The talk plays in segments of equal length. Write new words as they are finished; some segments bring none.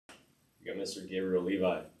Mr. Gabe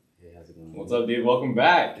Levi. Hey, how's it going? What's up, dude? Welcome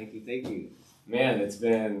back. Thank you. Man, it's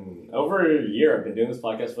been over a year. I've been doing this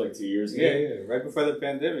podcast for like 2 years. Yeah. Right before the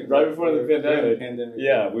pandemic. Right before the pandemic.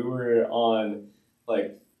 Yeah, we were on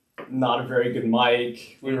like not a very good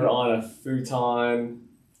mic. We were on a futon.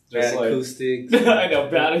 Bad acoustics. I know,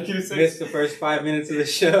 bad acoustics. Missed the first 5 minutes of the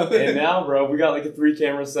show. And now, bro, we got like a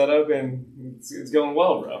 3-camera setup and it's going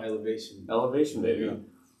well, bro. Elevation, baby. Yeah.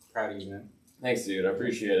 Proud of you, man. Thanks, dude. I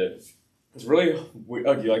appreciate it. It's really...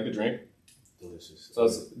 Oh, do you like the drink? Delicious. So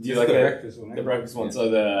do you like the breakfast one? The breakfast one. Yeah. So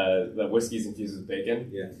the whiskey's infused with bacon.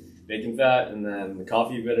 Yeah. Bacon fat, and then the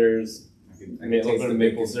coffee bitters. I can A little bit of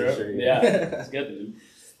maple syrup. Sure, yeah, it's good, dude.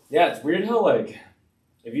 Yeah, it's weird how like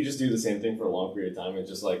if you just do the same thing for a long period of time, it's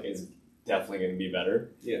just like it's definitely going to be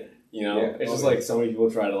better. Yeah. You know, it's just like so many people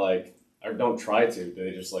try to like or don't try to,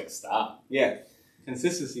 they just like stop. Yeah.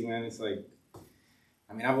 Consistency, man. It's like,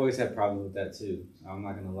 I mean, I've always had problems with that too. I'm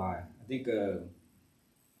not gonna lie. I think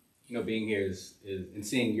being here is and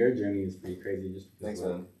seeing your journey is pretty crazy. Just because Thanks,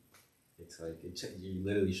 man. It's like you're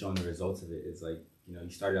literally showing the results of it. It's like, you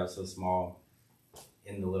started out so small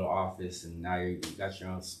in the little office, and now you got your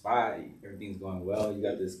own spot. Everything's going well. You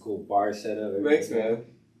got this cool bar set up. Thanks, man.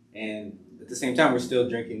 And at the same time, we're still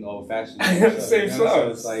drinking old fashioned. Same stuff. So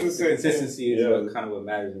it's like the consistency is yeah. kind of what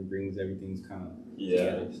matters and brings everything's kind of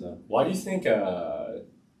yeah. together. So why do you think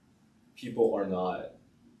people are not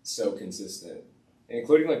so consistent,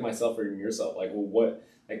 including like myself or even yourself? Like, well, what?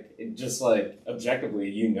 Like, it just like objectively,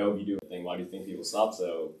 if you do a thing, why do you think people stop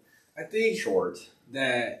so? I think short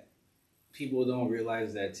that people don't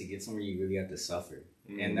realize that to get somewhere, you really have to suffer,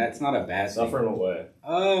 and that's not a bad thing. Suffer in what way?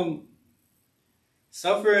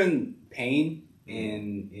 Suffer in pain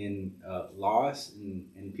and in loss,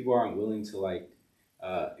 and people aren't willing to like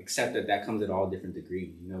accept that comes at all different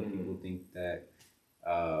degrees. People think that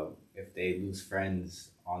if they lose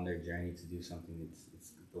friends on their journey to do something,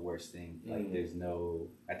 it's the worst thing. Like there's no,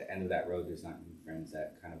 at the end of that road, there's not any friends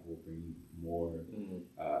that kind of will bring you more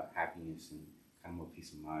happiness and kind of more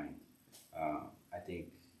peace of mind. I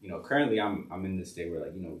think, currently I'm in this state where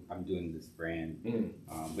like, I'm doing this brand.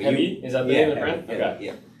 But HEVI? Is that the name of the brand? Okay.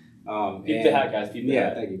 Yeah. Peep the hat, guys. Peep the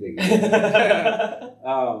hat. Thank you.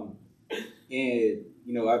 And,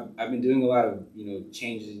 I've been doing a lot of,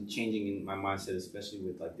 changing in my mindset, especially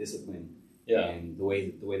with like discipline. Yeah. And the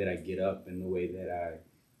way that I get up and the way that I,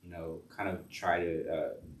 kind of try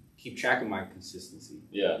to keep track of my consistency.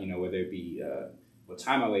 Yeah. Whether it be what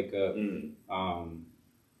time I wake up,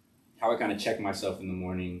 how I kind of check myself in the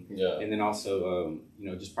morning. Yeah. And then also,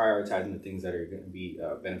 just prioritizing the things that are going to be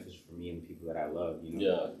beneficial for me and the people that I love.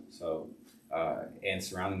 Yeah. So, and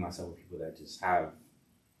surrounding myself with people that just have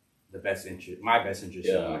my best interest in mind.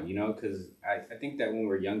 Because I think that when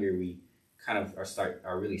we're younger, we kind of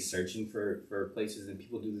are really searching for places, and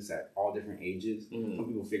people do this at all different ages. Some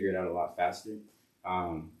people figure it out a lot faster.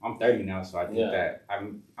 I'm 30 now, so I think that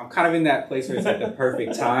I'm kind of in that place where it's like the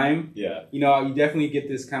perfect time. Yeah. You definitely get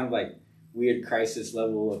this kind of like weird crisis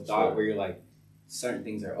level of thought where you're like, certain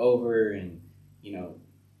things are over, and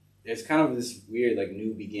there's kind of this weird like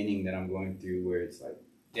new beginning that I'm going through where it's like,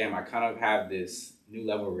 damn, I kind of have this new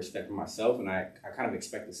level of respect for myself, and I kind of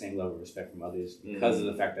expect the same level of respect from others because of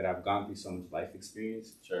the fact that I've gone through so much life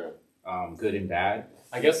experience. Sure. Good and bad.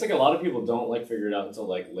 I guess like a lot of people don't like figure it out until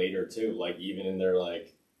like later too. Like even in their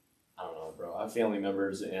like, I don't know, bro. I have family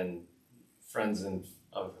members and friends who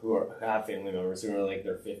have family members who are like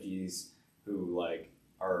their 50s who like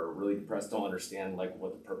are really depressed, don't understand like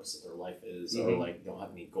what the purpose of their life is, or like don't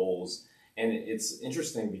have any goals. And it's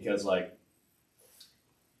interesting because like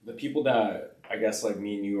the people that I guess like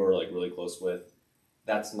me and you are like really close with,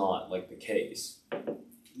 that's not like the case,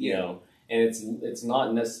 you know. And it's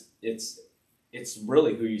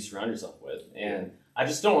really who you surround yourself with. And I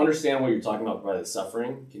just don't understand what you're talking about by the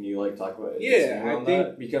suffering. Can you like talk about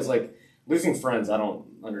that? Because like losing friends, I don't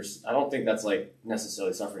think that's like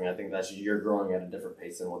necessarily suffering. I think that's you're growing at a different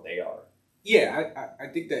pace than what they are. Yeah, I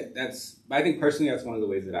think I think personally that's one of the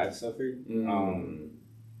ways that I've suffered.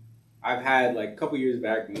 I've had like a couple years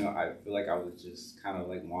back, I feel like I was just kind of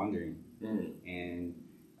like wandering, and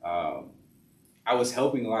I was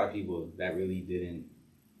helping a lot of people that really didn't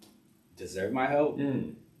deserve my help,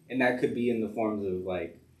 and that could be in the forms of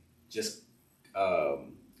like just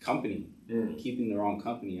company, keeping the wrong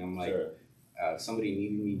company. I'm like, somebody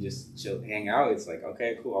needed me just chill, hang out. It's like,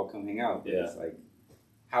 okay, cool, I'll come hang out. But it's like,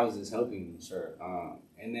 how is this helping me? Sure.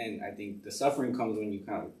 And then I think the suffering comes when you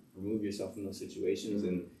kind of remove yourself from those situations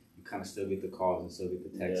and you kind of still get the calls and still get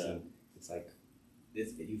the texts, and it's like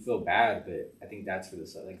you feel bad, but I think that's for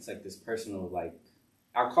it's like this personal like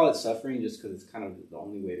I'll call it suffering just because it's kind of the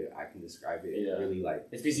only way that I can describe it. Yeah. Really, like,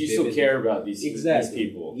 it's because you still care about these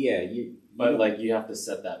people. Yeah, but like you have to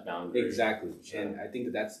set that boundary. Exactly, sure. And I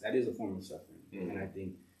think that is a form of suffering, and I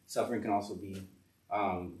think suffering can also be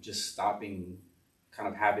just stopping kind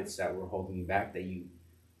of habits that were holding you back that you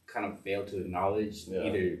kind of fail to acknowledge,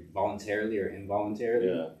 either voluntarily or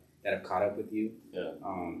involuntarily, that have caught up with you. Yeah.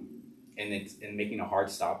 And making a hard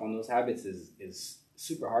stop on those habits is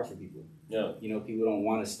super hard for people. Yeah. You know, people don't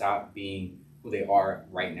want to stop being who they are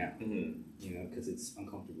right now. You know, because it's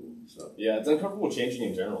uncomfortable. So yeah, it's uncomfortable changing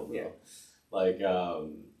in general, bro. Yeah. Like,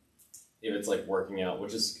 if it's like working out,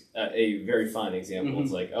 which is a very fine example.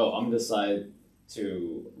 It's like, oh, I'm gonna decide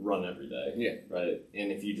to run every day. Yeah. Right.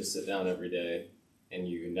 And if you just sit down every day and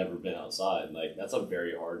you've never been outside, like that's a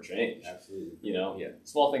very hard change. Absolutely. You know. Yeah.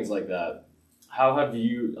 Small things like that. How have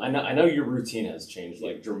you? I know your routine has changed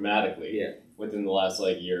like dramatically. Yeah. Within the last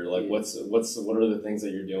like year, like what are the things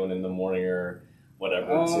that you're doing in the morning or whatever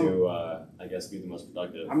to I guess be the most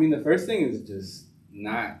productive? I mean, the first thing is just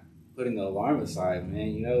not putting the alarm aside,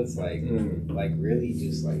 man. You know, it's like really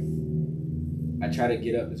just like I try to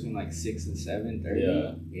get up between like 6 and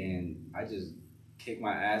 7:30, and I just kick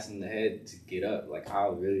my ass in the head to get up. Like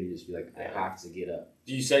I'll really just be like, I have to get up.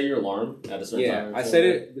 Do you set your alarm at a certain time? Yeah, I set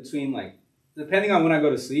it between like, depending on when I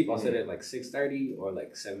go to sleep, I'll set it at like 6:30 or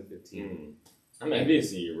like 7:15. I'm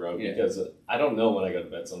envious of you, bro, because I don't know when I go to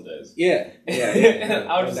bed some days. Yeah.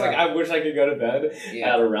 I was just like, I wish I could go to bed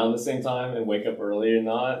at around the same time and wake up early or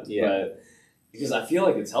not. Yeah. But because I feel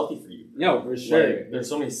like it's healthy for you. No, for sure. Like, there's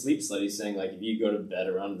so many sleep studies saying like if you go to bed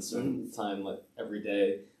around a certain time, like every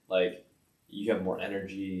day, like you have more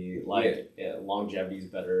energy, like longevity is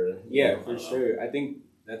better. Yeah, for sure. I think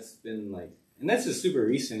that's been like, and that's just super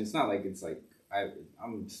recent. It's not like it's like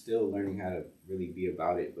I'm still learning how to really be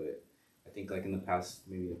about it, but I think like in the past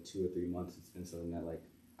maybe like 2 or 3 months, it's been something that like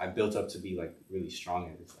I built up to be like really strong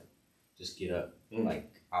at. It's like just get up,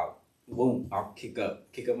 like I'll kick up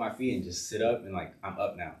my feet and just sit up and like I'm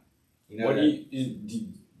up now. You know. What do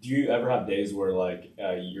you ever have days where like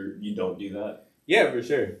you don't do that? Yeah, for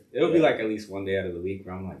sure. It'll be like at least one day out of the week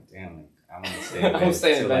where I'm like, damn, like I'm gonna stay in bed I'm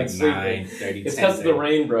staying till like 9:30. It's because of the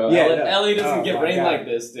rain, bro. Yeah, LA doesn't get rain like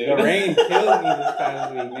this, dude. The rain killed me this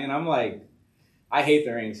past week, man. I'm like, I hate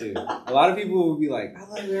the rain too. A lot of people will be like, I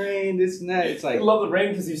love the rain, this and that. It's like, I love the rain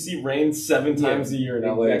because you see rain 7 times a year in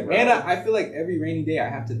LA, bro. And I feel like every rainy day I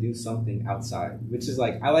have to do something outside, which is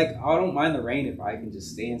like, I don't mind the rain if I can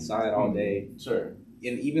just stay inside all day. Sure.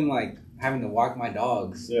 And even like having to walk my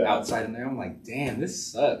dogs outside in there, I'm like, damn,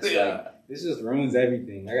 this sucks. Yeah. Like, this just ruins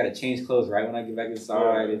everything. I gotta change clothes right when I get back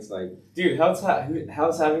inside. It's like, dude, how's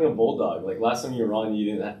having a bulldog? Like last time you were on,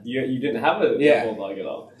 you didn't have a bulldog at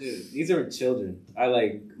all. Dude, these are children.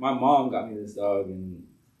 My mom got me this dog, and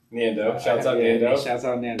Nando. Shouts out Nando. Shouts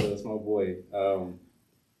out Nando. It's my boy.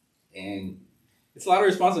 And it's a lot of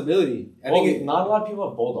responsibility. I think not a lot of people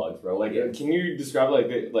have bulldogs, bro. Like, can you describe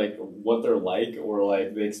like what they're like, or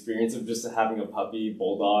like the experience of just having a puppy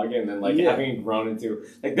bulldog and then like having it grown into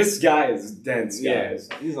like this guy is dense, guys.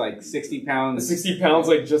 Yeah, he's like 60 pounds. 60 pounds,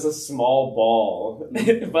 like just a small ball,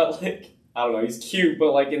 but like I don't know, he's cute,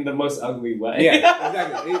 but like in the most ugly way. Yeah,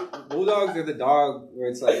 exactly. Bulldogs are the dog where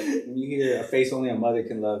it's like when you hear a face only a mother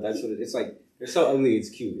can love. That's what it's like. They're so ugly, it's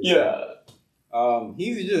cute.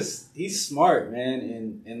 He's smart,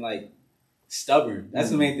 man, and like stubborn. That's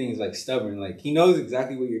the main thing. Is like stubborn. Like he knows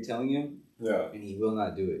exactly what you're telling him, and he will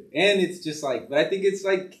not do it. And it's just like, but I think it's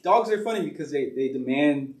like dogs are funny because they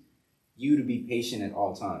demand you to be patient at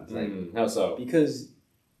all times. Like how so? Because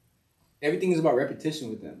everything is about repetition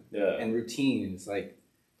with them, and routine. And it's like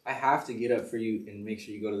I have to get up for you and make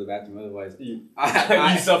sure you go to the bathroom. Otherwise, you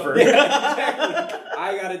suffer. Exactly.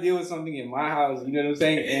 I got to deal with something in my house. You know what I'm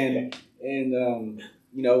saying? And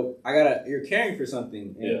you know, you're caring for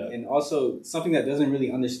something, and also something that doesn't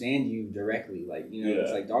really understand you directly. Like, you know,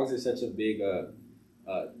 it's like dogs are such a big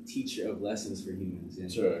teacher of lessons for humans,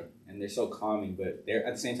 and they're so calming. But they're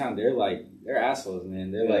at the same time they're assholes,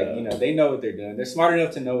 man. They're like, you know, they know what they're doing. They're smart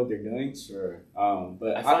enough to know what they're doing.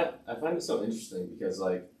 But I find it so interesting because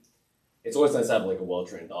like it's always nice to have like a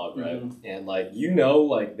well-trained dog, right? And like, you know,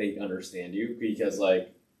 like they understand you because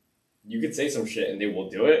like you could say some shit and they will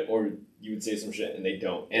do it, or you would say some shit and they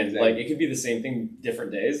don't. And like it could be the same thing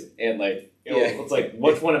different days, and like it's like,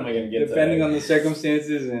 which one am I gonna get depending on the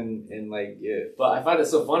circumstances and like But I find it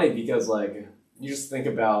so funny because like you just think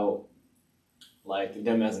about like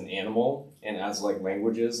them as an animal and as like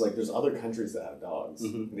languages. Like there's other countries that have dogs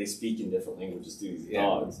and they speak in different languages to these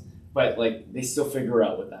dogs, but like they still figure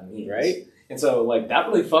out what that means, right? And so like that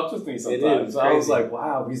really fucked with me sometimes. So I was like,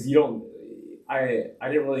 wow, because you don't. I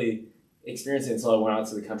didn't really experience it until I went out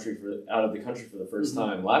of the country for the first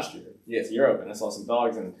time last year. To Europe, and I saw some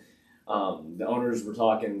dogs, and the owners were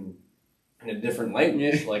talking in a different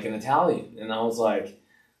language, like in Italian, and I was like,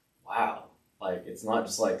 wow, like it's not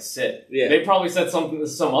just like sit. They probably said some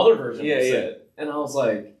other version of sit, and I was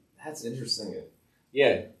like, that's interesting.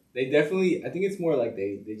 They definitely. I think it's more like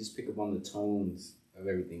they just pick up on the tones of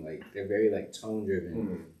everything. Like they're very like tone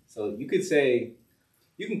driven. So you could say,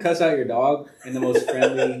 you can cuss out your dog in the most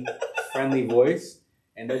friendly voice,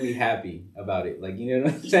 and they'll be happy about it. Like, you know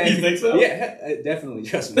what I'm saying? You think so? Yeah, definitely.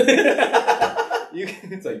 Trust me.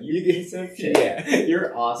 It's like, you piece of shit. Yeah,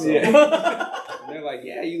 you're awesome. They're like,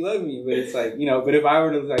 yeah, you love me, but it's like, you know. But if I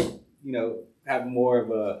were to like, you know, have more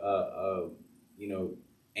of a you know,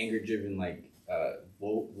 anger driven like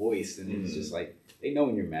voice, and it's just like they know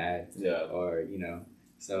when you're mad. Or you know.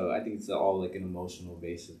 So I think it's all like an emotional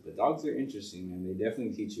basis. But dogs are interesting, and they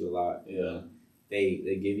definitely teach you a lot.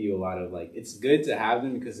 They give you a lot of like, it's good to have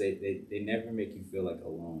them because they never make you feel like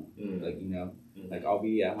alone. Like, you know, like I'll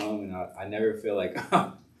be at home and I never feel like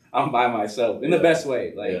I'm by myself in the best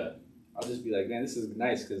way. Like I'll just be like, man, this is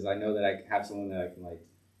nice because I know that I have someone that I can like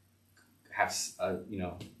have you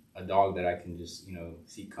know, a dog that I can just, you know,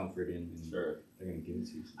 seek comfort in, and they're gonna give it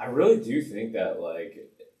to you. I really do think that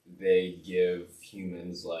like they give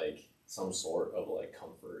humans like some sort of like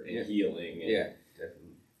comfort and healing. And definitely.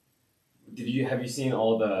 Have you seen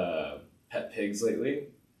all the pet pigs lately?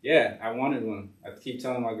 Yeah, I wanted one. I keep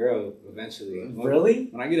telling my girl eventually. Really?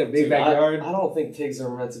 When I get a big backyard. I don't think pigs are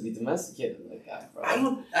meant to be domesticated like that, bro.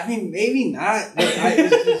 I mean, maybe not. But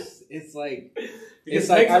it's like, it's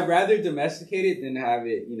like I'd rather domesticate it than have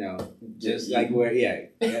it, you know, just like where,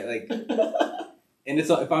 like. And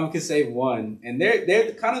it's if I could save one, and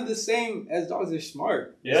they're kind of the same as dogs. They're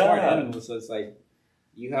smart, smart animals. So it's like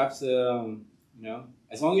you have to, you know,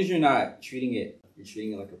 as long as you're not treating it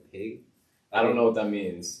like a pig. I don't know what that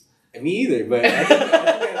means. Me either, but I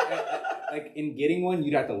think like in getting one,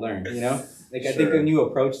 you'd have to learn. You know, like I think when you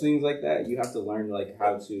approach things like that, you have to learn like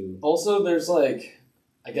how to. Also, there's like,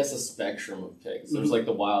 I guess, a spectrum of pigs. There's like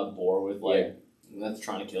the wild boar with like that's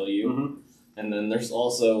trying to kill you, and then there's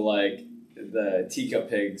also like the teacup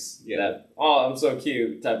pigs that, oh, I'm so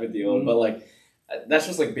cute type of deal. But like that's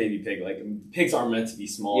just like baby pig. Like pigs aren't meant to be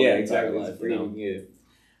small their entire life, you know?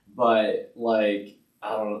 But like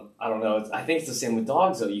I don't know. I think it's the same with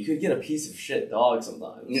dogs though. You could get a piece of shit dog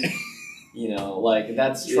sometimes. You know, like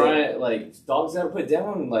that's trying like dogs never put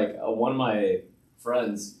down. Like one of my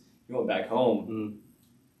friends, he went back home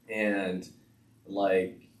and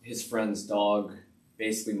like his friend's dog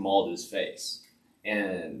basically mauled his face,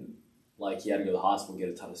 and like he had to go to the hospital, get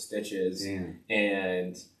a ton of stitches,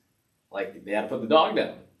 and like they had to put the dog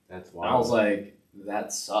down. That's wild. And I was like,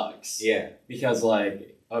 that sucks. Because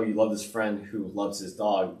like, oh, you love this friend who loves his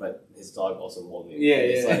dog, but his dog also mauled me.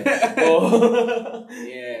 It's like, oh,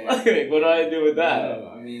 like, what do I do with that?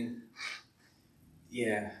 No, I mean,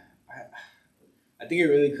 I think it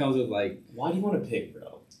really comes with like, why do you want a pig,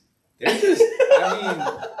 bro? They're just,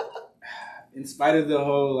 I mean, in spite of the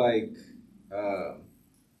whole like.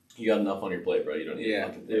 You got enough on your plate, bro. You don't need a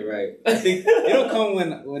fucking pig. You're right. I think it'll come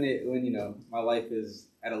when you know my life is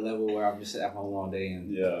at a level where I'm just at home all day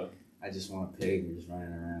and I just want a pig and just running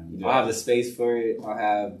around. I'll have the space for it. I'll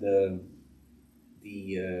have the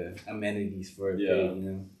amenities for a pig, you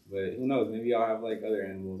know. But who knows? Maybe I'll have like other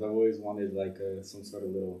animals. I've always wanted like some sort of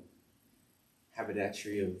little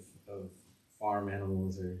haberdashery of farm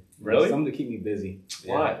animals or something to keep me busy.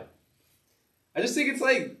 Why? I just think it's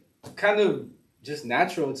like kind of just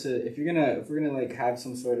natural to if we're gonna like have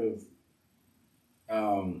some sort of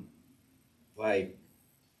like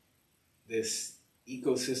this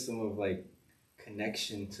ecosystem of like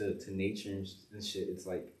connection to nature and shit. It's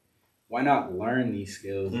like, why not learn these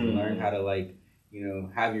skills and learn how to like, you know,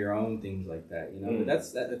 have your own things like that, you know. But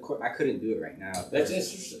that's I couldn't do it right now. That's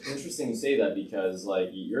interesting you say that because like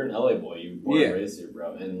you're an LA boy, you were born and raised here,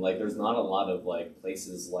 bro, and like there's not a lot of like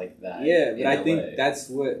places like that. But I think that's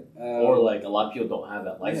what or like a lot of people don't have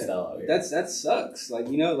that lifestyle out here. That sucks. Like,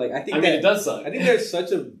 you know, like I think it does suck. I think there's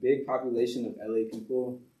such a big population of LA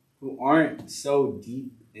people who aren't so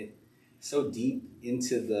deep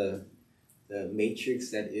into the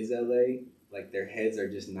matrix that is LA. Like their heads are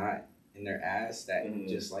just not in their ass, that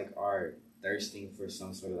just like are thirsting for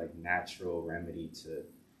some sort of like natural remedy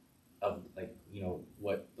of like, you know,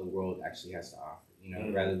 what the world actually has to offer, you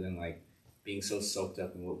know, rather than like being so soaked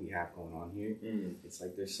up in what we have going on here. It's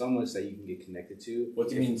like there's so much that you can get connected to. What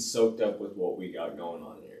do you mean soaked up with what we got going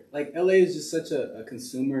on here? Like LA is just such a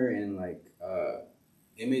consumer and like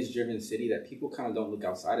image-driven city that people kind of don't look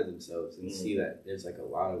outside of themselves and see that there's like a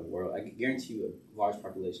lot of world. I can guarantee you a large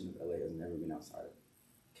population of LA has never been outside of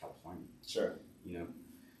California. Sure. You know,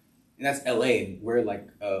 and that's LA, and we're like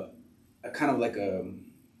a kind of like a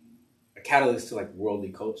catalyst to like worldly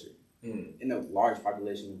culture. And a large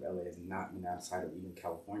population of LA has not been outside of even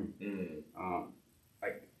California.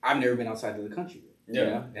 Like I've never been outside of the country. Yeah. You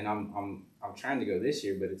know? And I'm trying to go this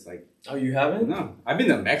year, but it's like, oh, you haven't? No, I've been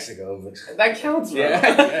to Mexico. But that counts, bro. Yeah.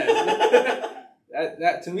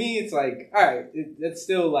 that to me, it's like, all right, that's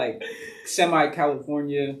still like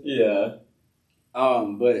semi-California. Yeah.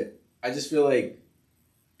 But I just feel like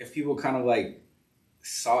if people kind of like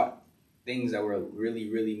sought things that were really,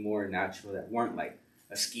 really more natural, that weren't like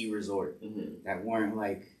a ski resort, that weren't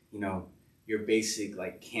like, you know, your basic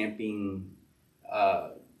like camping,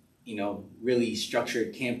 you know, really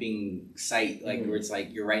structured camping site, like where it's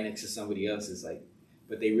like you're right next to somebody else's, like,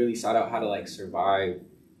 but they really sought out how to like survive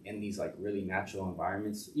in these like really natural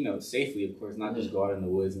environments, you know, safely, of course, not just go out in the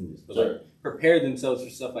woods and just, but like prepare themselves for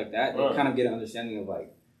stuff like that. They kind of get an understanding of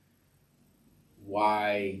like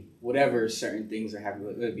why whatever certain things are happening,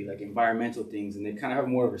 it would be like environmental things, and they kind of have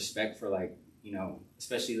more respect for like, you know,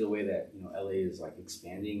 especially the way that, you know, LA is like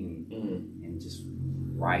expanding and just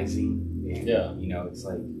rising, and you know, it's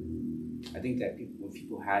like, I think that when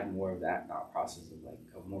people had more of that thought process of like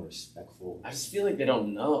a more respectful, I just feel like they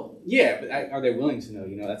don't know. Yeah, but are they willing to know?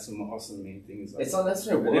 You know, that's also the main thing. Is like, it's not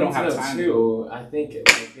necessarily they don't have time to. I think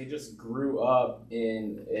like they just grew up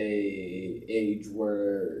in a age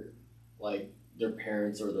where like their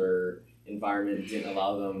parents or their environment didn't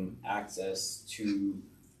allow them access to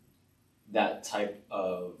that type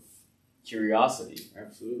of curiosity.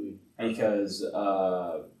 Absolutely. Because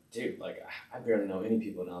dude, like I barely know any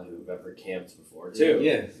people now who've ever camped before too.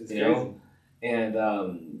 Yeah, it's crazy. Know?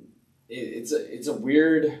 And it's a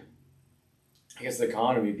weird, I guess, the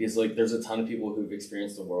economy, because like there's a ton of people who've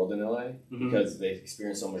experienced the world in LA because they've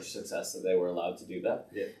experienced so much success that they were allowed to do that.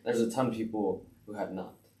 Yeah. There's a ton of people who have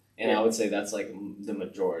not. And I would say that's like the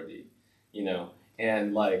majority, you know?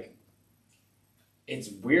 And like, it's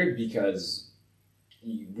weird because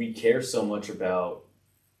we care so much about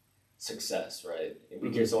success, right?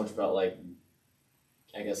 We care so much about like,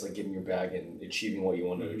 I guess like getting your bag and achieving what you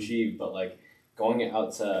want to achieve. But like going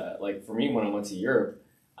out to, like for me, when I went to Europe,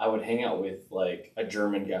 I would hang out with like a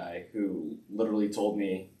German guy who literally told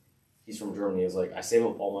me, he's from Germany, he was like, I save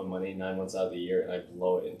up all my money 9 months out of the year and I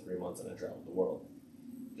blow it in 3 months and I travel the world.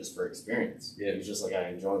 Just for experience. Yeah. He was just like, I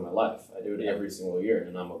enjoy my life. I do it every single year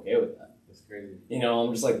and I'm okay with that. That's crazy. You know,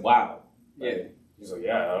 I'm just like, wow. Like, he's like,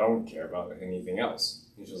 yeah, I don't care about anything else.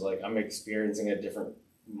 He's just like, I'm experiencing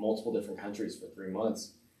multiple different countries for 3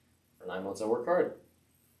 months. For 9 months, I work hard.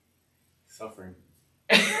 Suffering.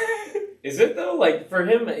 Is it though? Like for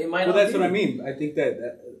him, it might. Well, that's what I mean. I think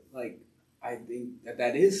that I think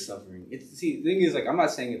that is suffering. The thing is, like, I'm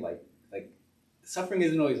not saying it like suffering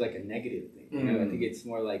isn't always like a negative thing. You know, I think it's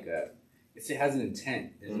more like it has an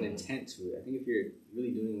intent. There's an intent to it. I think if you're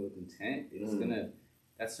really doing it with intent, it's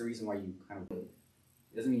that's the reason why you kind of,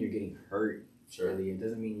 it doesn't mean you're getting hurt. Sure. Really. It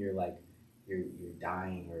doesn't mean you're like, you're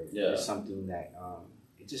dying or something that,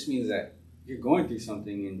 it just means that you're going through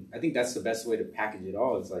something. And I think that's the best way to package it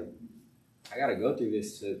all. It's like, I got to go through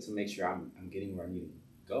this to make sure I'm getting where I need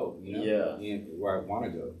to go, you know? Yeah. Where I want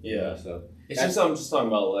to go. Yeah. You know? So it's just, I'm just talking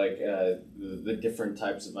about like the different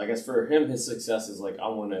types of, I guess for him, his success is like, I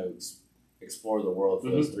want to explore the world for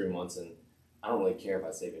those 3 months, and I don't really care if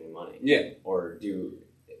I save any money. Yeah. Or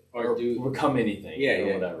become anything. Yeah.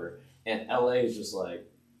 Or whatever. And LA is just like,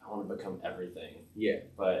 I want to become everything. Yeah.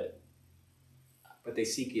 But they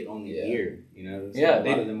seek it only here, you know? So a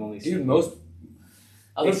lot of them only seek it.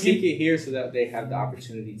 They seek it here so that they have the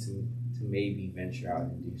opportunity to maybe venture out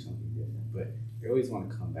and do something different. But they always want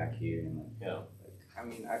to come back here and I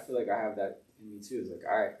mean, I feel like I have that in me too. It's like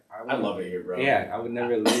I love it here, bro. Yeah, I would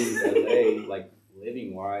never leave LA like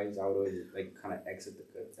living wise. I would always like kind of exit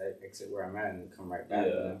where I'm at and come right back.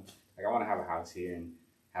 Yeah. You know? Like I want to have a house here and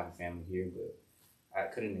have a family here, but I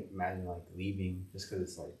couldn't imagine like leaving just because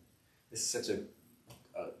it's like it's such a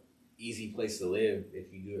easy place to live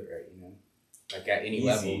if you do it right, you know. Like at any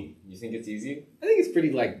level. You think it's easy? I think it's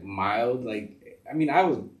pretty like mild. Like I mean, I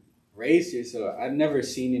was raised here, so I've never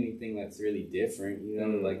seen anything that's really different. You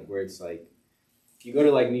know, like where it's like if you go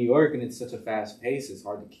to like New York and it's such a fast pace, it's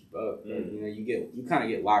hard to keep up. Like, you know, you kind of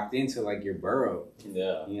get locked into like your borough.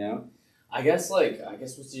 Yeah. You know. I guess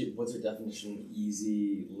what's your definition of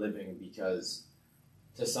easy living? Because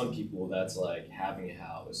to some people that's like having a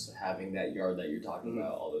house, having that yard that you're talking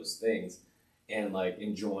about, all those things. and like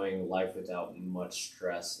enjoying life without much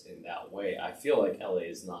stress in that way. I feel like LA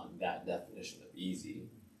is not that definition of easy.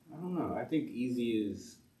 I don't know. I think easy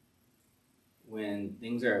is when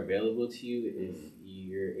things are available to you if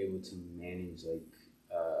you're able to manage like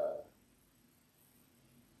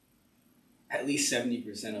at least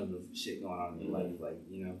 70% of the shit going on in your life, like,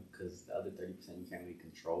 you know, because the other 30% you can't really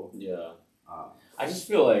control. Yeah. I just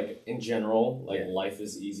feel like in general, like life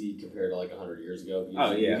is easy compared to like 100 years ago.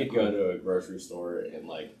 You could go to a grocery store and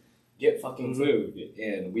like get fucking food,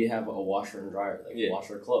 and we have a washer and dryer, like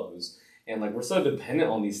wash our clothes, and like we're so dependent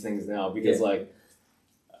on these things now because like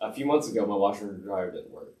a few months ago my washer and dryer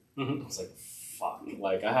didn't work. I was like, fuck,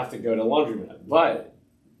 like I have to go to laundromat, but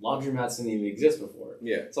laundromats didn't even exist before.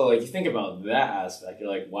 So like you think about that aspect, you're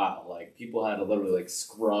like, wow, like people had to literally like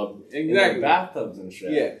scrub in their bathtubs and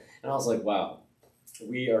shit. And I was like, wow,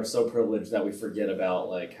 we are so privileged that we forget about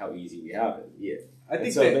like how easy we have it. I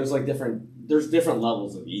think so. There's like different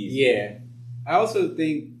levels of easy. I also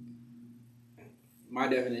think my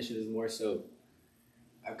definition is more so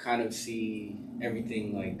I kind of see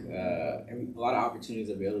everything like a lot of opportunities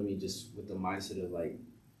available to me just with the mindset of like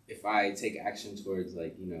if I take action towards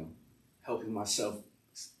like, you know, helping myself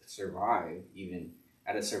survive even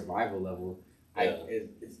at a survival level,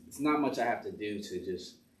 it's not much I have to do to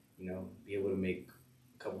just, you know, be able to make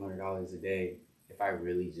a couple $100 a day if I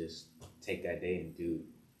really just take that day and do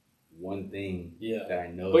one thing that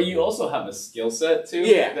I know. But you also have a skill set too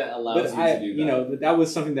that allows you to do that. You know, that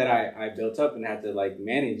was something that I built up and had to like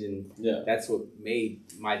manage, and that's what made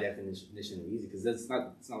my definition of easy. Because it's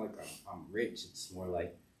not like I'm rich. It's more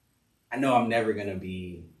like I know I'm never gonna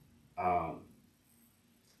be on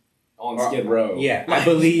Skid Row. I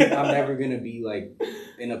believe I'm never gonna be like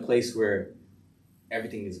in a place where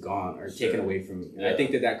everything is gone or taken away from me. And I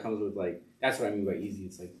think that comes with like, that's what I mean by easy.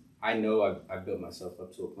 It's like, I know I've built myself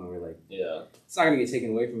up to a point where like, it's not going to get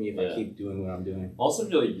taken away from me if I keep doing what I'm doing. Also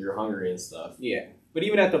feel like you're hungry and stuff. But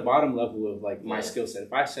even at the bottom level of like my skill set,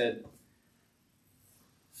 if I said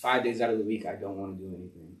 5 days out of the week, I don't want to do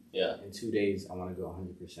anything. In 2 days, I want to go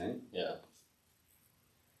 100%.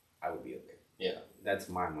 I would be okay. That's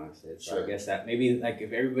my mindset. So I guess that maybe like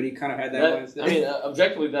if everybody kind of had that mindset. I mean,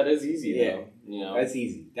 objectively, that is easy. Though, you know, that's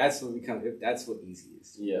easy. That's what that's what easy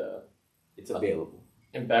is. It's available.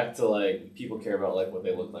 And back to like people care about like what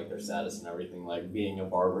they look like, their status and everything. Like being a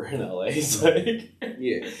barber in LA is like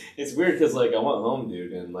it's weird because like I went home,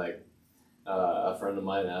 dude, and like a friend of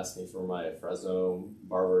mine asked me for my Fresno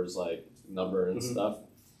barber's like number and stuff.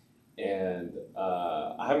 And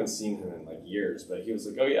I haven't seen him in like years, but he was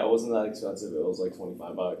like, "Oh yeah, it wasn't that expensive. It was like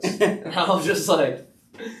 $25." And I was just like,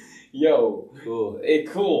 "Yo, cool.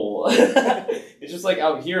 It's just like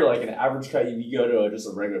out here, like an average cut. You go to just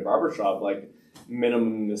a regular barber shop, like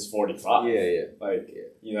minimum is $45. Like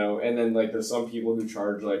you know, and then like there's some people who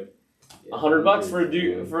charge like $100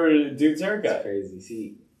 for a dude's haircut. That's crazy.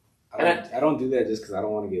 See, I don't do that just because I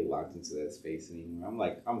don't want to get locked into that space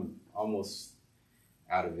anymore. I'm almost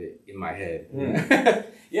out of it in my head.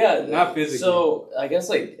 Not physically. So I guess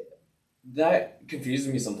like that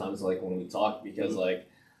confuses me sometimes, like when we talk, because like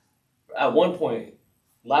at one point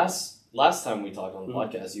last time we talked on the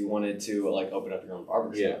podcast, you wanted to like open up your own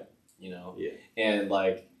barbershop, you know, and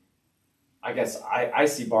like I guess I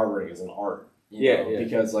see barbering as an art, you know,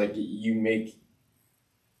 because like you make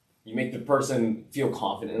the person feel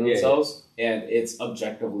confident in themselves, and it's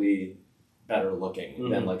objectively better looking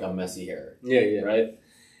than like a messy hair, right?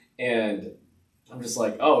 And I'm just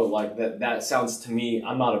like, oh, like that sounds to me,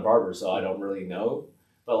 I'm not a barber, so I don't really know,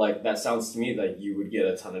 but like that sounds to me like you would get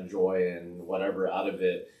a ton of joy and whatever out of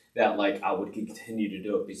it, that like I would continue to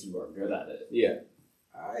do it because you are good at it.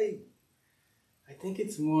 I think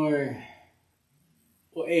it's more,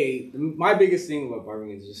 well, my biggest thing about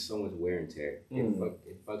barbering is just so much wear and tear.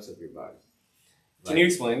 It fucks up your body. Can you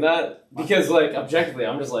explain that? Because like objectively,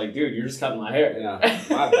 I'm just like, dude, you're just cutting my hair.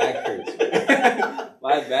 My back hurts.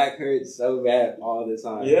 My back hurts so bad all the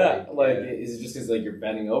time. Is it just because like you're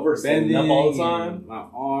bending over, standing up all the time? My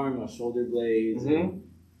arm, my shoulder blades.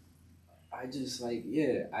 I just like,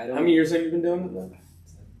 I don't. How many years have you been doing it?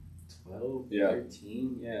 12,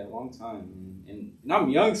 13, a long time. And I'm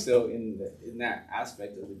young still in that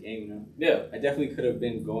aspect of the game, you know? I definitely could have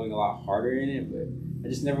been going a lot harder in it, but I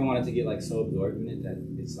just never wanted to get like so absorbed in it that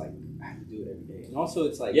it's like I have to do it every day. And also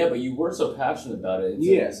it's like... but you were so passionate about it in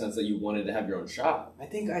the sense that you wanted to have your own shop. I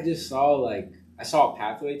think I just saw a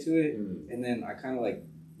pathway to it, and then I kind of like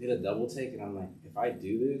did a double take, and I'm like, if I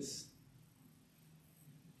do this,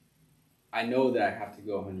 I know that I have to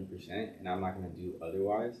go 100%, and I'm not going to do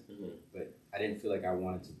otherwise. But I didn't feel like I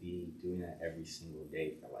wanted to be doing that every single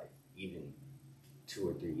day for like even 2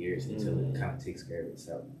 or 3 years until it kind of takes care of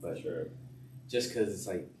itself. But sure. Just because it's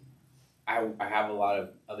like I have a lot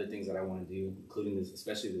of other things that I want to do, including this,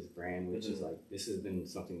 especially this brand, which is like this has been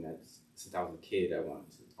something that's since I was a kid. I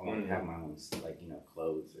wanted to have my own, like, you know,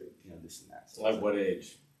 clothes or, you know, this and that. So like what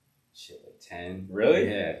age? Shit, like 10. Really?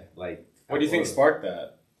 Yeah. Like, what do you think sparked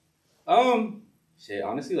that? Shit,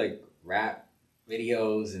 honestly, like rap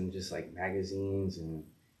videos and just like magazines and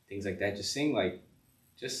things like that. Just seeing like,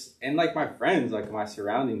 and like my friends, like my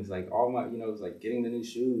surroundings, like all my, you know, it was like getting the new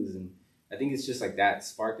shoes. And I think it's just like that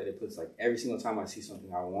spark that it puts, like every single time I see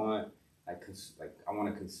something I want, like I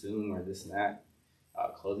want to consume or this and that,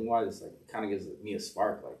 clothing wise, it's like, it kind of gives me a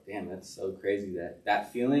spark. Like, damn, that's so crazy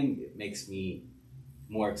that feeling, it makes me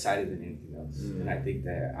more excited than anything else. And I think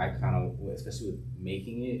that I kind of, especially with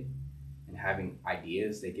making it and having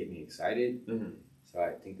ideas, they get me excited. So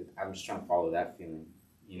I think that I'm just trying to follow that feeling,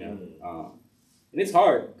 you know. And it's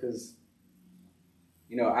hard because,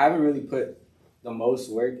 you know, I haven't really put the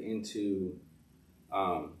most work into,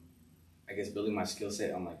 I guess, building my skill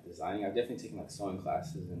set on like designing. I've definitely taken like sewing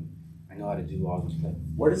classes, and I know how to do all this. Like,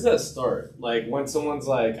 where does that start? Like when someone's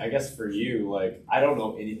like, I guess for you, like I don't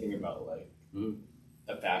know anything about like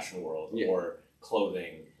the fashion world or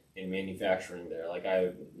clothing and manufacturing there. Like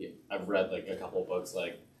I've read like a couple books,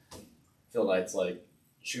 like Phil Knight's like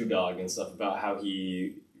Shoe Dog and stuff, about how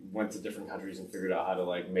he went to different countries and figured out how to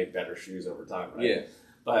like make better shoes over time, right? Yeah.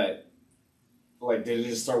 But like, did it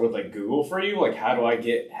just start with like Google for you? Like, how do I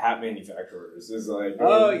get hat manufacturers? Is like, a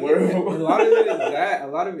lot of it is that. A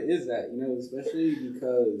lot of it is that, you know, especially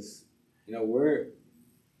because, you know, we're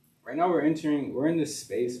in this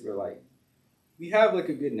space where like we have like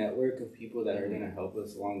a good network of people that are going to help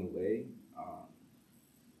us along the way.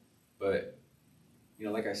 But, you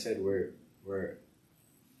know, like I said, we're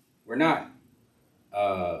not.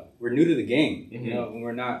 We're new to the game, you know, and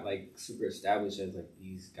we're not like super established as like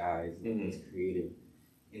these guys, these creative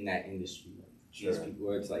in that industry. Like, these people,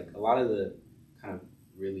 where it's like a lot of the kind of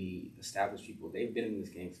really established people, they've been in this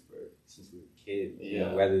game since we were kids. You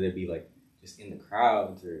know, whether they be like just in the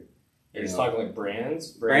crowds or you're just talking like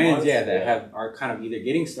brands, that are kind of either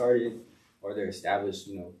getting started or they're established.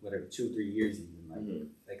 You know, whatever 2 or 3 years even,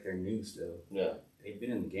 like they're new still. Yeah, they've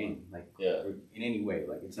been in the game, like in any way.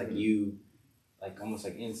 Like it's like you. Like almost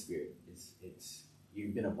like Inspirit, it's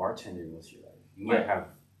you've been a bartender most of your life. You might have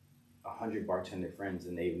 100 bartender friends,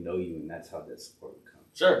 and they even know you, and that's how that support would come.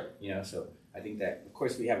 Sure, you know. So I think that of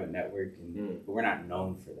course we have a network, but we're not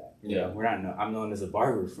known for that. Yeah, we're not. I'm known as a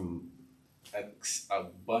barber from a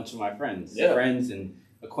bunch of my friends, and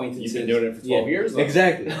acquaintances. You've been doing it for 12 years. Though.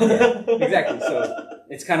 Exactly, exactly. So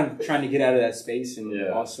it's kind of trying to get out of that space, and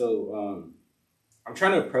also I'm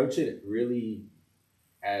trying to approach it really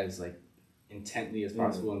as like intently as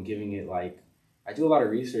possible and giving it like I do a lot of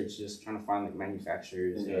research, just trying to find like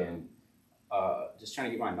manufacturers and just trying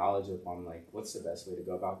to get my knowledge up on like what's the best way to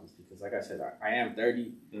go about this, because like I said, I am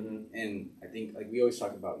 30 and I think like we always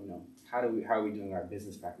talk about, you know, how are we doing our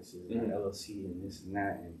business practices and our LLC and this and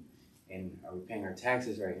that and are we paying our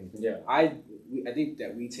taxes right? And I think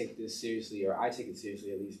that we take this seriously, or I take it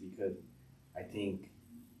seriously at least, because I think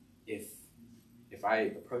if I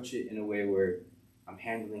approach it in a way where I'm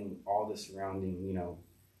handling all the surrounding, you know,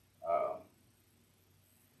 I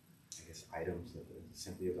guess items,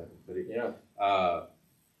 simply as I can put it. Yeah.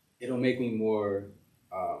 It'll make me more.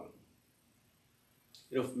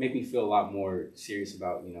 It'll make me feel a lot more serious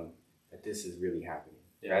about, you know, that this is really happening,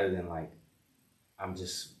 rather than like I'm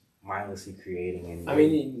just mindlessly creating. And I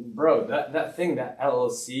mean, bro, that thing, that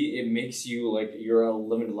LLC, it makes you like you're a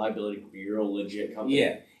limited liability, you're a legit company.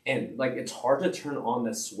 Yeah. And like it's hard to turn on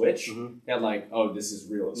the switch that like, oh, this is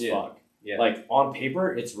real as fuck. Yeah. Like on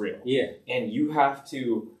paper, it's real. Yeah. And you have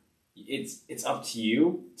to. It's up to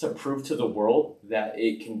you to prove to the world that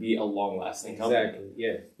it can be a long lasting company. Exactly.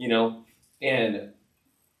 Yeah. You know, and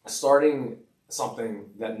starting something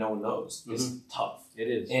that no one knows is tough. It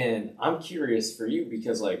is. And I'm curious for you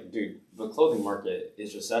because, like, dude, the clothing market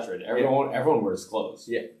is just saturated. Everyone wears clothes.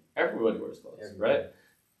 Yeah. Everybody wears clothes, right?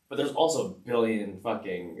 But there's also a billion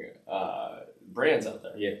fucking brands out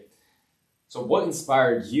there. Yeah. So what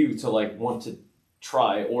inspired you to like want to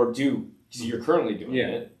try or do, because you're currently doing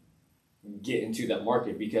it, get into that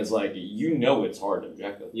market? Because like, you know it's hard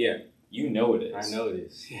objectively. Yeah. You know it is. I know it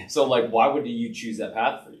is. Yeah. So like, why would you choose that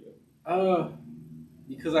path for you?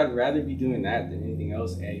 Because I'd rather be doing that than anything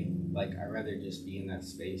else. Like I'd rather just be in that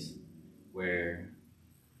space where,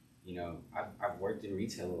 you know, I've worked in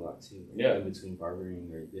retail a lot too. Yeah. In between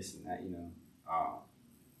barbering or this and that, you know,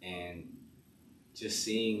 and just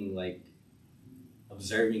seeing like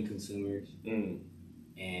observing consumers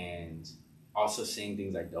and also saying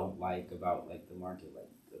things I don't like about like the market, like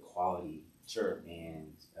the quality, Sure.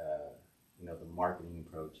 and you know, the marketing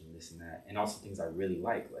approach and this and that, and also things I really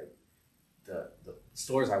like the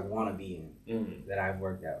stores I want to be in that I've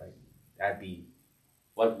worked at, like that'd be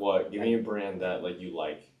like what? Give me a brand that like you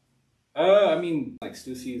like. I mean, like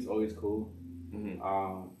Stussy is always cool.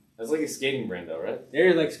 That's like a skating brand though, right?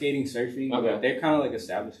 They're like skating, surfing. Okay. They're kind of like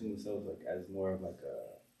establishing themselves like as more of like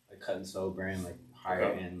a cut and sew brand, like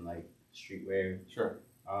higher end like streetwear. Sure.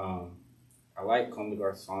 I like Comme des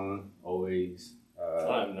Garçons always.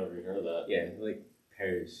 I've never heard of that. Yeah, like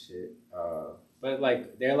Paris shit. But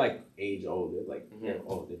like they're like age old. They're like they're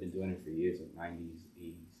old. They've been doing it for years, like 90s,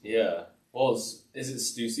 80s. Yeah. Well, is it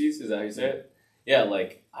Stussy's? Is that how you say it? Yeah.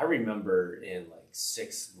 Like I remember in like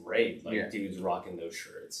 6th grade, like dudes rocking those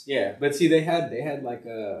shirts. Yeah, but see, they had like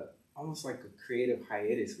a almost like a creative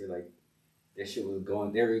hiatus where like their shit was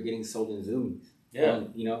going. They were getting sold in Zoomies. Yeah.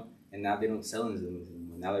 You know, and now they don't sell in Zoomies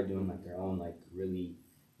anymore. Now they're doing like their own like really,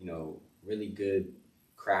 you know, really good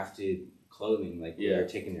crafted clothing, like they're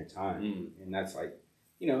taking their time, and that's like,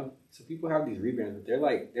 you know, so people have these rebrands, but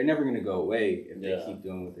they're never gonna go away if they keep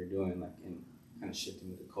doing what they're doing, like, and kind of shifting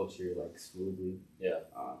with the culture like smoothly.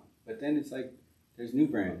 But then it's like there's new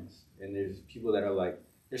brands, and there's people that are like,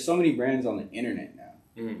 there's so many brands on the internet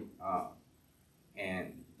now,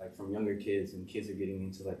 and like from younger kids, and kids are getting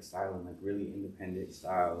into like style and like really independent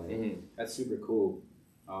style, and that's super cool.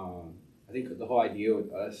 I think the whole idea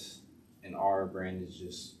with us and our brand is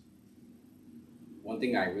just, one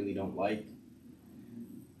thing I really don't like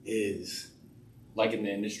is, like in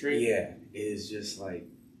the industry, is just like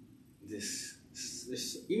this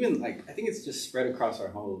even like, I think it's just spread across the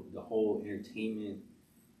whole entertainment,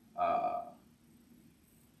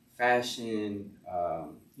 fashion,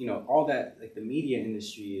 you know, all that, like the media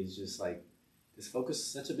industry is just like this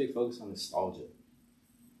such a big focus on nostalgia,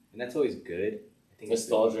 and that's always good. I think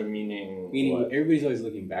nostalgia meaning what? Everybody's always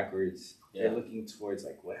looking backwards. They're looking towards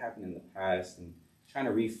like what happened in the past and trying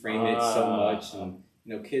to reframe it so much, and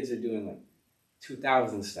you know, kids are doing like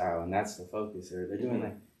 2000 style, and that's the focus, or they're doing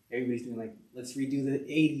like, everybody's doing like, let's redo the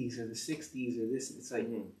 80s or the 60s or this. It's like,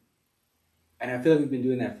 and I feel like we've been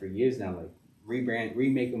doing that for years now, like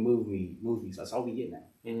remake a movies. That's all we get now.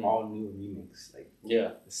 All new remakes, like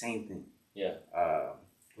the same thing.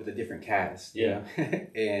 With a different cast. You know?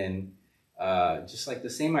 And just like the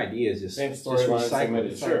same ideas, just same storyline, same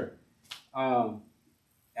idea. Sure.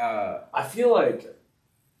 I feel like,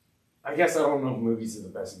 I guess I don't know if movies are the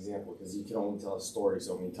best example because you can only tell a story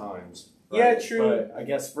so many times. Right? Yeah, true. But I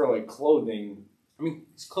guess for like clothing, I mean,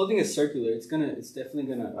 clothing is circular. It's definitely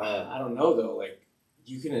gonna. I don't know though. Like,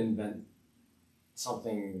 you can invent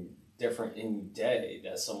something different any day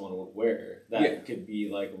that someone would wear that could be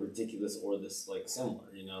like ridiculous or this like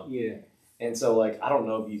similar, you know? Yeah. And so like, I don't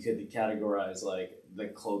know if you could categorize like the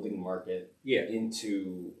clothing market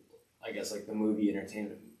into, I guess, like the movie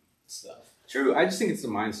entertainment stuff. True. I just think it's the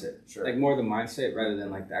mindset. Sure. Like more the mindset rather than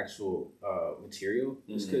like the actual material.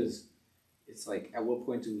 Just because it's like, at what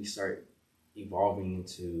point do we start evolving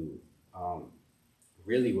into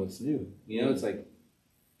really what's new? You know, it's like,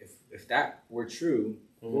 if that were true,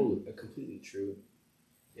 completely true,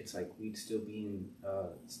 it's like we'd still be in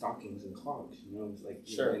stockings and clogs, you know? It's like,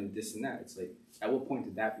 and this and that. It's like, at what point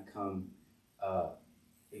did that become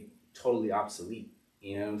totally obsolete?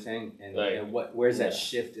 You know what I'm saying? And, like, and where's that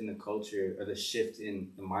shift in the culture, or the shift in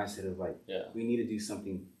the mindset of like, we need to do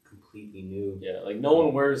something completely new. Yeah, like no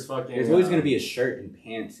one wears fucking... There's always going to be a shirt and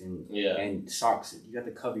pants and socks. You got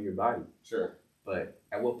to cover your body. Sure. But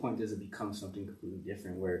at what point does it become something completely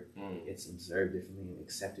different where it's observed differently and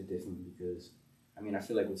accepted differently? Because, I mean, I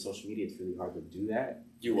feel like with social media, it's really hard to do that.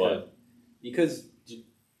 Do what? Because...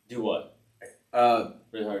 Do what?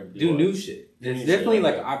 Really hard to do new shit. There's definitely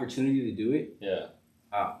like an opportunity to do it. Yeah.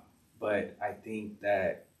 But I think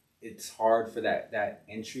that it's hard for that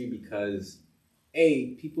entry because,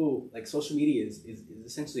 people, like, social media is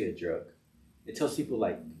essentially a drug. It tells people,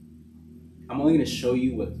 like, I'm only going to show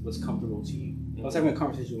you what's comfortable to you. I was having a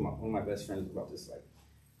conversation with one of my best friends about this. Like,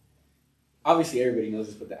 obviously everybody knows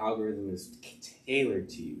this, but the algorithm is tailored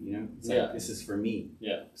to you, you know? It's like, this is for me.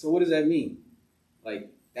 Yeah. So what does that mean?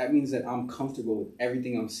 Like, that means that I'm comfortable with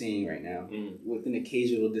everything I'm seeing right now, with an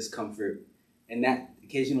occasional discomfort. And that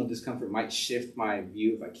occasional discomfort might shift my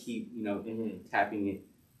view if I keep, you know, tapping it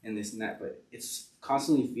and this and that. But it's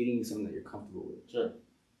constantly feeding you something that you're comfortable with. Sure.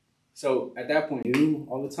 So at that point,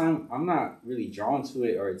 all the time, I'm not really drawn to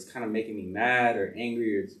it, or it's kind of making me mad or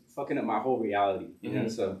angry, or it's fucking up my whole reality. You know.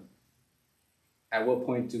 So at what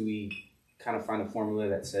point do we kind of find a formula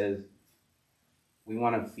that says we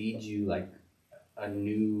want to feed you like a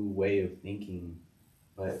new way of thinking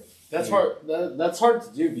But that's hard. That's hard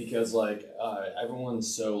to do because like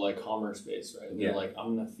everyone's so like commerce based, right? They're like,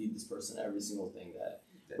 I'm gonna feed this person every single thing that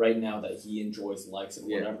right now that he enjoys, likes, and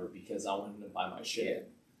whatever because I want him to buy my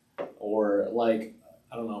shit. Or like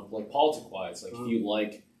I don't know, like politic wise, like if you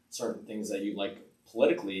like certain things that you like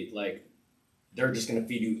politically, like they're just gonna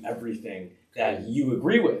feed you everything that you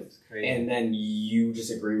agree with, and then you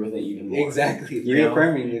just agree with it even more. Exactly,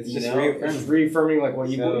 reaffirming. It's just reaffirming. It's just reaffirming like what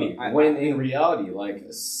you believe. When in reality, like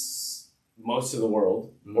most of the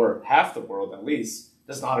world, or half the world at least,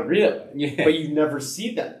 does not agree that way. But you never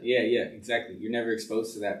see that. Yeah, exactly. You're never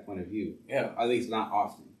exposed to that point of view. Yeah, at least not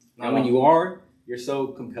often. And when you are, you're so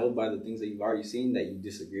compelled by the things that you've already seen that you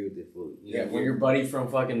disagree with it fully. When your buddy from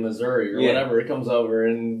fucking Missouri or whatever comes over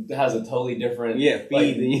and has a totally different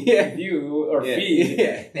view or feed,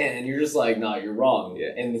 and you're just like, nah, you're wrong.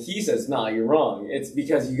 And he says, nah, you're wrong. It's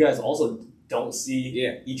because you guys also don't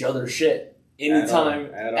see each other's shit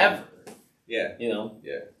anytime ever. Yeah. You know?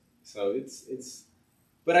 Yeah. So it's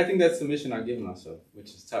but I think that's the mission I've given myself, which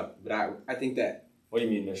is tough. But I think that what do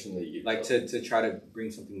you mean mission that you give like to try to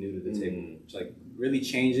bring something new to the table. It's like really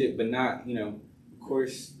change it, but not, of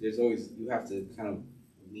course there's always you have to kind of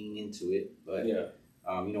lean into it. But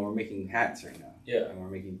we're making hats right now. Yeah. And we're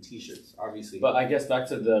making t-shirts, obviously. But I guess back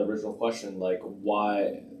to the original question, like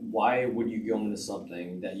why would you go into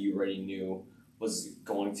something that you already knew was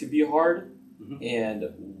going to be hard and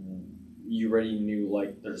you already knew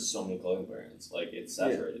like there's so many clothing brands, like it's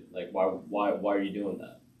saturated. Like why are you doing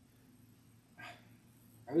that?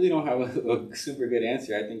 I really don't have a super good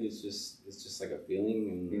answer. I think it's just like a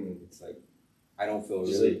feeling, and it's like I don't feel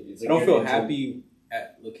I don't feel happy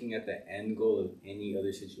at looking at the end goal of any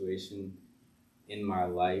other situation in my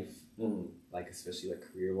life, like especially like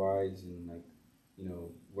career wise and like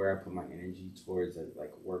where I put my energy towards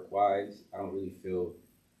like work wise. I don't really feel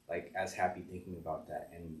like as happy thinking about that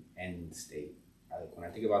end state. When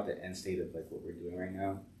I think about the end state of like what we're doing right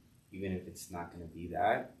now, even if it's not going to be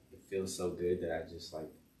that, it feels so good that I just like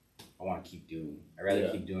I want to keep doing. I'd rather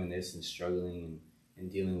keep doing this and struggling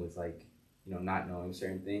and dealing with like not knowing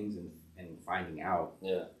certain things and finding out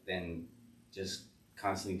than just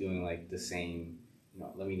constantly doing like the same.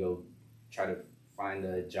 Let me go try to find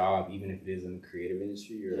a job even if it is in the creative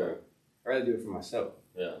industry or like I'd rather do it for myself.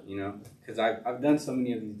 Because I've done so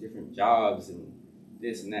many of these different jobs and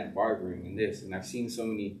this and that, barbering and this, and I've seen so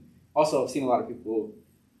many. Also, I've seen a lot of people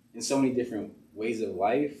in so many different ways of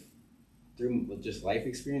life through just life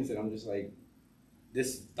experience that I'm just like,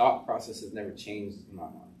 this thought process has never changed in my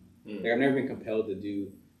mind. Like I've never been compelled to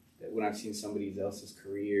do that when I've seen somebody else's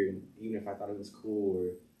career, and even if I thought it was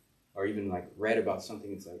cool or even like read about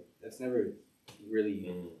something, it's like that's never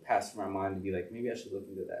really passed through my mind to be like, maybe I should look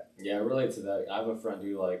into that. Yeah, I relate to that. I have a friend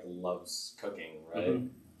who like loves cooking, right?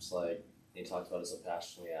 It's like he talks about it so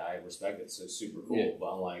passionately. I respect it, so super cool.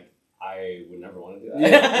 But I'm like, I would never want to do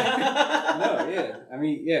that. I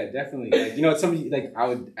mean, definitely. Like, somebody like I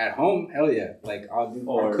would at home, hell yeah. Like I'll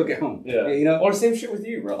cook at home. Or same shit with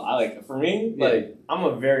you, bro. I like for me, like I'm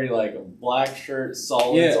a very like black shirt,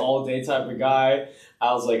 solids all day type of guy.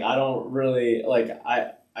 I was like, I don't really like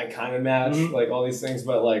I kind of match like all these things,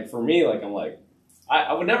 but like for me, like I'm like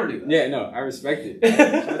I would never do that. Yeah, no, I respect it.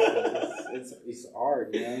 It's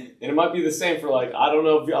hard, And it might be the same for like I don't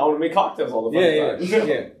know if I want to make cocktails all the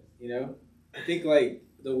time. I think like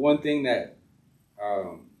the one thing that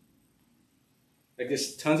like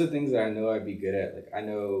there's tons of things that I know I'd be good at. Like I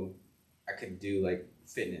know I could do like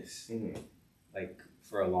fitness like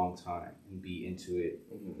for a long time and be into it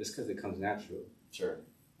just because it comes natural. Sure.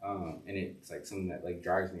 And it's like something that like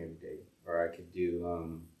drives me every day. Or I could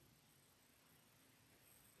do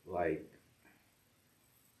like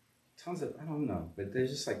tons of, I don't know, but there's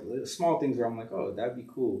just like little, small things where I'm like, oh, that'd be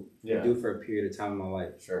cool to do for a period of time in my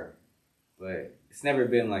life. Sure. But it's never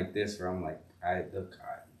been like this where I'm like, I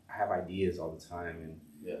have ideas all the time and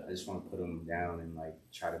I just want to put them down and like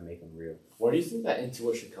try to make them real. Where do you think that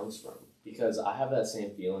intuition comes from? Because I have that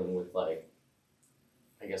same feeling with like,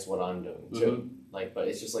 I guess what I'm doing too. Like, but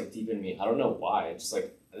it's just like deep in me. I don't know why. It's just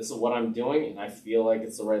like, this is what I'm doing and I feel like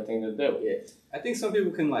it's the right thing to do. Yeah. I think some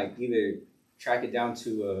people can like either track it down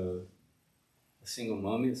to a single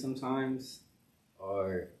moment sometimes,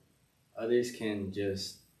 or others can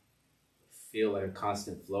just feel like a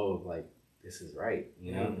constant flow of like, this is right,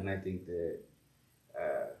 And I think that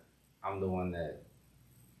I'm the one that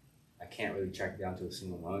I can't really track it down to a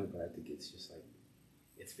single moment, but I think it's just like,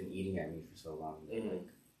 it's been eating at me for so long that like,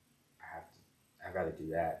 I'd rather do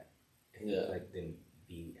that like than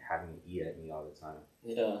be having it eat at me all the time.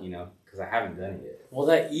 Because I haven't done it yet. Well,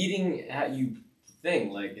 that eating at you thing,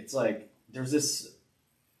 like it's like there's this.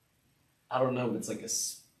 I don't know if it's like a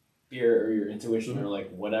spirit or your intuition or like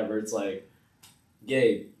whatever. It's like,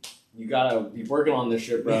 Gabe, you gotta be working on this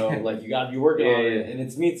shit, bro. Like, you gotta be working on it. And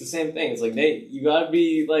it's me, it's the same thing. It's like, Nate, you gotta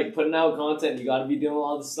be like putting out content. You gotta be doing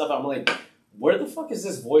all this stuff. I'm like, where the fuck is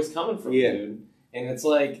this voice coming from, dude? And it's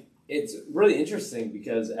like, it's really interesting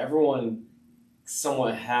because everyone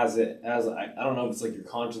somewhat has it as, I don't know if it's like your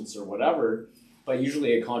conscience or whatever, but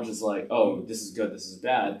usually a conscience is like, oh, this is good, this is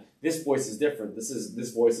bad. This voice is different.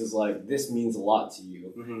 This voice is like, this means a lot to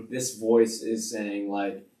you. This voice is saying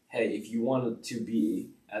like, hey, if you wanted to be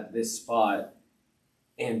at this spot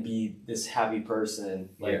and be this happy person,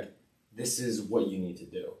 like, this is what you need to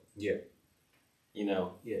do. You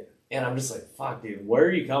know? And I'm just like, fuck, dude, where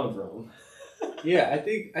are you coming from? I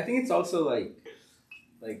think it's also like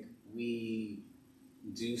we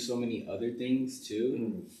do so many other things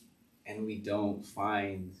too, and we don't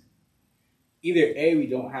find either we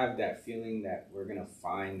don't have that feeling that we're gonna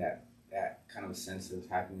find that kind of a sense of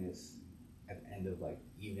happiness at the end of like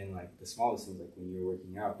even like the smallest things, like when you're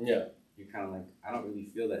working out. You're kind of like, I don't really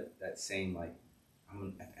feel that same like,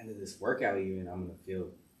 I'm at the end of this workout even I'm gonna feel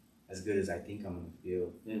as good as I think I'm gonna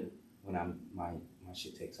feel when my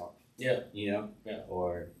shit takes off. You know?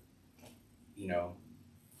 Or, you know,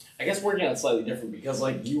 I guess working out is slightly different because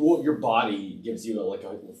like your body gives you like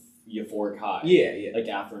a euphoric high. Like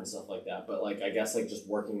after and stuff like that. But like, I guess like just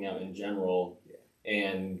working out in general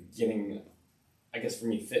and getting, I guess for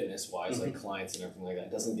me, fitness wise, like clients and everything like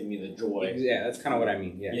that, doesn't give me the joy. That's kind of what I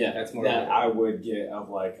mean. That's more that I would get of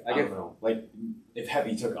like, I don't know, like if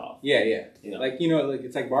HEVI took off. You know? Like, you know, like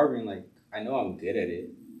it's like barbering. Like, I know I'm good at it.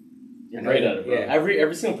 You're great at it, bro.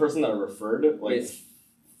 Every single person that I referred like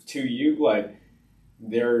to you, like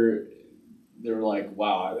they're like,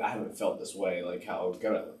 wow, I haven't felt this way. Like how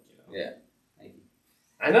good I look, you know? Thank you.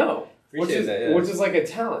 I know, which is like a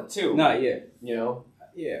talent too. You know.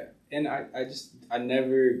 And I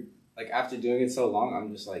never, like, after doing it so long,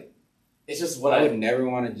 I'm just like, it's just what I would never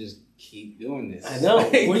want to just keep doing this. I know,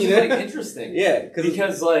 which is like interesting.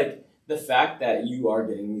 Because like the fact that you are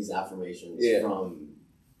getting these affirmations from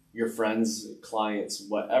your friends, clients,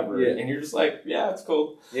 whatever, and you're just like, it's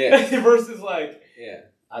cool. Versus like,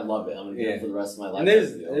 I love it. I'm gonna do it for the rest of my life.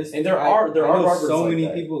 And there are barbers so many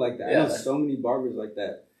people like that. I know so many barbers like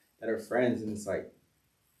that are friends, and it's like,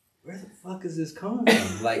 where the fuck is this coming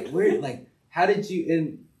from? Like, where, like, how did you,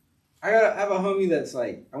 and I have a homie that's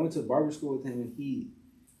like, I went to barber school with him, and he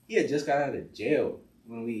had just got out of jail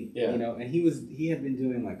when we, you know, and he had been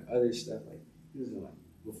doing like other stuff, like, he was doing like,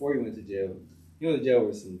 before he went to jail, he went to jail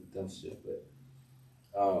with some dumb shit, but,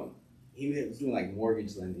 he was doing like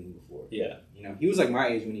mortgage lending before. You know, he was like my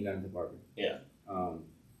age when he got into barbering.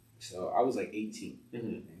 So I was like 18,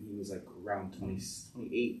 and he was like around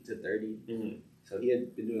 28 to 30. So he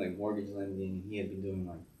had been doing like mortgage lending, and he had been doing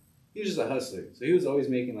like, he was just a hustler. So he was always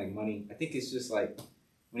making like money. I think it's just like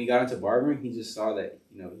when he got into barbering, he just saw that,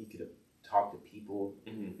 you know, he could talk to people.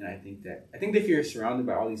 And I think that if you're surrounded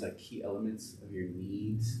by all these like key elements of your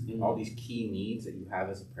needs, all these key needs that you have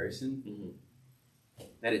as a person,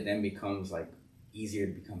 that it then becomes like easier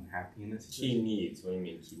to become happy in this. Key needs? What do you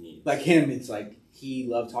mean key needs? Like him, it's like he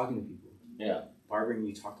loved talking to people. Barbering,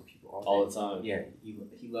 you talk to people all the time.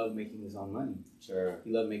 He loved making his own money.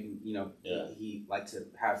 He loved making, you know, he liked to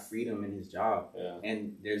have freedom in his job.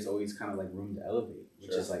 And there's always kind of like room to elevate,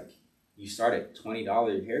 which is like, you start at $20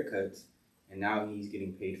 haircuts, and now he's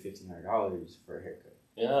getting paid $1,500 for a haircut.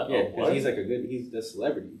 Because he's like he's the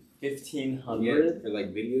celebrity. $1,500 for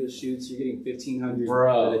like video shoots. You're getting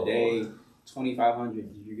 $1,500 a day,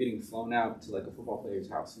 $2,500. You're getting flown out to like a football player's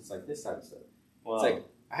house. It's like this type of stuff. It's like,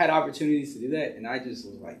 I had opportunities to do that, and I just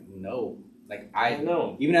was like, no. Like, I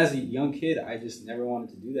know. Even as a young kid, I just never wanted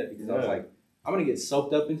to do that because I was like, I'm going to get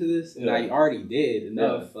soaked up into this, and I already did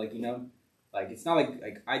enough. Like, you know, like, it's not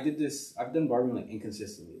like I did this. I've done barbering like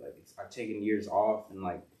inconsistently. Like, I've taken years off, and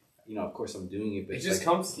like, you know, of course I'm doing it, but it just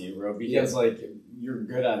comes to you, bro, because like you're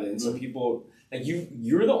good at it, and so people like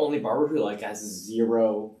you're the only barber who like has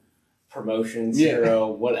zero promotions, zero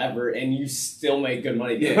whatever, and you still make good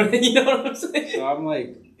money doing it. You know what I'm saying? So I'm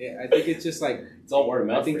like, I think it's just like it's all word of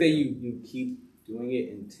mouth. I think that you keep doing it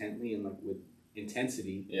intently and like with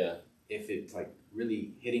intensity. If it's like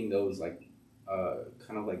really hitting those like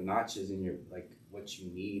kind of like notches in your like what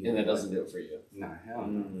you need, and that doesn't do it for you. Nah, hell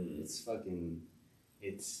no.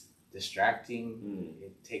 It's distracting.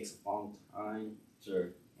 It takes a long time.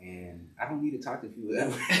 And I don't need to talk to people that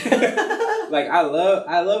way. Like, I love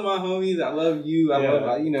my homies. I love you. I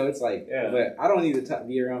love, you know, it's like, but I don't need to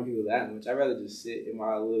be around people that much. I'd rather just sit in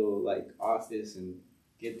my little, like, office and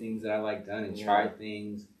get things that I like done and try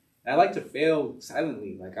things. And I like to fail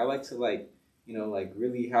silently. Like, I like to, like, you know, like,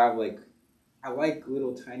 really have, like, I like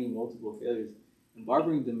little tiny multiple failures. And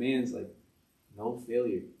barbering demands like no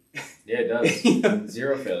failure. Yeah, it does. You know?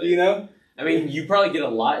 Zero failure. You know? I mean, you probably get a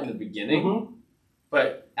lot in the beginning, Mm-hmm.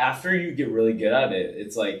 but after you get really good at it,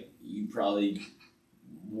 it's like you probably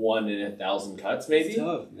 1 in 1,000 cuts, maybe. It's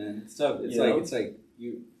tough, man. It's tough. It's like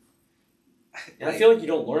you. And I feel like you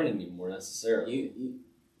don't learn anymore necessarily.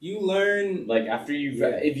 You learn like after you've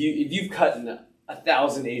if you've cut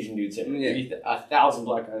 1,000 Asian dudes hair, 1,000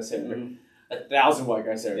 black guys hair, 1,000 white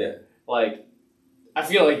guys hair, like I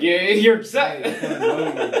feel like you're set. You kind of know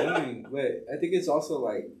what you're doing, but I think it's also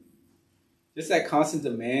like just that constant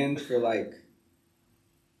demand for like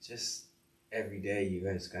just every day you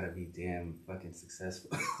guys gotta be damn fucking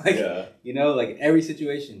successful. Like you know, like every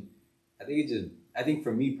situation. I think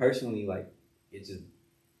for me personally, like it just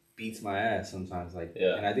beats my ass sometimes. Like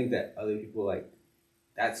and I think that other people like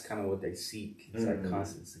that's kind of what they seek. It's like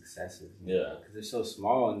constant successes. Because they're so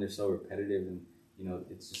small and they're so repetitive, and you know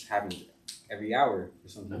it just happens every hour for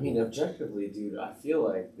some people. I mean, objectively, dude, I feel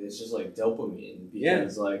like it's just like dopamine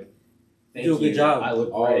because like. Thank you. Do a good job. I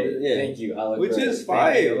look great. Thank you. I look great. Which is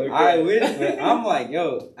fine. I wish, but I'm like,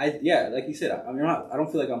 yo, like you said, I don't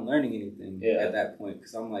feel like I'm learning anything at that point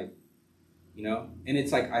because I'm like, you know, and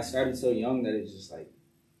it's like I started so young that it's just like,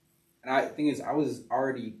 and the thing is, I was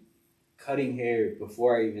already cutting hair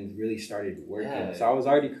before I even really started working, so I was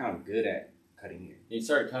already kind of good at cutting hair. You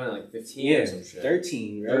started cutting like 15 or some shit.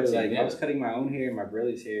 13, right? 13, I was cutting my own hair, my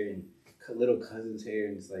brother's hair, and little cousin's hair,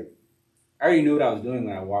 and it's like. I already knew what I was doing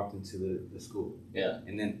when I walked into the school. Yeah.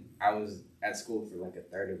 And then I was at school for like a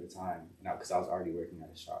third of the time, because I was already working at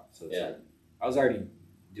a shop. So it's like I was already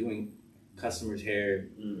doing customers' hair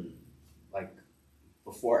like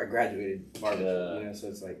before I graduated barbering. You know, so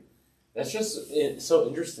it's like that's just so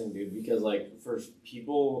interesting, dude. Because like for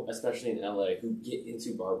people, especially in LA, who get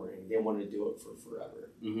into barbering, they want to do it for forever.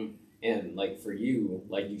 Mm-hmm. And like for you,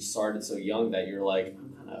 like you started so young that you're like,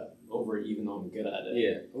 I'm kind of over it, even though I'm good at it.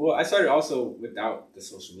 Yeah. Well, I started also without the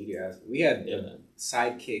social media aspect. We had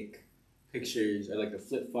Sidekick pictures or like the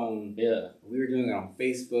flip phone. Yeah. We were doing it on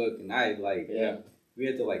Facebook, and I like we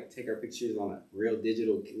had to like take our pictures on a real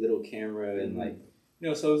digital little camera, and like you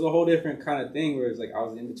know, so it was a whole different kind of thing where it's like I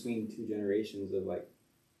was in between two generations of like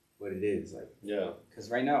what it is like. Yeah. Because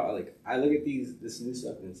right now, I look at this new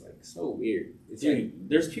stuff and it's like so weird. It's dude, like,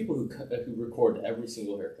 there's people who record every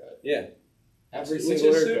single haircut. Yeah. Which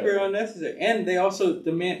is super unnecessary, and they also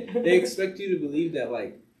demand. They expect you to believe that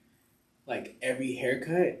like every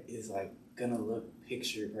haircut is like gonna look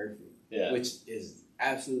picture perfect. Yeah, which is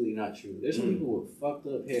absolutely not true. There's some people with fucked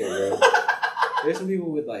up hair, bro. There's some people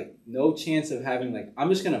with like no chance of having like I'm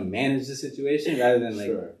just gonna manage the situation rather than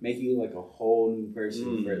like make you like a whole new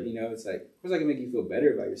person. For, you know, it's like of course I can make you feel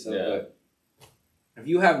better about yourself, but if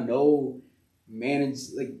you have no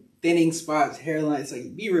managed like. Thinning spots, hairline. It's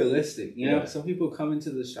like, be realistic, you know? Some people come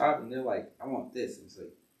into the shop and they're like, I want this. And it's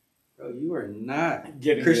like, bro, you are not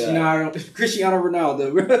Cristiano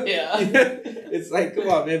Ronaldo, bro. Yeah. It's like, come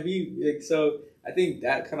on, man. So I think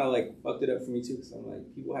that kind of like fucked it up for me too, because I'm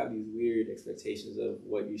like, people have these weird expectations of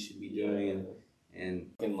what you should be doing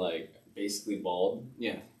and like basically bald.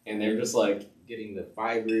 Yeah. And they're just like getting the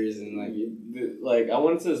fibers and like I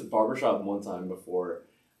went to this barbershop one time before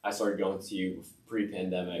I started going to you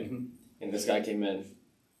pre-pandemic, and this guy came in,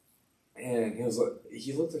 and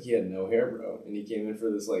he looked like he had no hair, bro. And he came in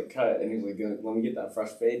for this like cut, and he was like, "Let me get that fresh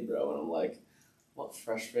fade, bro." And I'm like, "What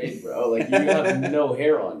fresh fade, bro? Like you have no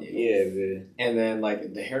hair on you." Yeah, man. And then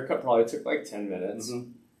like the haircut probably took like 10 minutes,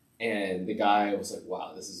 and the guy was like,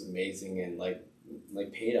 "Wow, this is amazing," and like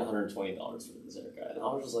paid $120 for this haircut, and I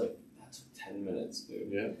was just like, "That took 10 minutes,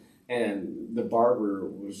 dude." Yeah. And the barber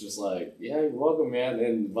was just like, "Yeah, you're welcome,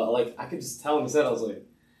 man." But like, I could just tell him I was like,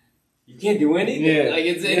 "You can't do anything." Yeah. Like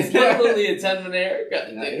it's literally a 10-minute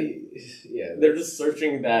haircut. They're just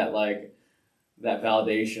searching that that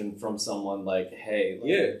validation from someone. Like, hey,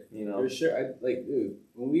 you know, for sure. Dude,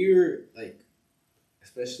 when we were like,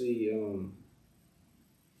 especially you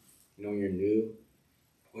know, when you're new,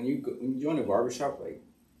 when you join a barbershop, like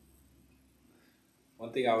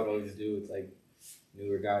one thing I would always do is like.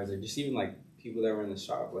 Newer guys, or just even like people that were in the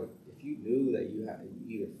shop, like if you knew that you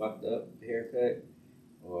either fucked up the haircut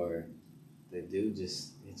or the dude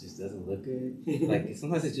it just doesn't look good. Like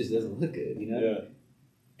sometimes it just doesn't look good, you know? Yeah.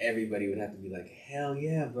 Everybody would have to be like, hell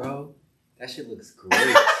yeah, bro. That shit looks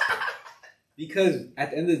great. Because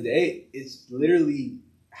at the end of the day, it's literally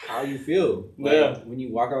how you feel when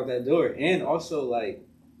you walk out that door. And also like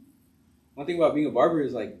one thing about being a barber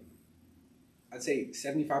is like I'd say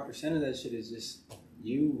 75% of that shit is just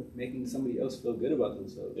you making somebody else feel good about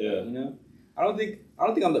themselves. Yeah. You know? I don't think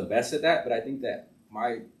I'm the best at that, but I think that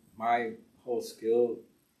my whole skill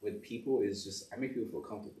with people is just I make people feel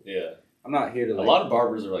comfortable. Yeah. I'm not here to like. A lot of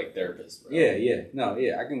barbers are like therapists, bro. Yeah. No,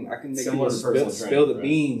 I can make Similar people spill the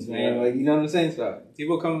beans, man. Like, you know what I'm saying? So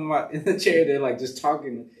people come in the chair, they're like just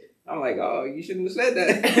talking. I'm like, oh, you shouldn't have said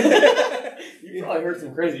that. You probably heard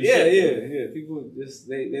some crazy shit. Yeah. People just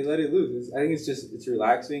they let it loose. I think it's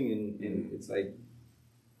relaxing and it's like,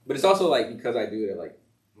 but it's also like because I do it at like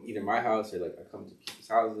either my house or like I come to people's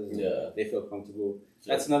houses. And they feel comfortable.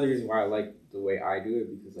 That's another reason why I like the way I do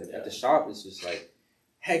it because like at the shop it's just like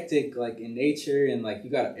hectic, like in nature, and like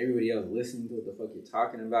you got everybody else listening to what the fuck you're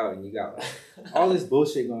talking about, and you got like all this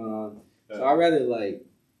bullshit going on. So I'd rather like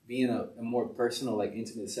be in a more personal, like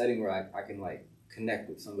intimate setting where I can like connect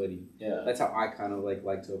with somebody. Yeah, that's how I kind of like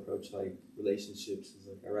to approach like relationships. Is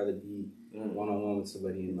like I'd rather be one on one with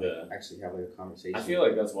somebody and like actually have like a conversation. I feel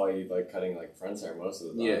like that's why you like cutting like friends hair most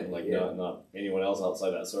of the time. Not anyone else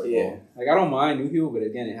outside that circle. Yeah, like I don't mind new people, but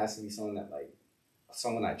again, it has to be someone that like.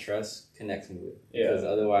 Someone I trust connects me with. Because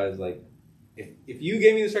otherwise, like, if you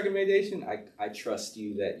gave me this recommendation, I trust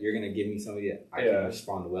you that you're going to give me somebody that I can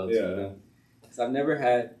respond well to, you know? Because I've never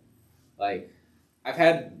had, like, I've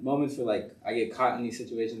had moments where, like, I get caught in these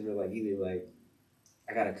situations where, like, either, like,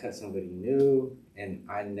 I got to cut somebody new, and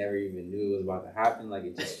I never even knew it was about to happen. Like,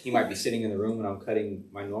 it just, he might be sitting in the room when I'm cutting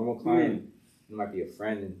my normal client. It might be a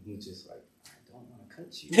friend, and he's just like, I don't want to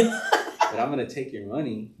cut you. But I'm gonna take your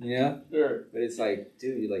money, you know. Sure. But it's like,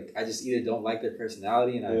 dude, like I just either don't like their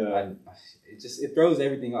personality, and it throws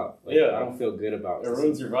everything off. Like, I don't feel good about it. It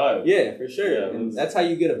ruins your vibe. Yeah, for sure. Yeah, and that's how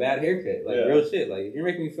you get a bad haircut. Like real shit. Like if you're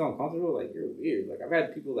making me feel uncomfortable, like you're weird. Like I've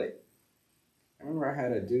had people like, I remember I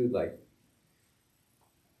had a dude like,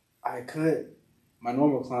 I cut my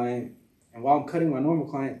normal client, and while I'm cutting my normal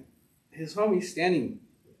client, his homie's standing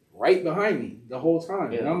right behind me the whole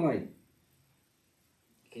time, and I'm like.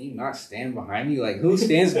 Can you not stand behind me? Like, who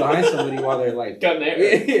stands behind somebody while they're like cutting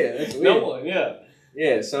hair? Yeah, that's weird. No one,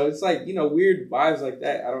 yeah. So it's like weird vibes like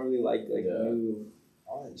that. I don't really like new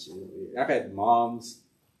all that shit. Is weird. I've had moms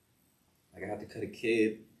like I had to cut a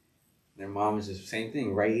kid. Their mom is just same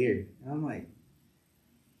thing right here, and I'm like,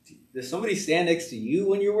 does somebody stand next to you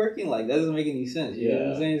when you're working? Like that doesn't make any sense. You know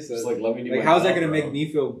what I'm saying? So just like let me do. Like how's that gonna make me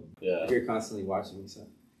feel? If you're constantly watching me. So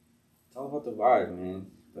it's all about the vibe, man.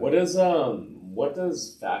 But, what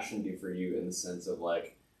does fashion do for you in the sense of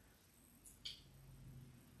like,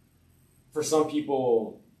 for some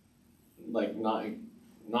people, like not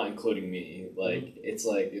including me, like it's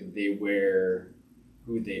like they wear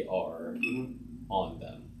who they are on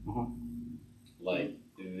them, like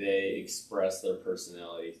they express their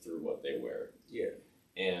personality through what they wear. Yeah,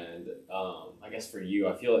 and I guess for you,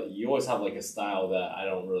 I feel like you always have like a style that I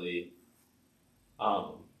don't really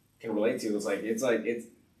can relate to. It's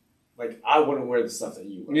like I wouldn't wear the stuff that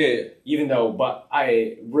you wear. Yeah. Even though, but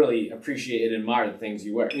I really appreciate and admire the things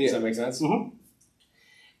you wear. Does that make sense? Mm-hmm.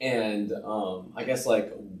 And I guess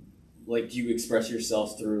like do you express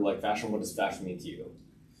yourself through like fashion? What does fashion mean to you?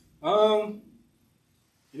 I'm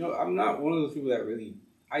not one of those people that really.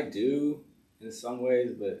 I do in some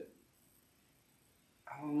ways, but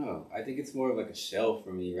I don't know. I think it's more of like a shell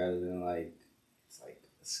for me rather than like it's like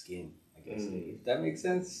a skin. I guess if that makes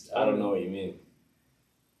sense. I don't know what you mean.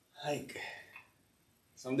 Like,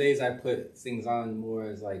 some days I put things on more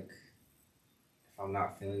as like, if I'm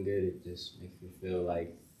not feeling good, it just makes me feel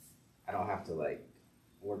like I don't have to like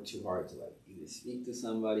work too hard to like either speak to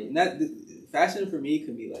somebody. And that fashion for me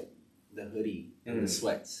can be like the hoodie and the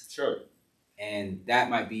sweats. Sure. And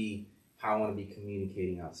that might be how I want to be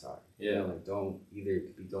communicating outside. Yeah. You know, like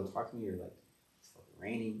don't talk to me or like it's fucking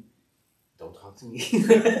raining. Don't talk to me.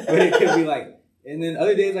 But it could be like. And then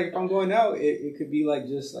other days, like if I'm going out, it could be like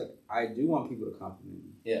just like I do want people to compliment me.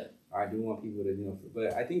 Yeah. I do want people to,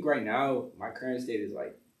 but I think right now my current state is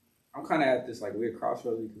like I'm kind of at this like weird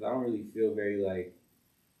crossroads because I don't really feel very like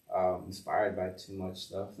inspired by too much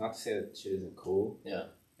stuff. Not to say that shit isn't cool. Yeah.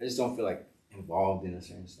 I just don't feel like involved in a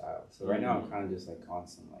certain style. So right now I'm kind of just like on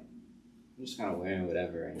some like I'm just kind of wearing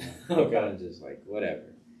whatever right now. I'm kind of just like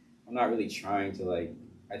whatever. I'm not really trying to like.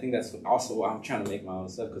 I think that's also why I'm trying to make my own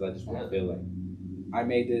stuff because I just want to feel like. I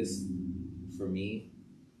made this for me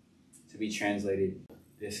to be translated.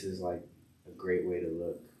 This is like a great way to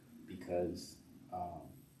look because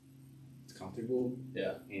it's comfortable.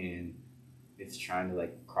 Yeah. And it's trying to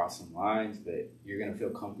like cross some lines, but you're going to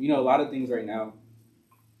feel comfortable. A lot of things right now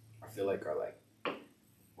I feel like are like,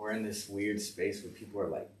 we're in this weird space where people are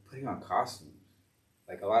like putting on costumes.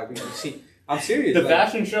 Like a lot of people, I'm serious. The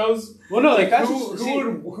fashion shows? Well, no, like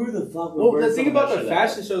who the fuck would wear the thing about the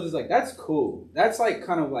fashion shows is like, that's cool. That's like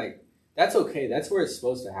kind of like, that's okay. That's where it's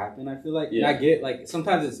supposed to happen, I feel like. Yeah. And I get like,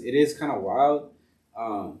 sometimes it is kind of wild.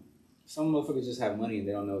 some motherfuckers just have money and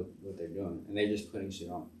they don't know what they're doing and they're just putting shit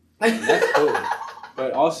on. And that's cool.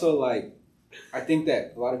 But also, like, I think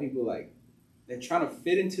that a lot of people, like, they're trying to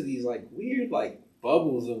fit into these, like, weird, like,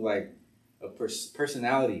 bubbles of, like,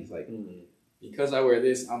 personalities. Like, because I wear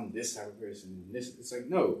this, I'm this type of person. And this, it's like,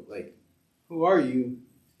 no, like, who are you?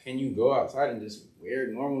 Can you go outside and just wear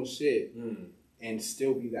normal shit and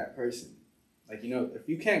still be that person? Like, you know, if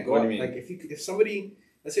you can't go out, like, if somebody,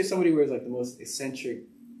 let's say somebody wears, like, the most eccentric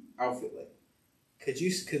outfit, like,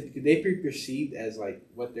 could they be perceived as, like,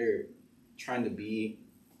 what they're trying to be,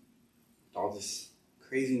 all this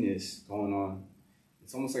craziness going on?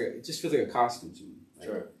 It's almost like it just feels like a costume to me. Like,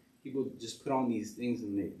 sure. People just put on these things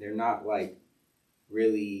and they're not, like,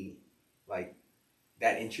 really, like,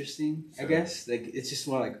 that interesting. Sure. I guess, like, it's just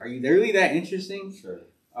more like, are you really that interesting? Sure.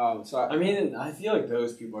 So I mean, I feel like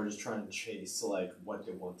those people are just trying to chase, like, what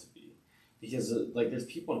they want to be, because, like, there's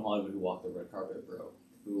people in Hollywood who walk the red carpet, bro,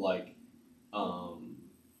 who, like,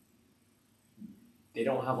 they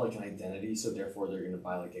don't have, like, an identity, so therefore they're gonna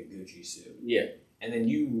buy, like, a Gucci suit. Yeah. And then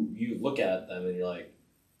you look at them and you're like,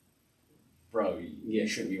 bro, you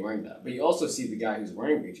shouldn't be wearing that. But you also see the guy who's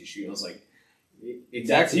wearing a Gucci suit, and I was like, exactly.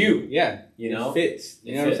 That's you. Yeah. You know? It fits.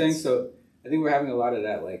 You know what I'm saying? So I think we're having a lot of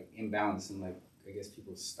that, like, imbalance in, like, I guess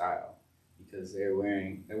people's style, because they're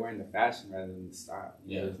wearing the fashion rather than the style.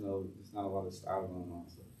 You know, there's not a lot of style going on.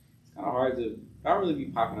 So it's kind of hard to, I don't really be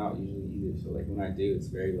popping out usually either. So, like, when I do, it's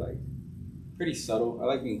very, like, pretty subtle. I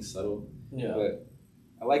like being subtle. Yeah. But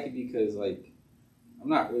I like it because, like, I'm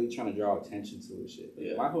not really trying to draw attention to this shit.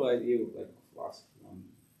 Like, my whole idea with, like, philosophy on,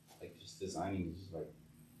 like, just designing is just, like,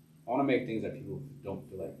 I want to make things that people don't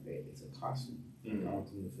feel like it's a costume. Like, I want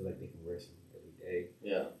them to feel like they can wear something every day.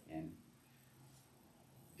 Yeah. And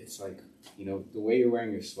it's like, you know, the way you're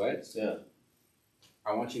wearing your sweats. Yeah.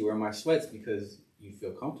 I want you to wear my sweats because you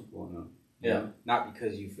feel comfortable in them. Yeah. Know? Not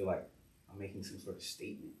because you feel like I'm making some sort of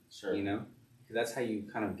statement. Sure. You know? Because that's how you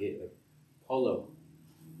kind of get, like, polo.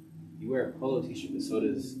 You wear a polo t-shirt, but so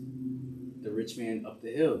does the rich man up the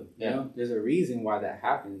hill. You know? There's a reason why that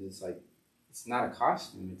happens. It's like, it's not a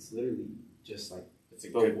costume. It's literally just like,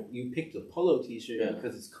 you picked a polo t-shirt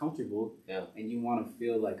because it's comfortable and you want to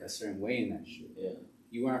feel like a certain way in that shirt. Yeah.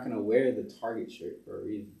 You aren't going to wear the Target shirt for a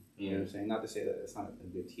reason. You know what I'm saying? Not to say that it's not a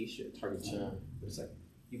good t-shirt, Target shirt, but it's like,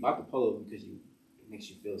 you bought the polo because it makes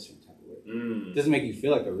you feel a certain type of way. It doesn't make you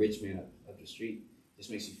feel like a rich man up the street. It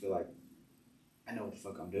just makes you feel like, I know what the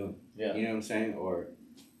fuck I'm doing. Yeah. You know what I'm saying? Or,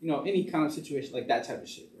 you know, any kind of situation, like that type of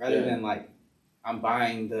shit. Rather than, like, I'm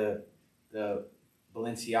buying the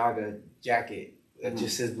Balenciaga jacket that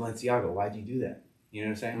just says Balenciaga. Why'd you do that? You know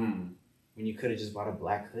what I'm saying? When you could have just bought a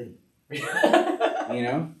black hoodie. You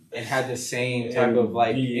know? And had the same type of,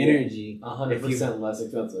 like, energy. 100% less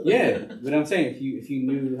expensive. Yeah. But I'm saying, if you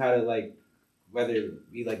knew how to, like, whether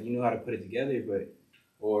it be, like, you knew how to put it together, but,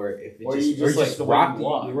 or if it just rocky.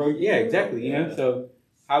 Yeah, exactly. You know? So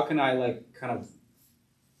how can I, like, kind of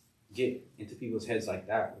get into people's heads like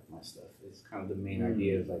that with my stuff? It's kind of the main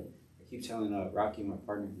idea. Is, like, I keep telling Rocky, my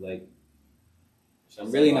partner, like,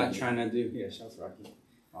 I'm really not trying to do. Yeah, shouts Rocky,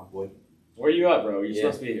 my boy. Where you at, bro? You're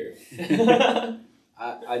supposed to be here.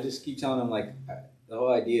 I just keep telling him, like, the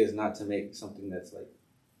whole idea is not to make something that's, like,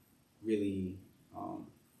 really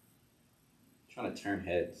trying to turn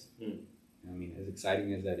heads. I mean, as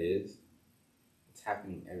exciting as that is, it's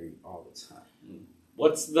happening all the time.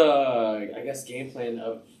 What's the, I guess, game plan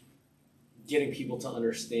of getting people to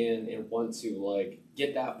understand and want to, like,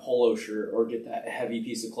 get that polo shirt or get that heavy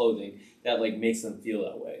piece of clothing that, like, makes them feel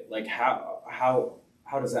that way? Like, how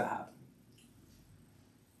does that happen?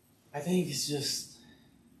 I think it's just,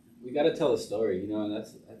 we got to tell a story, you know, and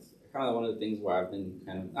that's kind of one of the things where I've been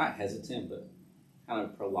kind of not hesitant, but kind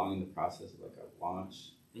of prolonging the process of, like, a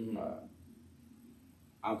launch.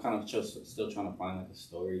 I'm kind of still trying to find, like, a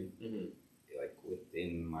story, like,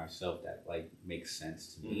 within myself that, like, makes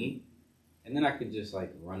sense to me. And then I could just,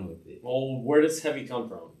 like, run with it. Well, where does HEVI come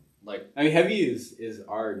from? Like, I mean, HEVI is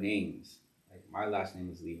our names. Like, my last name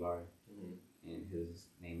is Levi, and his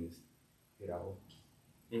name is Hiro.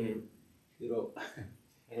 Hiro.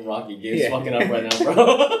 Rocky, Gabe's fucking up right now,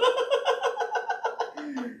 bro.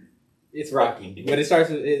 It's Rocky, but it starts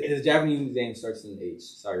with, his Japanese name starts with an H.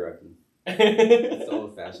 Sorry, Rocky. It's the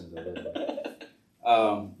old fashions of it.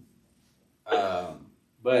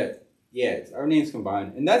 But yeah, our names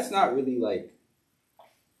combined, and that's not really, like,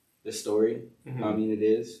 the story. I mean, it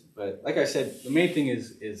is, but like I said, the main thing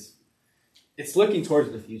is it's looking towards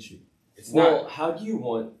the future. Well, how do you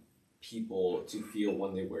want people to feel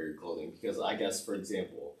when they wear your clothing? Because I guess, for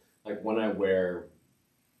example, like, when I wear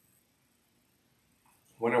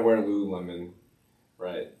Lululemon,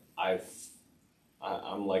 right?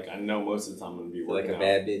 I'm like, I know most of the time I'm gonna be working like a out.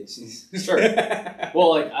 bad bitch. Sure.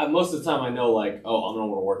 Well, like most of the time I know like, oh, I'm gonna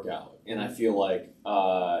want to work out, and I feel like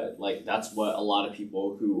that's what a lot of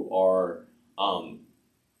people who are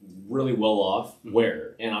really well off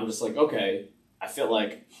wear, and I'm just like, okay, I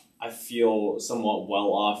feel somewhat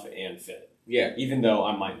well off and fit. Yeah. Even though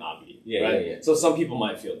I might not be. Yeah, right? yeah. So some people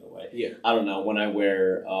might feel that way. Yeah. I don't know, when I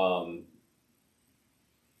wear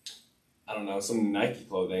some Nike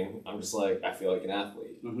clothing, I'm just like, I feel like an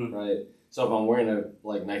athlete, right? So if I'm wearing a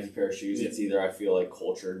like Nike pair of shoes, it's either I feel like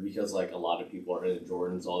cultured because like a lot of people are into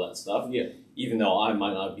Jordans, all that stuff. Yeah. Even though I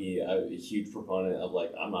might not be a huge proponent of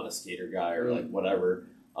like, I'm not a skater guy or like whatever,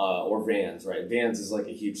 or Vans, right? Vans is like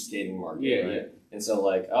a huge skating market, right? Yeah. And so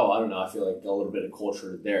like, I don't know, I feel like a little bit of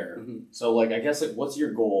culture there. So like, I guess like, what's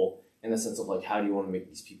your goal in the sense of like, how do you want to make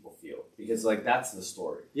these people feel? Because like, that's the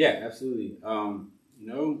story. Yeah, absolutely.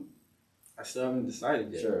 I still haven't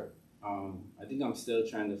decided yet. Sure. I think I'm still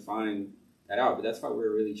trying to find that out, but that's why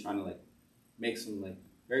we're really trying to like make some like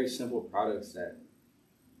very simple products that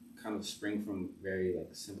kind of spring from very like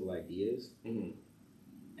simple ideas, and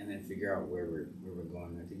then figure out where we're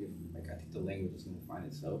going. I think the language is going to find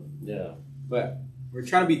itself. Yeah. But we're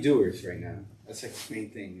trying to be doers right now. That's like the main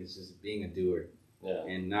thing, is just being a doer. Yeah.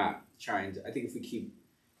 And not trying to. I think if we keep.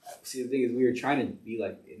 See, the thing is, we were trying to be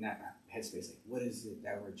like in that headspace. Like, what is it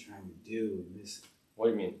that we're trying to do? And this. What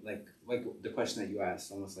do you mean? Like the question that you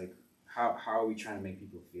asked, almost like how are we trying to make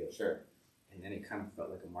people feel? Sure. And then it kind of felt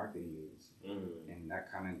like a marketing use, and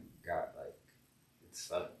that kind of got like it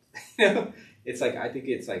sucked. It's like, I think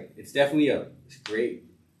it's definitely a great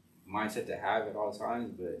mindset to have at all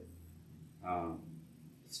times, but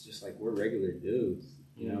it's just like we're regular dudes,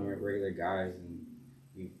 we're regular guys, and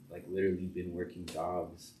we've like literally been working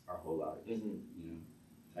jobs our whole lives.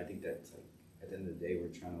 I think that's like at the end of the day, we're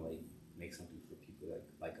trying to like make something for people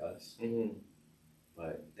like us,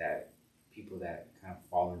 but that people that kind of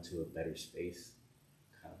fall into a better space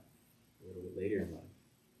kind of a little bit later in life.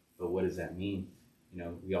 But what does that mean?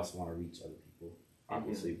 We also want to reach other people,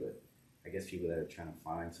 obviously, but I guess people that are trying to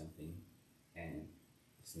find something and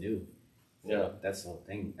it's new. Yeah. That's the whole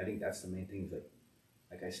thing. I think that's the main thing, is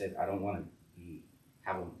like I said, I don't want to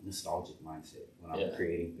have a nostalgic mindset when I'm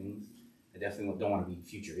creating things. I definitely don't want to be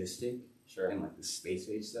futuristic and like the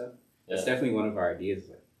space-age stuff. Yeah. That's definitely one of our ideas,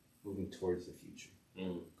 like moving towards the future.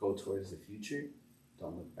 Go towards the future,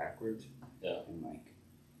 don't look backwards. Yeah. And like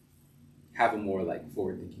have a more like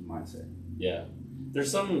forward-thinking mindset. Yeah.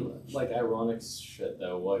 There's some like ironic shit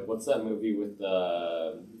though. Like, what's that movie with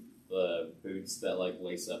the boots that like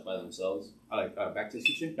lace up by themselves? Back to the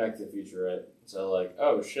Future? Back to the Future, right? So like,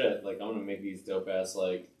 oh shit, like I'm gonna make these dope ass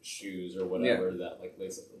like shoes or whatever that like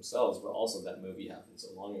lace up themselves, but also that movie happened so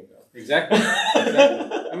long ago. Exactly.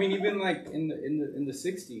 I mean, even like in the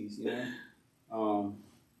 60s,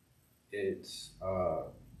 it's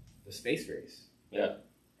the space race. Yeah.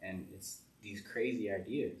 And it's these crazy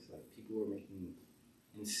ideas. Like, people were making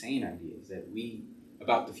insane ideas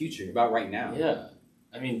about the future, about right now. Yeah.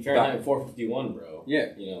 I mean, Fahrenheit 451, bro.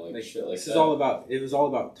 Yeah. Like shit like this that. It was all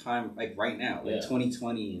about time, like right now, like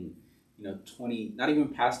 2020 and, 20, not even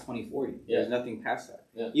past 2040. Yeah. There's nothing past that.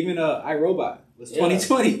 Yeah. Even iRobot was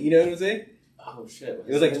 2020, you know what I'm saying? Oh, shit.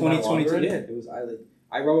 It was like 2022. Yeah. It was,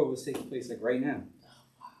 iRobot was taking place like right now.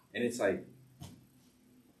 And it's like,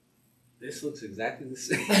 this looks exactly the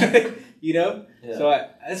same, Yeah. So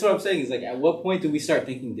that's what I'm saying, is like, at what point do we start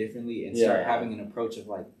thinking differently and start having an approach of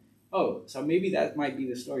like, oh, so maybe that might be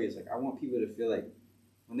the story. It's like, I want people to feel like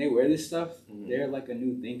when they wear this stuff, they're like a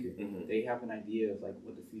new thinker. They have an idea of like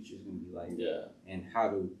what the future is going to be like, and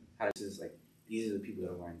how this is like, these are the people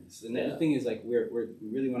that are wearing this. And the thing is, like, we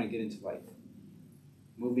really want to get into like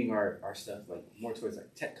moving our stuff like more towards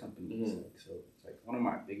like tech companies. Like, so it's like one of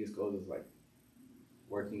my biggest goals is like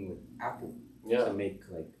working with Apple to make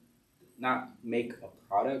like, not make a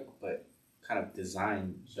product, but kind of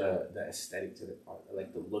design the aesthetic to the product,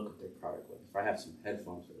 like the look of their product. Like if I have some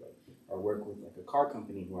headphones, or work with like a car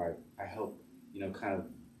company where I help, kind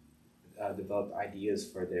of develop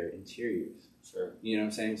ideas for their interiors. Sure. You know what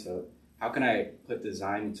I'm saying? So how can I put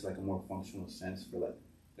design into like a more functional sense for like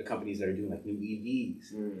the companies that are doing like new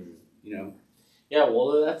EVs? Yeah,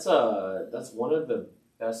 well, that's one of the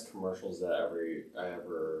best commercials that I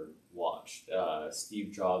ever watched.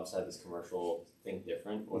 Steve Jobs had this commercial, Think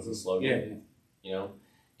Different was the slogan.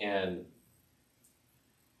 And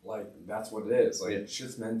like, that's what it is. Like, it's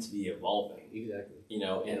just meant to be evolving. Exactly.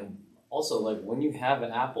 And also, like, when you have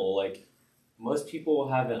an Apple, like, most people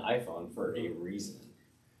have an iPhone for a reason.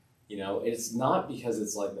 It's not because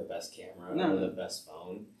it's like the best camera or the best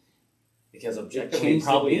phone, because objectively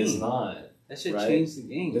probably is not. That shit right? changed the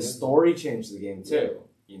game. The story changed the game too,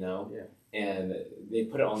 you know? Yeah. And they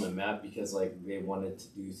put it on the map because like they wanted to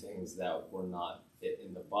do things that were not fit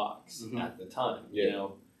in the box at the time, you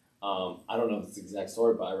know? I don't know if it's the exact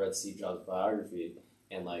story, but I read Steve Jobs' biography,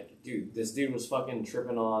 and like, dude, this dude was fucking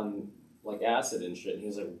tripping on like acid and shit. And he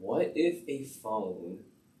was like, what if a phone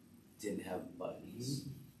didn't have buttons?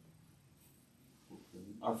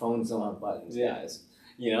 Our phones don't have buttons, guys.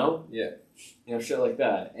 You know? Yeah. You know, shit like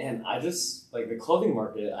that. And I just, like, the clothing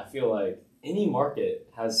market, I feel like any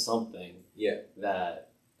market has something that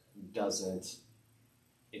doesn't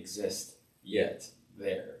exist yet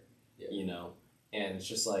there, you know? And it's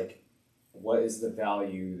just like, what is the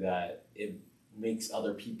value that it makes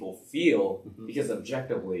other people feel? Because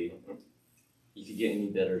objectively, you could get any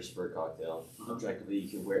bitters for a cocktail. Objectively, you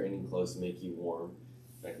could wear any clothes to make you warm.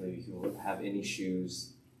 Objectively, you could have any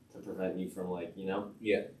shoes to prevent you from, like, you know?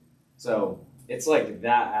 Yeah. So it's like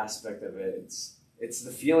that aspect of it. It's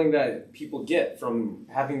the feeling that people get from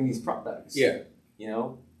having these products. Yeah. You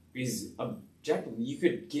know? Because objectively, you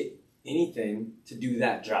could get anything to do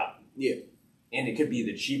that job. Yeah. And it could be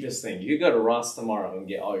the cheapest thing. You could go to Ross tomorrow and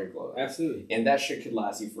get all your clothes. Absolutely. And that shit could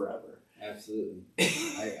last you forever. Absolutely.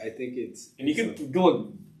 I think it's... And you could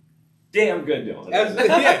look damn good doing it. Absolutely,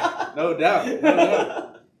 yeah. No doubt. No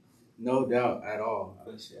doubt. No doubt at all.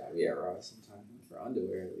 I'd be at Ross sometime for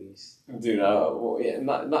underwear at least. Dude, well, yeah,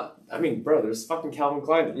 not. I mean, bro, there's fucking Calvin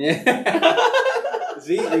Klein. Yeah.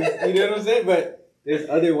 See, you know what I'm saying? But there's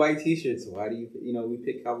other white T-shirts. Why do we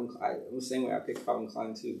pick Calvin Klein? The same way I pick Calvin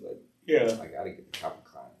Klein too. But yeah, I gotta get the Calvin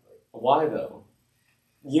Klein. Like, why though?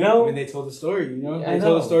 You know, I mean, they told the story. You know, they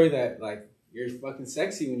told the story that like you're fucking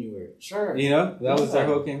sexy when you wear it. Sure. You know, that was their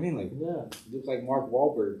whole campaign. Like, you look like Mark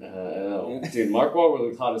Wahlberg. I know. Dude, Mark Wahlberg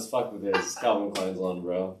looked hot as fuck with his Calvin Klein's on,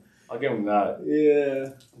 bro. I'll give him that.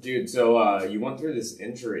 Yeah. Dude, so you went through this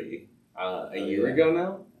injury a year ago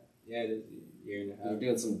now? Yeah, it is a year and a half. You were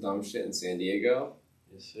doing some dumb shit in San Diego?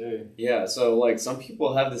 Yes, sir. Yeah, so like some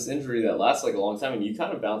people have this injury that lasts like a long time and you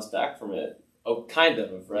kind of bounce back from it. Oh, kind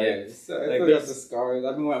of, right? Yeah, I feel like the scars.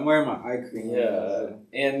 I'm wearing my eye cream. Yeah, so.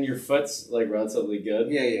 And your foot's like relatively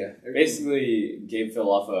good. Yeah, yeah. Basically, Gabe fell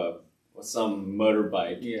off some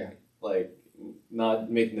motorbike. Yeah. Like,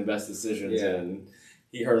 not making the best decisions, and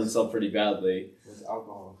he hurt himself pretty badly. With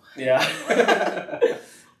alcohol. Yeah.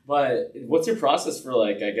 But what's your process for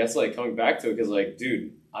like, I guess like coming back to it? Because like,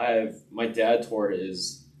 dude, my dad tore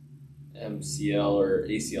his MCL or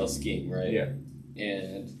ACL skiing, right? Yeah.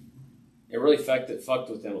 And it really fucked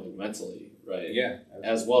with him like mentally, right? Yeah. Absolutely.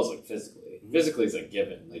 As well as like physically. Mm-hmm. Physically is like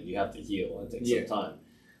given, like you have to heal and it takes some time.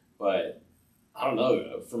 But I don't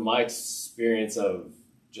know, from my experience of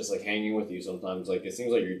just like hanging with you sometimes, like it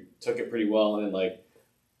seems like you took it pretty well and like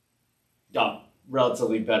got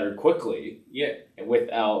relatively better quickly. Yeah. And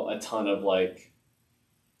without a ton of like,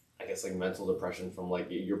 I guess like mental depression from like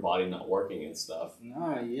your body not working and stuff.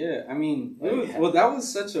 Nah, yeah. I mean, that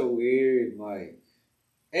was such a weird like,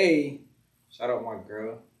 shout out my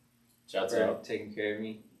girl. Shouts out. Taking care of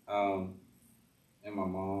me. And my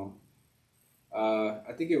mom.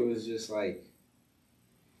 I think it was just like,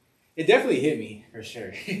 it definitely hit me for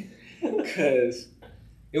sure. Because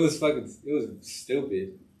it was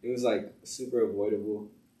stupid. It was like super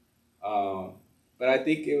avoidable. But I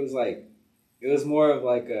think it was more of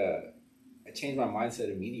like I changed my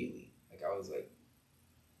mindset immediately. Like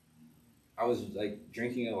I was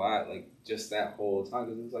drinking a lot, like just that whole time.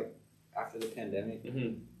 Because it was like after the pandemic.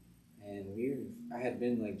 Mm-hmm. And I had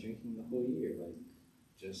been like drinking the whole year. Like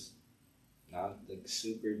just not like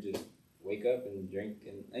super just wake up and drink.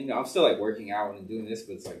 And I'm still like working out and doing this,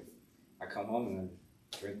 but it's like I come home and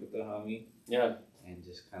I drink with the homie. Yeah. And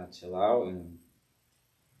just kind of chill out. And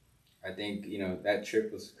I think, that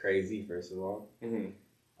trip was crazy, first of all.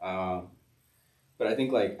 Mm-hmm. But I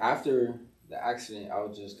think, like, after the accident, I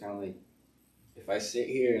was just kind of like, if I sit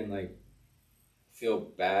here and, like, feel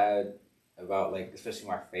bad about, like, especially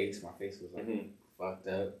my face was, like, fucked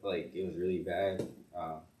up. Like, it was really bad.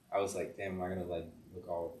 I was like, damn, am I going to, like, look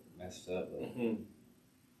all messed up? Like,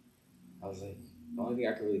 I was like, the only thing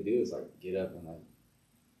I could really do is, like, get up and, like,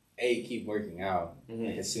 keep working out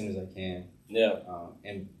like as soon as I can. Yeah.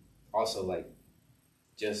 And also like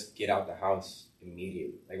just get out the house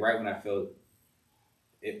immediately. Like right when I felt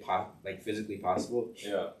it like physically possible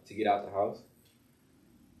to get out the house,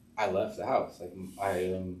 I left the house. Like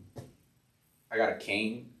I got a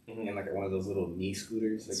cane and like one of those little knee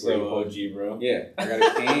scooters. Like so OG, bro. Yeah. I got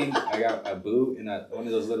a cane, I got a boot, and one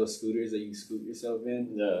of those little scooters that you scoot yourself in.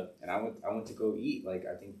 Yeah. And I went to go eat, like,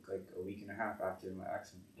 I think, like, a week and a half after my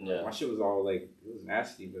accident. Yeah. My shit was all, like, it was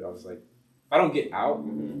nasty, but I was like, if I don't get out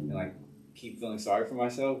and, like, keep feeling sorry for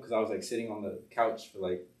myself because I was like sitting on the couch for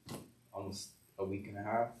like almost a week and a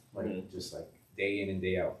half, like just like day in and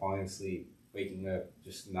day out, falling asleep, waking up,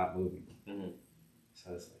 just not moving.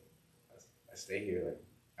 So it's like I stay here, like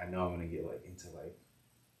I know I'm gonna get like into like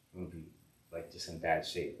I'm gonna be like just in bad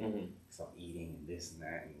shape because I'm eating and this and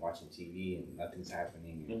that and watching TV and nothing's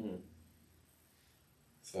happening. And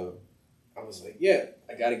so I was like, yeah,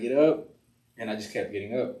 I gotta get up, and I just kept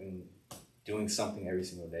getting up and doing something every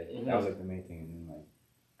single day. That was like the main thing. And then like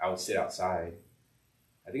I would sit outside.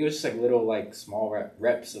 I think it was just like little like small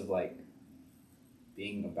reps of like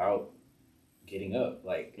being about getting up.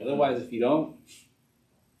 Like otherwise, if you don't,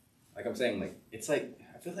 like I'm saying, like it's like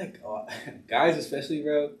I feel like guys especially,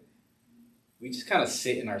 bro, we just kind of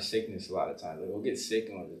sit in our sickness a lot of times. Like we'll get sick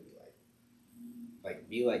and we'll just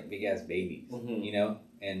be like big ass babies, you know.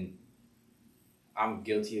 And I'm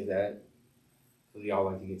guilty of that. We all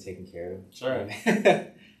like to get taken care of. Sure.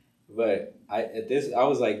 But I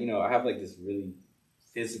was like, you know, I have like this really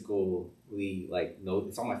physically like no,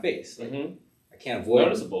 it's on my face. Like, I can't avoid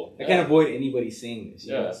noticeable. I can't avoid anybody seeing this.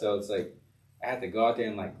 You Yeah. know? So it's like I had to go out there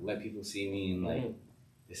and like let people see me and like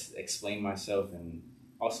just explain myself and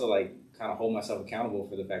also like kind of hold myself accountable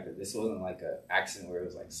for the fact that this wasn't like an accident where it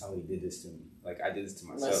was like somebody did this to me. Like I did this to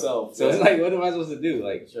myself. So it's like, what am I supposed to do?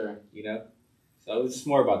 Like, sure, you know. So it was just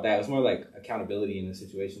more about that. It was more like accountability in the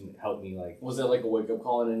situation that helped me. Like, was it like a wake up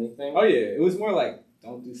call and anything? Oh yeah, it was more like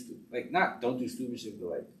don't do stupid shit, but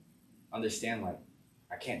like understand like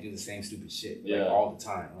I can't do the same stupid shit like all the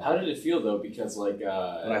time. Like, how did it feel though? Because like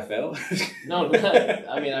when I fell. No,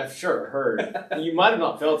 I mean I've sure heard. You might have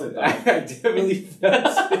not felt it though. I definitely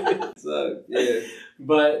felt it. So yeah,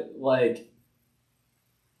 but like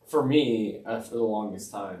for me, for the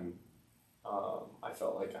longest time, I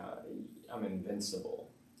felt like I'm invincible.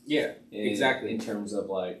 Yeah, exactly. In terms of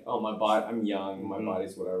like, oh, my body, I'm young, my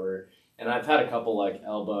body's whatever. And I've had a couple like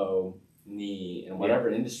elbow, knee, and whatever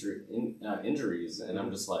injuries, and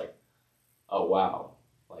I'm just like, oh wow,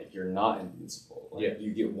 like you're not invincible. Like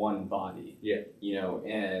you get one body. Yeah. You know,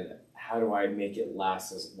 and how do I make it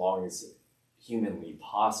last as long as humanly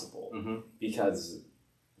possible? Because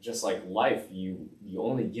just like life, you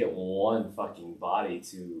only get one fucking body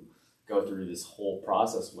to go through this whole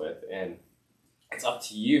process with, and it's up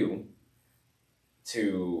to you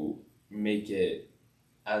to make it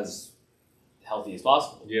as healthy as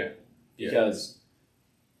possible. Yeah. Because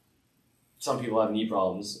some people have knee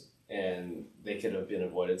problems and they could have been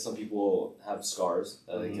avoided. Some people have scars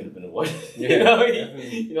that they could have been avoided. You know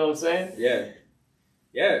what I'm saying? Yeah.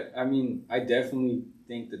 Yeah. I mean, I definitely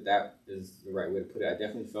think that is the right way to put it. I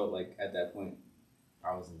definitely felt like at that point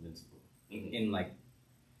I was invincible. In like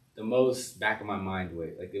the most back of my mind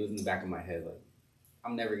way. Like it was in the back of my head. Like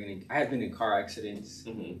I have been in car accidents.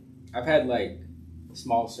 I've had like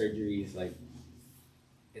small surgeries, like,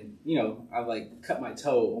 and you know, I've like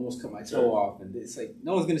almost cut my toe off, and it's like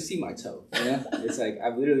no one's gonna see my toe. You know, it's like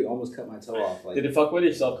I've literally almost cut my toe off. Like, did it fuck with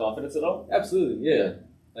your self-confidence at all? Absolutely, yeah.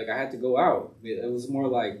 Like I had to go out. It was more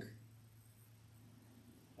like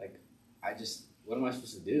I just, what am I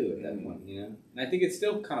supposed to do at that point? You know, and I think it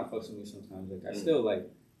still kind of fucks with me sometimes. Like I still like,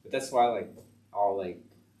 but that's why like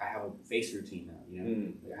I have a face routine now, you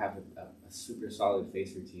know? Like I have a super solid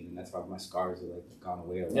face routine, and that's why my scars are like gone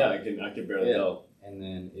away a lot. Yeah, I can barely tell. And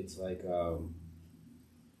then it's like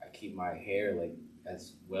I keep my hair like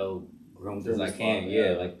as well groomed as I can.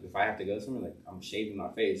 Yeah, like if I have to go somewhere, like I'm shaving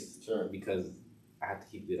my face because I have to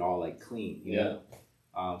keep it all like clean. You know?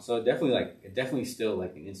 So it definitely still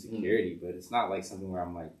like an insecurity, but it's not like something where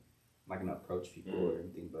I'm not gonna approach people or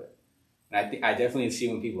anything. But and I definitely see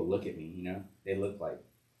when people look at me, you know, they look like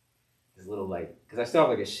this little like, because I still have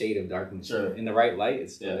like a shade of darkness. In the right light,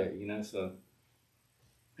 it's still there, you know. So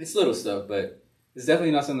it's little stuff, but it's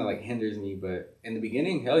definitely not something that like hinders me. But in the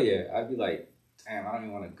beginning, hell yeah, I'd be like, damn, I don't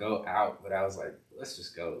even want to go out. But I was like, let's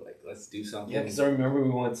just go, like let's do something. Yeah, because I remember we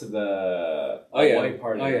went to the white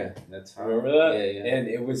party. Oh yeah, that's hard. Remember that? Yeah. And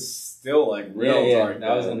it was still like real dark.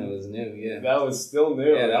 That was when it was new. Yeah, that was still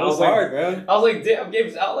new. Yeah, that was hard, like, bro. I was like, damn,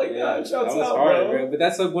 Gabe's out like that. That was hard, bro. But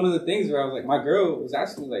that's like one of the things where I was like, my girl was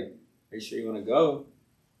asking me like, are you sure you want to go?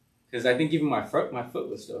 Because I think even my foot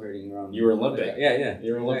was still hurting around. You were limping. Like, yeah.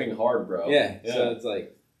 You were limping hard, bro. Yeah. So it's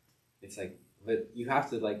like, but you have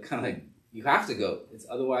to like kind of like, you have to go. It's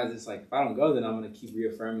otherwise it's like, if I don't go, then I'm going to keep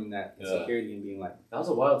reaffirming that insecurity and being like. That was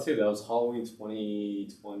a while too. That was Halloween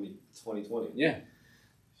 2020. Yeah.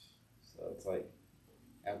 So it's like,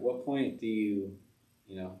 at what point do you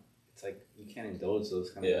know, it's like, you can't indulge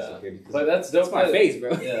those kind of insecurities. But that's dope. It's my face,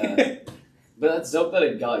 bro. Yeah. But that's dope that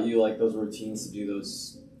it got you like those routines to do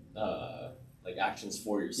those like actions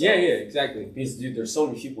for yourself. Yeah, exactly. Because dude, there's so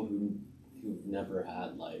many people who never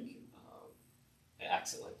had like an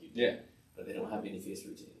accent like you do. Yeah. But they don't have any face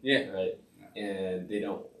routine. Yeah. Right? No. And they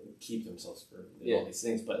don't keep themselves for yeah. all these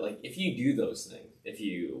things. But like if you do those things, if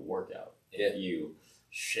you work out, if you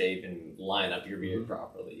shave and line up your beard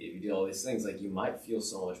properly, if you do all these things, like you might feel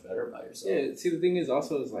so much better about yourself. Yeah, see the thing is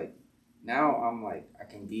also is like now I'm like I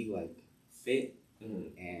can be like fit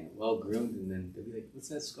and well groomed, and then they'll be like, "What's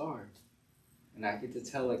that scar?" And I get to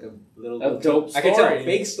tell like a little dope story. I can tell a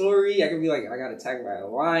fake story. I can be like, I got attacked by a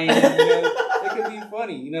lion. You know? It could be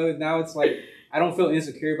funny, you know. Now it's like I don't feel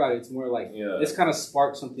insecure about it. It's more like this kind of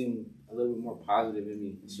sparked something a little bit more positive in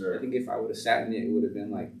me. Sure. I think if I would have sat in it, it would have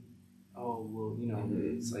been like, oh well, you know,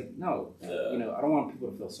 it's like no, you know, I don't want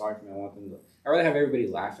people to feel sorry for me. I want them to. I rather have everybody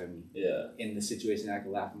laugh at me. Yeah. In the situation, I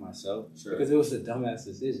can laugh at myself. Sure. Because it was a dumbass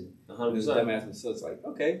decision. 100%. It was a dumbass decision. So it's like,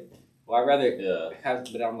 okay, well, I'd rather have.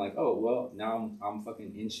 But I'm like, oh well, now I'm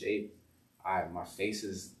fucking in shape. My face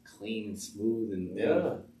is clean and smooth,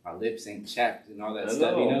 and my lips ain't chapped and all that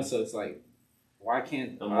stuff. You know, so it's like, why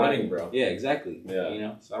can't I'm winning, bro? Yeah, exactly. Yeah. You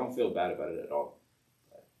know, so I don't feel bad about it at all.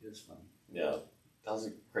 But it was funny. Yeah. That was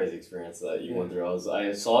a crazy experience that you went through.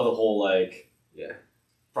 I saw the whole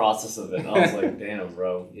process of it. And I was like, damn,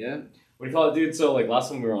 bro. Yeah. What do you call it, dude? So like last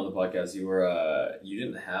time we were on the podcast, you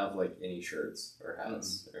didn't have like any shirts or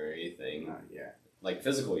hats or anything. Not yet. Like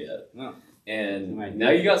physical yet. No. And now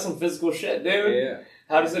you got some physical shit, dude. Yeah.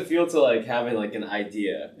 How does it feel to like having like an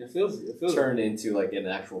idea? It feels turned into like an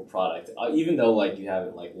actual product, even though like you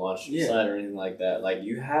haven't like launched your site or anything like that. Like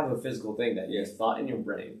you have a physical thing that you thought in your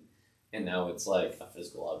brain, and now it's like a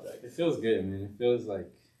physical object. It feels good, man. It feels like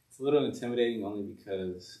it's a little intimidating only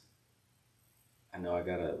because I know I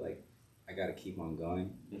gotta keep on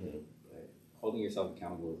going. Mm-hmm. But holding yourself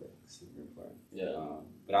accountable is like super important. Yeah.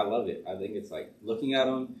 But I love it. I think it's like looking at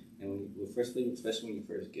them, and especially when you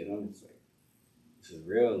first get them, it's like this is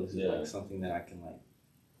real. This is like something that I can like,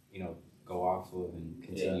 you know, go off of and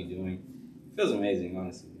continue doing. It feels amazing,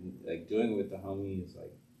 honestly. And, like doing it with the homie is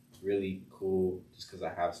like really cool, just because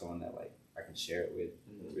I have someone that like I can share it with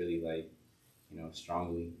really like, you know,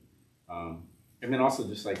 strongly. And then also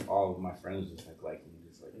just like all of my friends just like me,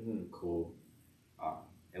 just like cool,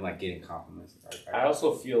 and like getting compliments. I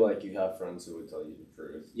also feel like you have friends who would tell you the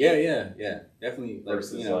truth. Yeah, definitely. Like,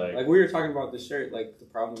 versus you know, like we were talking about the shirt, like the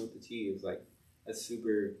problem with the tee is like that's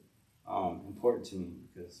super important to me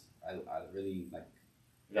because I really like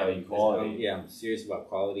value quality. I'm serious about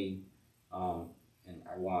quality, and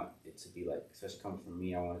I want it to be like, especially coming from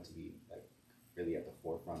me, I want it to be like really at the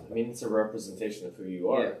forefront. I mean, it's a representation of who you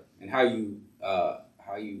are and how you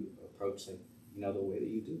approach like, you know, the way that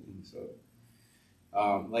you do things. So,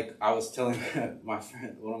 like I was telling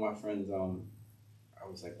one of my friends, I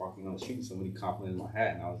was like walking on the street and somebody complimented my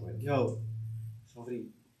hat, and I was like, yo, somebody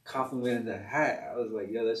complimented the hat. I was like,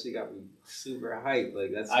 yo, that shit got me super hyped.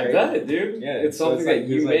 Like that's crazy. I bet it, dude. Yeah, it's so something that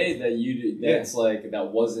you made like, that you did. That's like that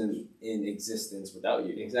wasn't in existence without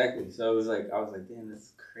you. Exactly. So it was like I was like, damn,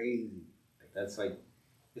 that's crazy. Like that's like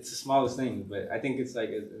it's the smallest thing, but I think it's like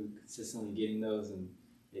consistently getting those, and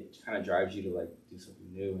it kind of drives you to like do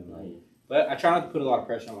something new and like. But I try not to put a lot of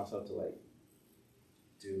pressure on myself to like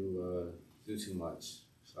do too much.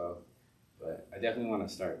 So, but I definitely want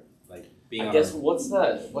to start like being. I guess what's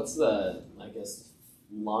the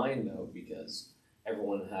line though, because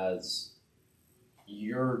everyone has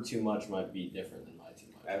your too much might be different than my too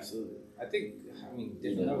much. Absolutely. I mean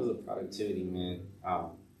different levels of productivity, man.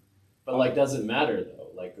 But like, does it matter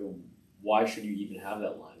though? Like, why should you even have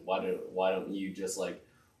that line? Why don't you just like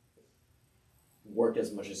work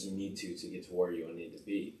as much as you need to get to where you need to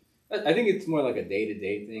be? I think it's more like a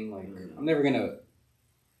day-to-day thing. Like I'm never gonna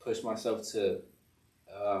push myself to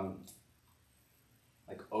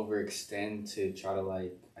like overextend to try to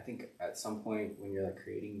like. I think at some point when you're like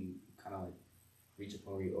creating, you kind of like reach a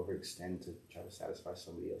point where you overextend to try to satisfy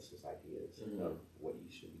somebody else's ideas of what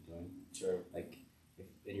you should be doing. Sure. Like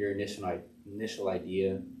if your initial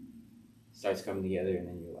idea starts coming together, and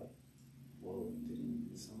then you're like, whoa,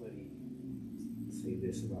 did somebody say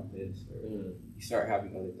this about this? Or you start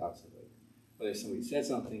having other thoughts of like whether somebody said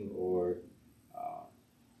something or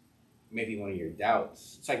maybe one of your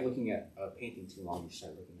doubts. It's like looking at a painting too long, you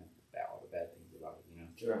start looking at all the bad things about it, you know?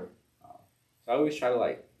 Sure. So I always try to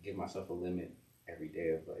like give myself a limit every day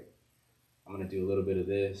of like, I'm going to do a little bit of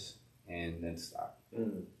this and then stop.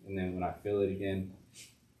 And then when I feel it again,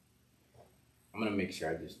 I'm going to make sure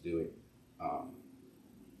I just do it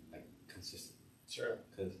like consistently. Sure.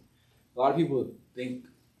 Because a lot of people think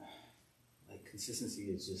like consistency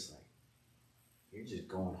is just like, you're just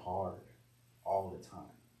going hard all the time.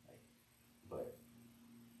 But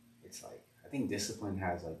it's like, I think discipline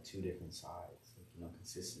has like two different sides. Like, you know,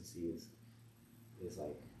 consistency is is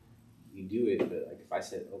like you do it, but like if I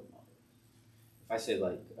said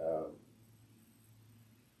like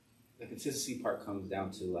the consistency part comes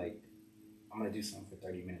down to like I'm gonna do something for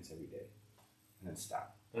 30 minutes every day and then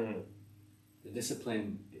stop. Mm-hmm. The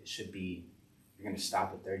discipline it should be you're gonna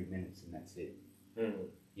stop at 30 minutes and that's it. Mm-hmm.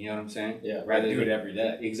 You know what I'm saying? Yeah. Rather do it every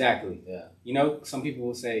day. Exactly. Yeah. You know, some people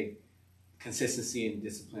will say consistency and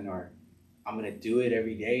discipline are I'm gonna do it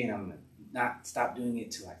every day and I'm gonna not stop doing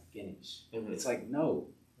it till I finish. Mm-hmm. It's like no,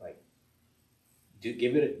 like do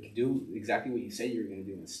exactly what you say you're gonna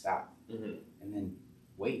do and stop, mm-hmm. and then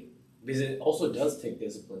wait. Because it also does take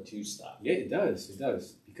discipline to stop. Yeah, it does. It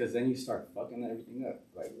does. Because then you start fucking everything up.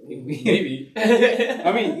 Like maybe.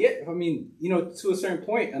 I mean, you know, to a certain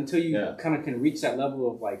point until you kind of can reach that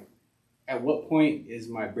level of like, at what point is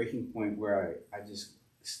my breaking point where I just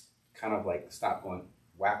kind of like stop going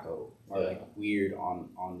wacko or like weird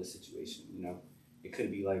on the situation. You know, it could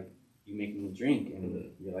be like you making a drink and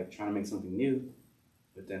mm-hmm. you're like trying to make something new,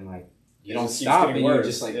 but then like. You don't stop and you're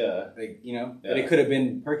just like you know, but it could have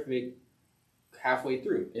been perfect halfway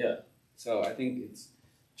through. Yeah. So I think it's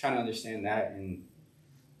trying to understand that, and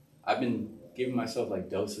I've been giving myself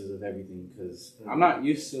like doses of everything because I'm not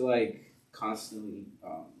used to like constantly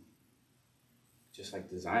just like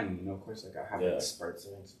designing. You know, of course, like I have like spurts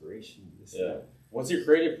of inspiration. What's your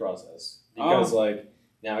creative process? Because like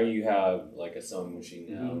now you have like a sewing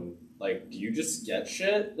machine now. Mm-hmm. Like, do you just sketch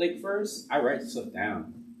shit like first? I write stuff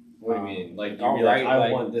down. What do you mean? Like, you'd be like,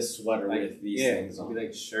 I want this sweater with these things on. It'll be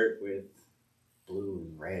like shirt with blue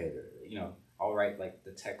and red, or you know, I'll write like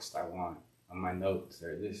the text I want on my notes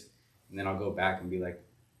or this, and then I'll go back and be like,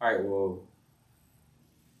 all right, well,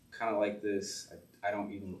 kind of like this. I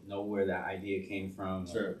don't even know where that idea came from.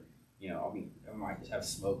 Sure. Or, you know, I might just have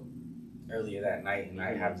smoke earlier that night, and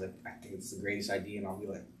I have I think it's the greatest idea, and I'll be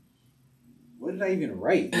like, what did I even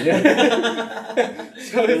write? Yeah.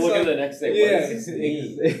 So you look at the next day. Yeah,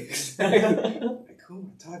 exactly. Like who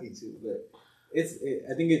am I talking to? But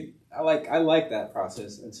I like that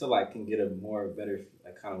process until I can get a better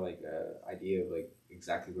like kind of like idea of like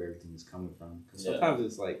exactly where everything is coming from. Because sometimes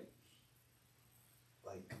it's like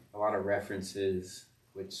a lot of references,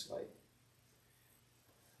 which like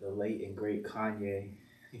the late and great Kanye,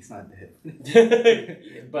 he's not dead,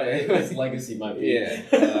 but his legacy might be. Yeah.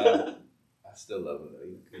 I still love him though.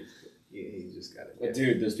 He just got it. But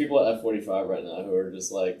dude, there's people at F45 right now who are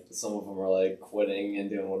just like, some of them are like quitting and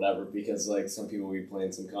doing whatever because like some people be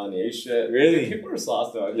playing some Kanye shit. Really? Dude, people are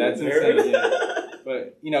sauced out. That's insane. Yeah.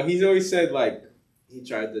 But you know, he's always said like he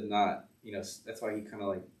tried to not, you know, that's why he kind of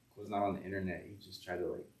like was not on the internet. He just tried to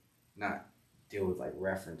like not deal with like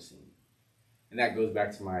referencing, and that goes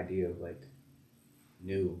back to my idea of like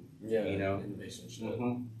new, you know, innovation shit.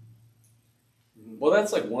 Mm-hmm. Well,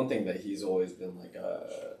 that's like one thing that he's always been like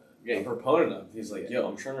a proponent of. He's like, yo,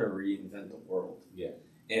 I'm trying to reinvent the world. Yeah.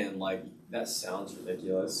 And like, that sounds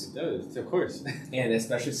ridiculous. It does, of course. And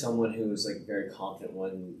especially someone who's like very confident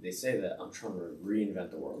when they say that, I'm trying to reinvent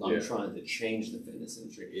the world. I'm trying to change the fitness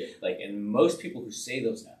industry. Yeah. Like, and most people who say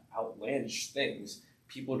those outlandish things,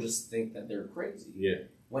 people just think that they're crazy. Yeah.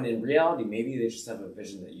 When in reality, maybe they just have a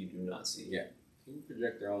vision that you do not see. Yeah. People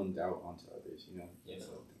project their own doubt onto others, you know? You know.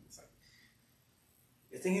 So it's like,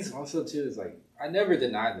 the thing is also too is like I never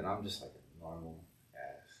denied that I'm just like a normal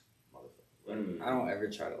ass motherfucker. But I don't ever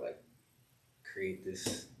try to like create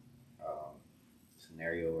this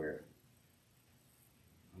scenario where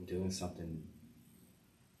I'm doing something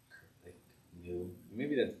like new.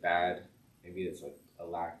 Maybe that's bad. Maybe it's like a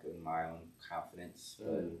lack of my own confidence.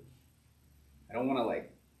 But I don't want to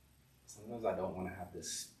like. Sometimes I don't want to have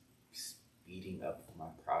this speeding up my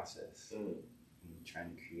process and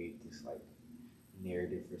trying to create this like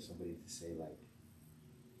narrative for somebody to say like,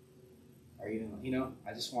 are you know,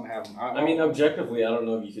 I just want to have. I mean, objectively, I don't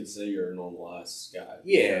know if you could say you're a normal ass guy.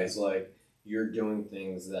 Yeah, it's like you're doing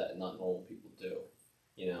things that not normal people do,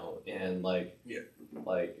 you know, and like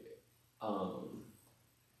like I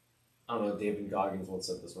don't know. David Goggins once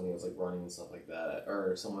said this when he was like running and stuff like that,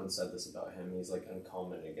 or someone said this about him. He's like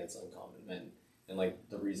uncommon against uncommon men, and like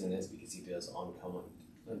the reason is because he does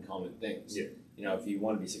uncommon things. Yeah. You know, if you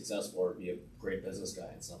want to be successful or be a great business guy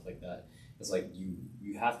and stuff like that, it's like you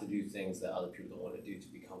have to do things that other people don't want to do to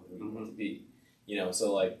become who you want to be. You know,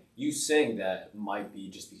 so like you saying that might be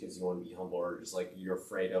just because you want to be humble or just like you're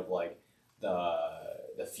afraid of like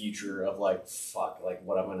the future of like fuck like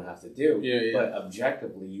what I'm gonna have to do. Yeah. But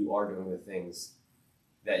objectively, you are doing the things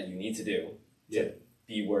that you need to do to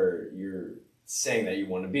be where you're saying that you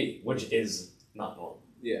want to be, which is not normal.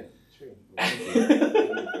 Yeah. True.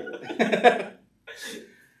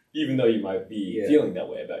 Even though you might be feeling that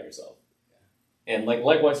way about yourself. And like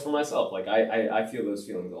likewise for myself, like I feel those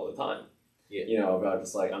feelings all the time. Yeah. You know, about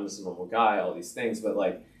just like I'm just a normal guy, all these things. But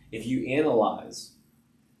like if you analyze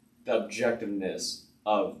the objectiveness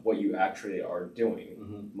of what you actually are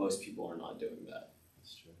doing, most people are not doing that.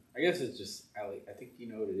 That's true. I guess it's just I think you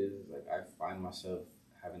know what it is like I find myself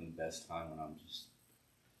having the best time when I'm just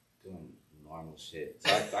doing normal shit.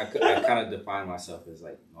 So I kind of define myself as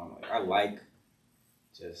like normal. Like, I like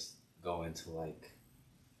just going to like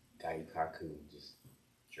Gaikaku and just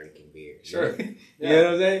drinking beer. Sure. You know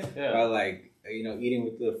what I'm saying? Yeah. Or like, you know, eating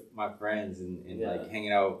with my friends and like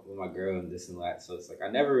hanging out with my girl and this and that. So it's like I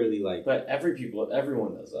never really like. But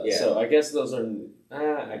everyone does that. Yeah. So I guess those are.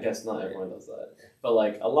 I guess not everyone does that. But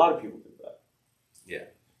like a lot of people do that. Yeah.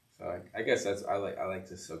 So I guess that's I like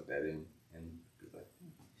to soak that in and be like.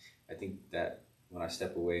 I think that when I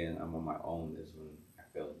step away and I'm on my own is when I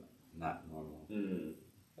feel not normal.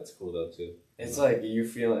 That's cool though too. It's like you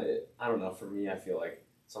feel it. I don't know. For me, I feel like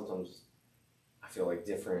sometimes I feel like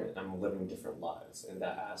different. I'm living different lives in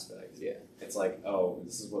that aspect. Yeah. It's like, oh,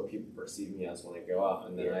 this is what people perceive me as when I go out,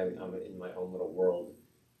 and then I'm in my own little world.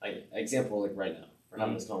 Like example, like right now, we're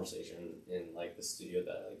having this conversation in like the studio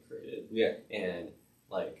that I created. Yeah. And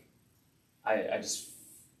like, I just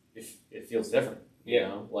it feels different. You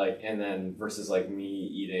know, like, and then versus like me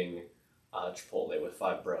eating Chipotle with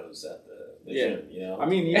 5 bros at the gym, you know? I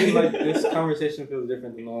mean, even like this conversation feels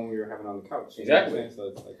different than the one we were having on the couch. Exactly. So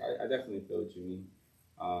it's like, I definitely feel what you mean.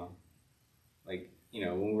 Like, you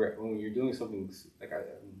know, when you're doing something, like, I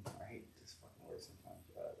hate this fucking word sometimes,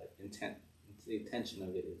 like intent. The intention of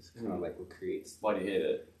it is kind of like what creates. Why do you hate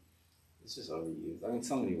it? It's just overused. I mean,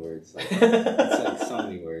 so many words. Like, it's like so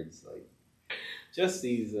many words. Like, just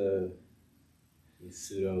these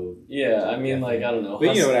pseudo. Yeah, I mean, like, I don't know.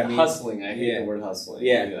 But you know what I mean. Hustling. I hate the word hustling.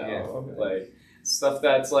 Yeah, you know? yeah. Like, stuff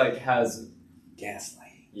that's like has.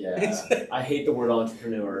 Gaslighting. Yeah. I hate the word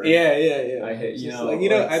entrepreneur. Yeah. I hate,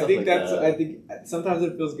 I think that's, I think sometimes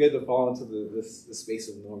it feels good to fall into the space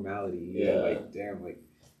of normality. You know, like, damn, like,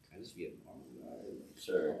 can I just be a normal guy? Like,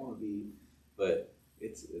 sure. I want to be, but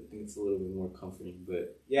I think it's a little bit more comforting.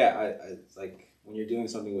 But yeah, it's like when you're doing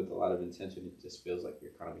something with a lot of intention, it just feels like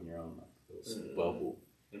you're kind of in your own like bubble,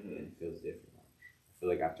 and it feels different. I feel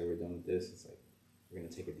like after we're done with this, it's like we're gonna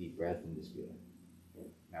take a deep breath and just be like,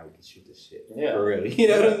 now we can shoot this shit for real. You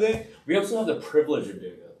know what I'm saying? We also have the privilege of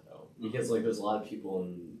doing that though, because like there's a lot of people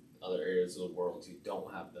in other areas of the world who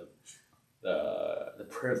don't have the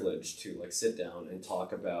privilege to like sit down and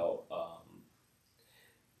talk about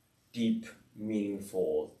deep,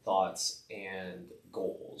 meaningful thoughts and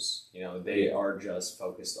goals. You know, they are just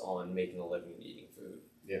focused on making a living and eating food.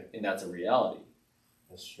 Yeah, and that's a reality.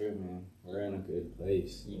 That's true, man. We're in a good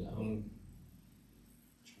place. You know, I mean,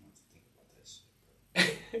 try not to think about that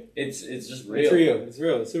shit. It's just real. It's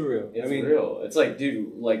real. It's real. It's real. It's like,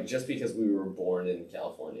 dude, like just because we were born in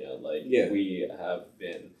California, like we have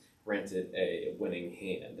been granted a winning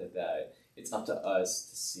hand. That it's up to us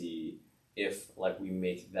to see if like we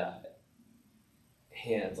make that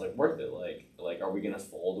hand like worth it. Like are we gonna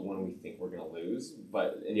fold when we think we're gonna lose?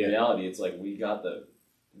 But in reality, it's like we got the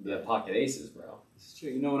pocket aces, bro. It's true.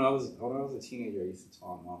 You know, when I was a teenager, I used to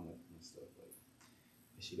tell my mom that kind of stuff. Like,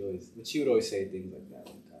 she would always say things like that,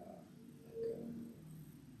 like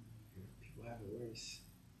people have it worse.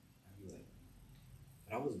 I'd be like,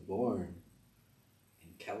 but I was born in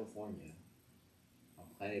California, on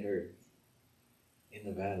planet Earth, in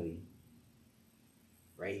the valley,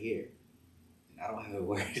 right here. I don't have it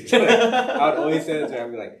worse. I would always say that to her.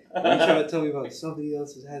 I'd be like, are you trying to tell me about somebody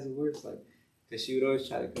else who has it worse? Like, because she would always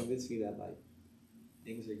try to convince me that like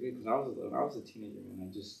things are good. Because when I was a teenager, man,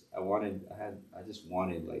 I just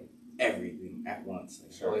wanted like everything at once.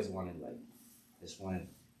 Like, I always wanted I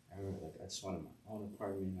just wanted my own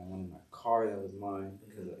apartment. I wanted my car that was mine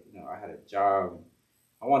because I had a job.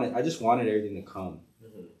 I just wanted everything to come.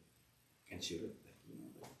 And she would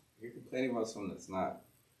like, you're complaining about something that's not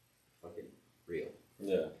fucking real.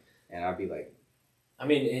 Yeah. And I'd be like, I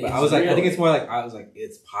mean, but I was real. Like, I think it's more like, I was like,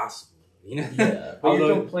 it's possible, you know? Yeah. But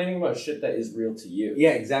you're complaining about shit that is real to you.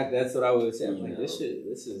 Yeah, exactly. That's what I would say. I'm like, this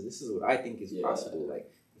is what I think is possible. Like,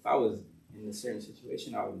 if I was in a certain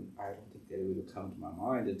situation, I don't think that it would have come to my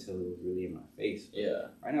mind until it was really in my face.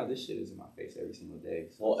 But right now, this shit is in my face every single day.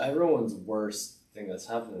 So. Well, everyone's worst thing that's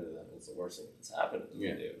happening to them is the worst thing that's happened to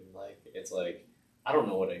them, dude. Like, it's like, I don't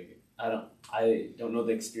know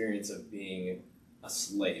the experience of being a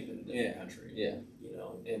slave in a different country. Yeah. You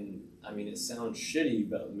know, and I mean, it sounds shitty,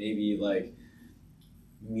 but maybe like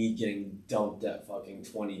me getting dumped at fucking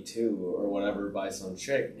 22 or whatever by some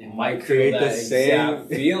chick, it might create the same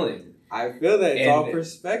feeling. I feel that it's all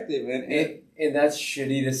perspective, and And that's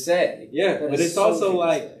shitty to say. Yeah, that but it's so also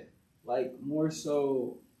like more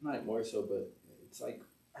so, not more so, but it's like,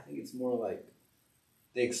 I think it's more like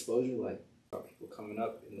the exposure, like people coming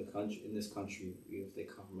up in the country, in this country, if they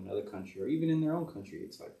come from another country or even in their own country,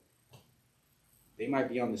 it's like they might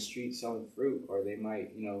be on the street selling fruit, or they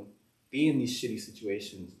might, you know, be in these shitty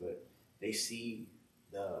situations, but they see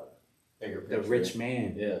the rich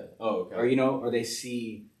man. Yeah. Oh, okay. Or, you know, or they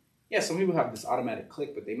see, some people have this automatic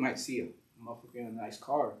click, but they might see a motherfucker in a nice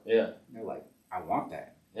car. Yeah. And they're like, I want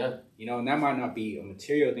that. Yeah. You know, and that might not be a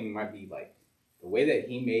material thing. It might be like the way that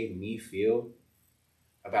he made me feel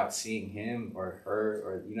about seeing him or her,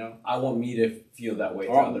 or, you know. I want me to feel that way.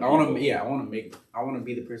 I want to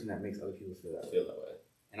be the person that makes other people feel that way.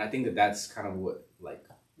 And I think that that's kind of what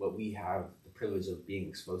we have the privilege of being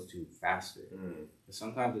exposed to faster. But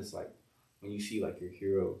sometimes it's like when you see like your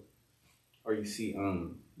hero, or you see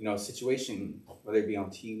you know, a situation, whether it be on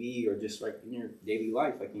TV or just like in your daily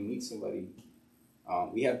life, like you meet somebody,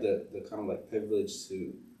 we have the kind of like privilege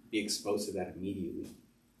to be exposed to that immediately,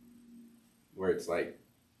 where it's like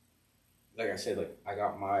I said, like I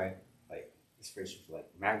got my like inspiration for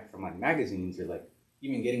like from like magazines, or like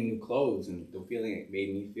even getting new clothes, and the feeling it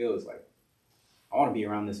made me feel is like I want to be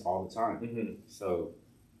around this all the time. So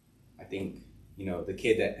I think, you know, the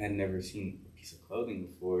kid that had never seen a piece of clothing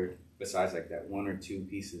before, besides like that one or two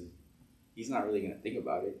pieces, he's not really gonna think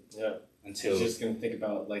about it. Yeah. Until he's just gonna think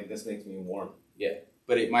about like, this makes me warm. Yeah.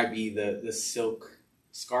 But it might be the silk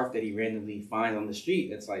scarf that he randomly finds on the street.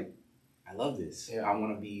 That's like, I love this. Yeah. I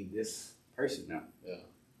want to be this person now. Yeah.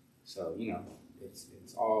 So, you know,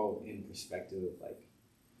 it's all in perspective of like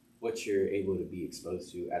what you're able to be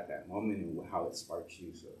exposed to at that moment and how it sparks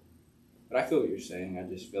you. So, but I feel what you're saying. I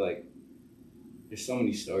just feel like there's so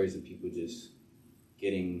many stories of people just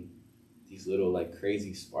getting these little like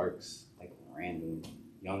crazy sparks, like random,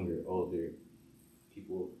 younger, older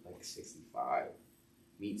people, like 65,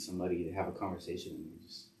 meet somebody to have a conversation, and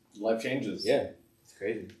just life changes. Yeah, it's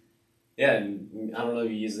crazy. Yeah, and I don't know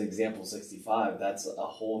if you use the example 65. That's a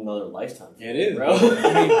whole nother lifetime. It is, bro.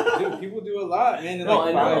 I mean, dude, people do a lot, man. In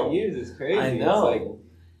like 5 years, it's crazy. I know. It's like,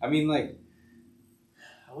 I mean, like,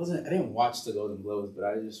 I didn't watch the Golden Globes, but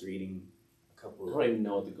I was just reading a couple. I don't even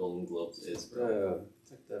know what the Golden Globes is, bro.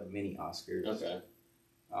 It's like the mini Oscars. Okay.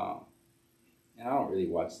 And I don't really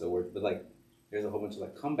watch the awards, but like, there's a whole bunch of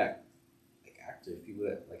like comeback like actors, people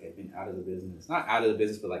that like have been out of the business, not out of the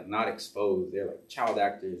business, but like not exposed. They're like child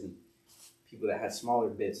actors and people that had smaller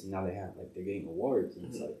bits, and now they're getting awards, and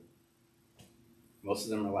it's like most of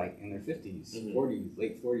them are like in their 50s, 40s,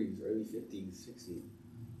 late 40s, early 50s, 60s.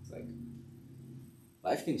 It's like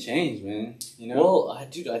life can change, man. You know. Well, I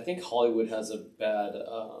think Hollywood has a bad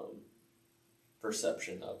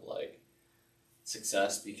perception of like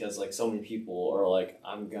success, because like so many people are like,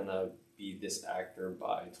 I'm gonna be this actor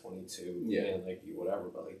by 22, and like be whatever.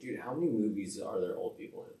 But like, dude, how many movies are there old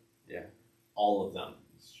people in? Yeah, all of them.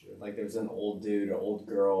 True. Like there's an old dude or old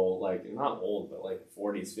girl, like not old, but like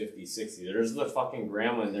 40s, 50s, 60s. There's the fucking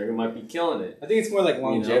grandma in there who might be killing it. I think it's more like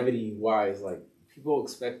longevity wise. Like people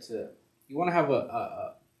expect you want to have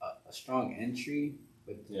a strong entry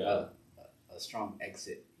with a strong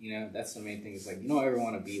exit. You know, that's the main thing. It's like you don't ever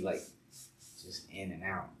want to be like just in and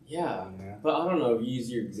out. Yeah, you know? But I don't know. If you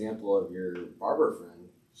use your example of your barber friend,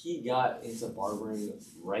 he got into barbering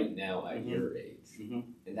right now at your age,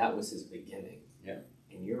 and that was his beginning. Yeah.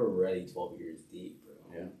 And you're already 12 years deep, bro.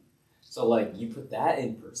 Yeah. So, like, you put that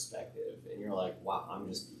in perspective, and you're like, wow, I'm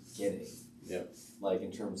just beginning. Yeah. Like,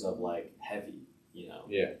 in terms of, like, heavy, you know?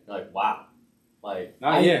 Yeah. You're like, wow. Like,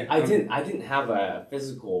 I didn't have a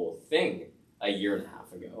physical thing a year and a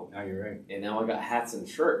half ago. No, you're right. And now I got hats and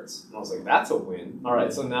shirts. And I was like, that's a win. All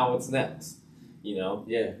right, so now what's next? You know?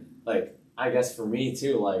 Yeah. Like, I guess for me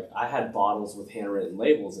too, like I had bottles with handwritten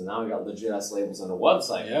labels, and now I got legit ass labels on a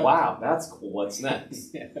website. Yeah. Wow, that's cool. What's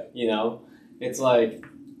next? You know, it's like,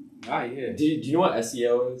 do you know what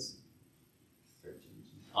SEO is? Search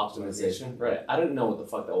engine optimization, right? I didn't know what the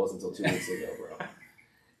fuck that was until 2 weeks ago, bro.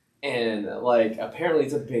 And like, apparently,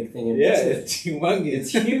 it's a big thing in business. It's humongous.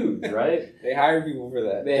 It's huge, right? They hire people for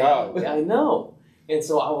that job. I know. And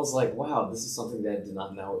so I was like, wow, this is something that I did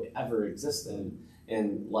not know ever existed,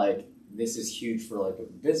 and like. This is huge for like a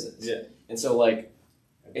business. Yeah. And so like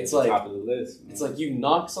it's like top of the list. Man. It's like you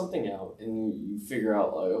knock something out and you figure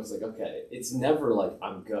out like I was like, okay, it's never like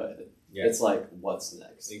I'm good. Yeah. It's like what's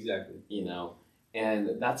next? Exactly. You know?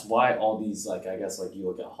 And that's why all these like I guess like you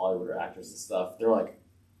look at Hollywood or actors and stuff, they're like,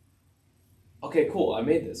 okay, cool, I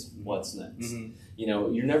made this. What's next? You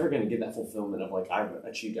know, you're never gonna get that fulfillment of like I've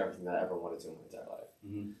achieved everything that I ever wanted to in my entire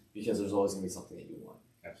life. Because there's always gonna be something that you want.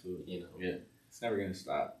 Absolutely. You know? Yeah. It's never gonna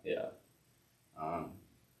stop. Yeah.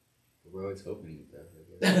 We're always hoping with that, I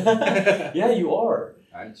guess. Yeah, you are.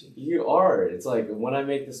 Aren't you? You are. It's like, when I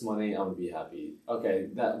make this money, I'm gonna be happy. Okay,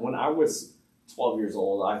 that when I was 12 years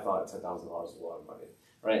old, I thought $10,000 was a lot of money,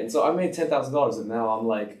 right? And so I made $10,000, and now I'm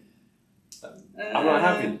like, I'm not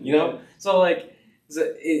happy, you know? So like,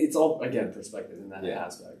 it's all, again, perspective in that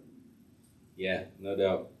aspect. Yeah, no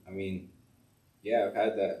doubt. I mean, yeah, I've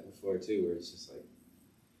had that before too, where it's just like,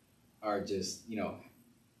 or just, you know,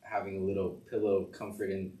 having a little pillow of comfort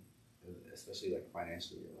in, especially like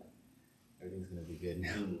financially, you're like, everything's gonna be good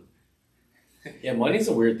now. Yeah, money's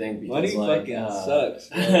a weird thing because money like, fucking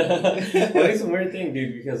sucks. Money's a weird thing,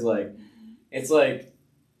 dude, because like, it's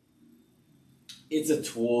a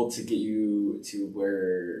tool to get you to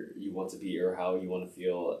where you want to be or how you want to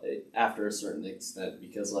feel after a certain extent.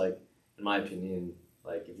 Because like, in my opinion,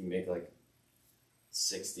 like if you make like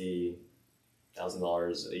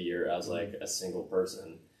 $60,000 a year as like a single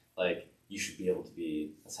person, like you should be able to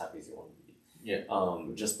be as happy as you want to be. Yeah.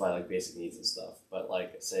 Just by like basic needs and stuff. But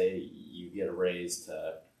like, say you get a raise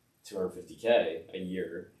to $250K a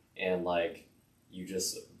year, and like you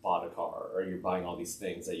just bought a car, or you're buying all these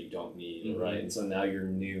things that you don't need, right? And so now your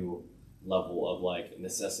new level of like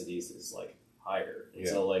necessities is like higher. And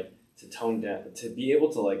so like to tone down, to be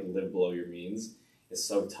able to like live below your means is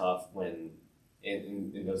so tough when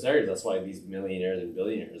in those areas. That's why these millionaires and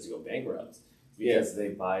billionaires go bankrupt, because they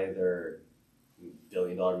buy their $1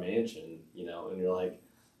 billion mansion, you know, and you're like,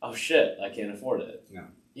 oh shit, I can't afford it. No.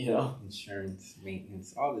 You know? Insurance,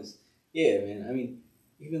 maintenance, all this. Yeah, man. I mean,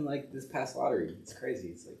 even like this past lottery, it's crazy.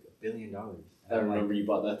 It's like $1 billion. I remember you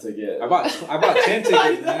bought that ticket. I bought 10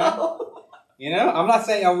 tickets, man. You know? I'm not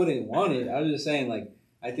saying I wouldn't want it. I was just saying, like,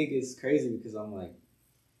 I think it's crazy because I'm like,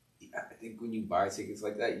 I think when you buy tickets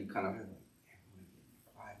like that, you kind of have like, I'm going to give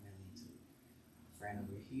 $5 million to a friend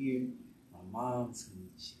over here. My mom's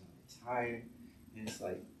she's going to retire. And it's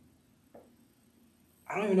like,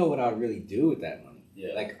 I don't even know what I'd really do with that money.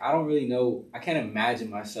 Yeah. Like, I don't really know. I can't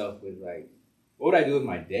imagine myself with, like, what would I do with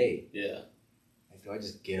my day? Yeah. Like, do I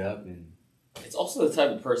just get up and... It's also the type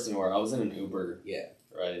of person where I was in an Uber. Yeah.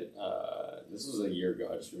 Right? This was a year ago.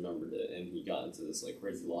 I just remembered it. And he got into this, like,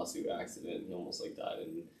 crazy lawsuit accident. He almost, like, died.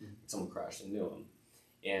 And someone crashed into him.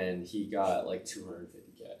 And he got, like,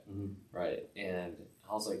 $250K. Right? And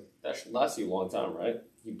I was like, that should last you a long time, right?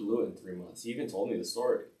 He blew it in 3 months. He even told me the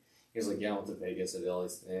story. He was like, yeah, I went to Vegas. I did all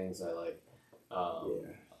these things. I, like, I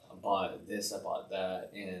bought this. I bought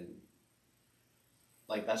that. And...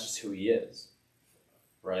 like, that's just who he is,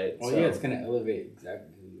 right? Well, yeah, it's gonna elevate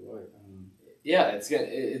exactly who you are. Yeah, it's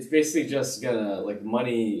basically just gonna, like,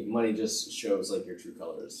 money just shows, like, your true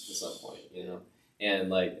colors to some point, you know? And,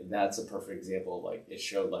 like, that's a perfect example of, like, it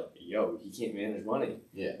showed, like, yo, he can't manage money.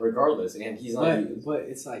 Yeah. Regardless, and he's not... But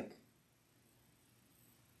it's, like,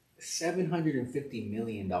 $750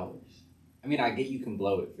 million. I mean, I get you can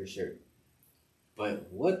blow it, for sure.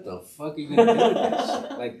 But what the fuck are you gonna do with that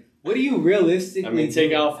shit? Like... what do you realistically... I mean,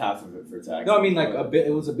 take off half of it for tax. No, I mean, like,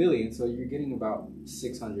 it was $1 billion, so you're getting about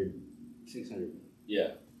 600.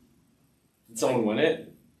 Yeah. Did someone win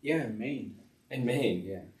it? Yeah, in Maine. In Maine?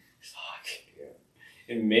 Yeah. Fuck. Yeah.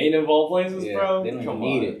 In Maine, of all places, bro? They don't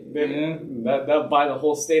need it. That'll buy the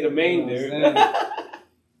whole state of Maine, dude.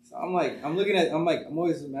 So I'm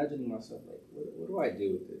always imagining myself, like, what do I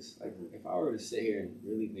do with this? Like, if I were to sit here and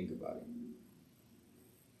really think about it,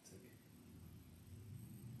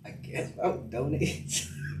 I guess I would donate.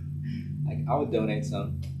 I would donate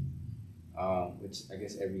some, which I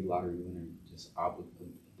guess every lottery winner just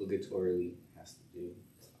obligatorily has to do.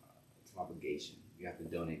 It's an obligation. You have to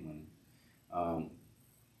donate money.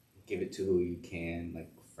 Give it to who you can,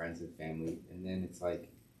 like friends and family, and then it's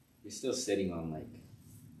like you're still sitting on like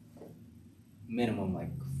minimum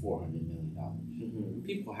like $400 million.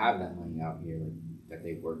 People have that money out here that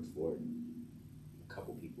they worked for. A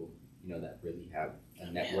couple people, you know, that really have a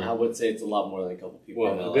network. I would say it's a lot more than a couple people.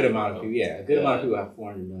 Well, a good amount of people. Yeah, a good amount of people have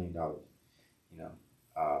 $400 million. You know,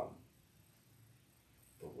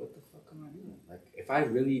 but what the fuck am I doing? Like, if I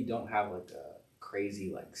really don't have like a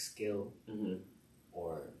crazy like skill,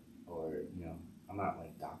 or you know, I'm not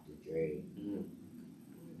like Dr. Dre.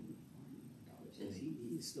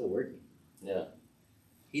 He's still working. Yeah,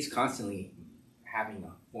 he's constantly having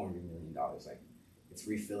 $400 million. Like, it's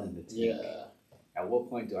refilling the tank. Yeah. At what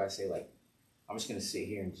point do I say, like, I'm just gonna sit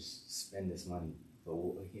here and just spend this money? But,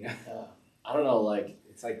 you know, I don't know. Like,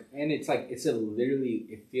 literally,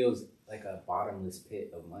 it feels like a bottomless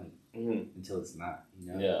pit of money until it's not.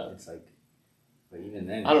 You know, yeah. It's like, but even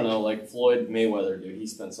then, I don't know. Like Floyd Mayweather, dude, he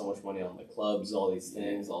spent so much money on the clubs, all these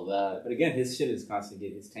things, all that. But again, his shit is constantly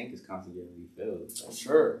his tank is constantly getting refilled.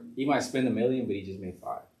 Sure, he might spend $1 million, but he just made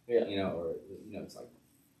 $5. Yeah, you know, or you know, it's like,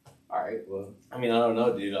 all right, well. I mean, I don't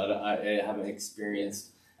know, dude. I haven't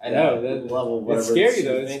experienced. I know that level. It's scary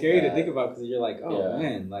though. It's scary to think about because you're like, oh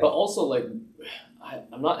man. Like, but also like,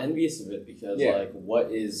 I'm not envious of it because like,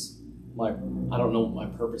 what is my? I don't know what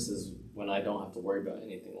my purpose is when I don't have to worry about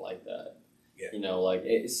anything like that. Yeah. You know, like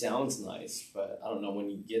it sounds nice, but I don't know when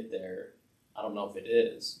you get there. I don't know if it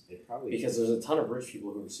is. It probably because there's a ton of rich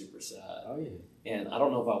people who are super sad. Oh yeah. And I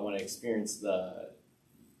don't know if I want to experience the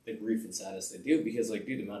grief and sadness they do because like,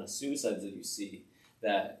 dude, the amount of suicides that you see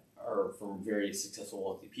that are from very successful,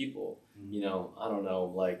 wealthy people. Mm-hmm. You know, I don't know.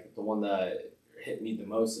 Like the one that hit me the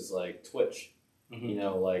most is like Twitch. Mm-hmm. You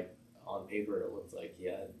know, like on paper it looked like he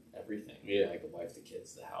had everything. Yeah. Like the wife, the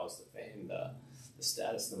kids, the house, the fame, the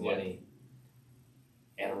status, the money.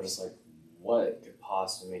 And I'm just like, what could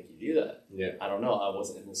possibly make you do that? Yeah. I don't know. I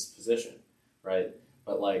wasn't in this position, right?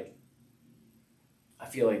 But like, I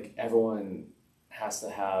feel like everyone has to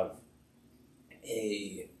have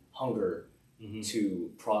a hunger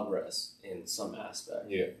to progress in some aspect.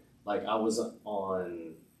 Yeah. Like I was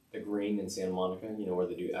on the Green in Santa Monica, you know, where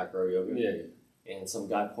they do acro yoga. Yeah. And some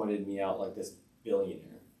guy pointed me out like this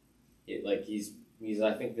billionaire. He's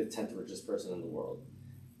I think the 10th richest person in the world.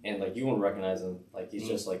 And like you wouldn't recognize him. Like he's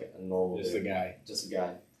just like a normal Just dude. a guy. Just a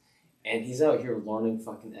guy. And he's out here learning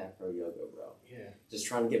fucking acro yoga, bro. Yeah. Just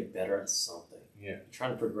trying to get better at something. Yeah.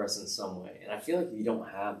 Trying to progress in some way. And I feel like you don't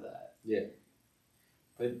have that. Yeah.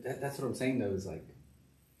 But that's what I'm saying though, is like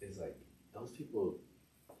those people,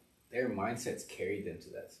 their mindsets carried them to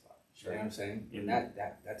that spot. Sure. You know what I'm saying? Mm-hmm. And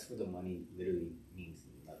that's where the money literally means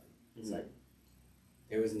nothing. It's like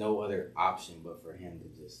there was no other option but for him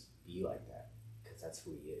to just be like that. Because that's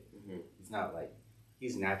who he is. Mm-hmm. He's not like,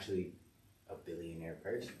 he's naturally a billionaire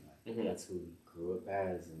person. Like, that's who he grew up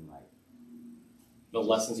as, and like the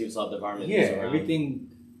lessons he saw at the environment. Yeah,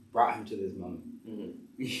 everything brought him to this moment. Mm-hmm.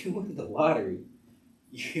 You win the lottery,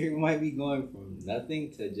 you might be going from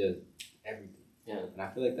nothing to just everything. Yeah, and I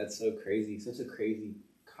feel like that's so crazy. Such a crazy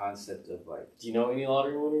concept of like. Do you know any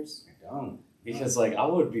lottery winners? I don't. Because like I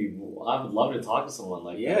would love to talk to someone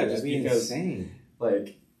like that. Just be insane.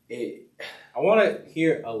 Like I want to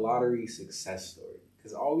hear a lottery success story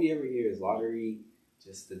because all we ever hear is lottery,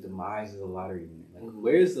 just the demise of the lottery winner. Like,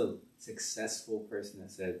 where's the successful person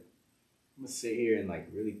that said, "I'm gonna sit here and like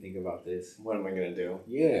really think about this. What am I gonna do?"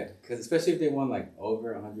 Yeah, because especially if they won like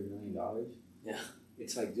over $100 million. Yeah,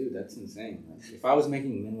 it's like, dude, that's insane. Like, if I was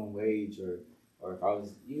making minimum wage or if I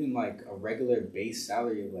was even like a regular base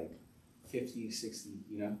salary of like 50, 60,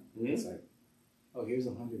 you know, it's like, oh, here's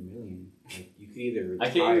 $100 million. Like, you could either retire.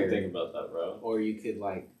 I can't even think about that, bro. Or you could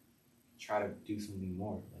like try to do something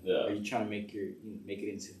more. Like, are you trying to make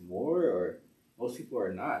it into more, or most people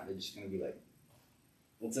are not? They're just gonna be like,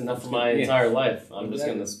 it's enough for my entire life. I'm just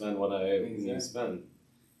gonna spend what I need to spend.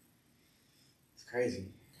 It's crazy.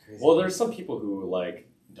 Well, there's some people who like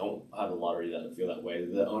don't have a lottery that feel that way.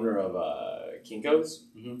 The owner of Kinko's,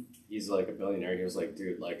 he's like a billionaire. He was like,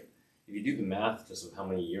 dude, like, if you do the math just of how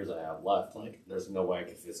many years I have left, like, there's no way I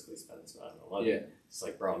could physically spend this amount of money. Yeah. It's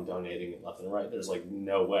like, bro, I'm donating it left and right. There's like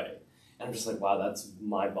no way. And I'm just like, wow, that's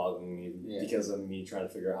mind-boggling me because of me trying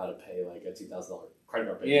to figure out how to pay like a $2,000 credit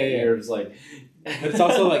card payment. Yeah. It's like, but it's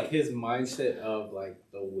also like his mindset of like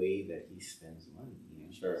the way that he spends money. You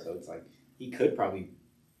know? Sure. So it's like he could probably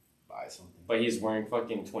buy something, but he's wearing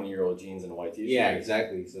fucking 20-year-old jeans and a white t-shirt. Yeah,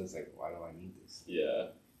 exactly. So it's like, why do I need this? Yeah.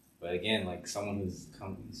 But again, like someone who's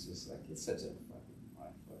come, it's just like, it's such a fucking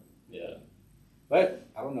mind fuck. Yeah. But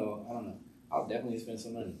I don't know. I'll definitely spend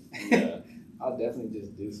some money. Yeah. I'll definitely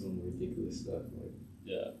just do some ridiculous stuff. Like,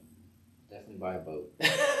 definitely buy a boat.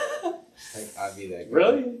 Like, I'd be that guy.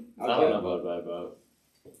 Really? I don't know about buy a boat.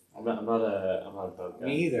 I'm not a boat guy.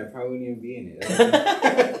 Me either. I probably wouldn't even be in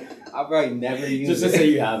it. I'll probably never use it. Just to say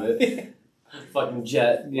you have it. Fucking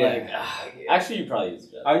jet. Yeah. Like, actually, you probably use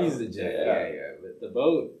a jet. I'll use the jet. Yeah. But the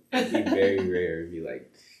boat would be very rare. It'd be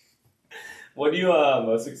like. What are you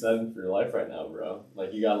most excited for your life right now, bro?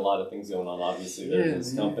 Like, you got a lot of things going on. Obviously, there's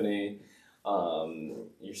this company.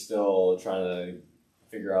 You're still trying to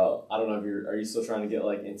figure out. I don't know if are you still trying to get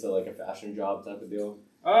like into like a fashion job type of deal?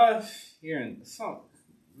 Here and some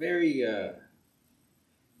very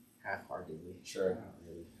half-heartedly. Sure. Not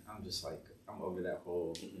really. I'm just like, I'm over that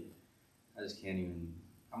whole. I just can't even.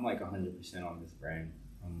 I'm like 100% on this brand.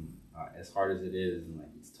 As hard as it is, and like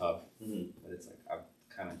it's tough, but it's like I've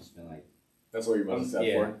kind of just been like. That's what you're most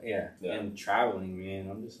excited for? Yeah. And traveling, man,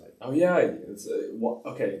 I'm just like... Oh, yeah. It's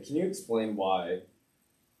okay, can you explain why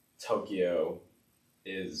Tokyo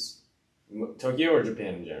is... Tokyo or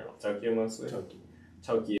Japan in general? Tokyo mostly?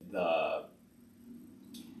 Tokyo, the,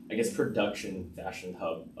 I guess, production fashion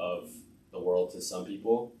hub of the world to some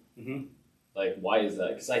people. Like, why is that?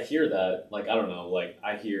 Because I hear that, like, I don't know, like,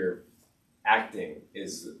 I hear acting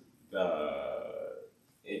is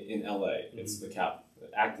in LA, it's the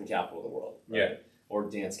acting capital of the world, right? Yeah. Or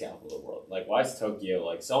dance capital of the world. Like, why is Tokyo,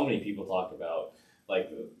 like, so many people talk about,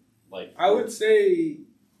 like I would say,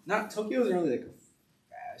 not, Tokyo isn't really like a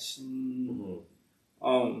fashion,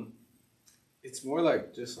 it's more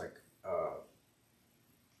like, just like,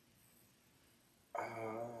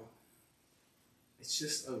 it's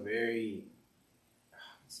just a very,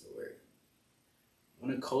 what's the word?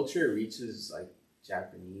 When a culture reaches like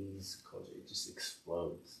Japanese culture, it just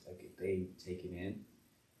explodes. Like if they take it in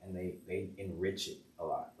and they enrich it a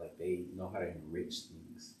lot. Like they know how to enrich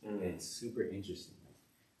things. And it's super interesting. Like,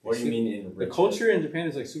 what do you mean enrich? The culture in Japan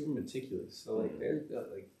is like super meticulous. So like they're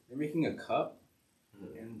making a cup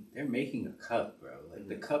and they're making a cup, bro. Like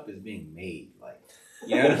the cup is being made. Like,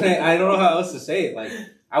 you know what I'm saying? I don't know how else to say it. Like,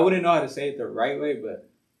 I wouldn't know how to say it the right way, but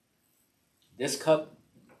this cup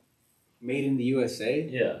made in the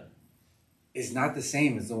USA is not the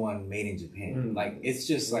same as the one made in Japan. Like, it's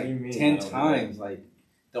just like 10 times. Like,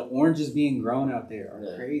 the oranges being grown out there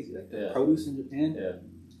are crazy. Like, the produce in Japan,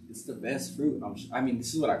 it's the best fruit. I mean,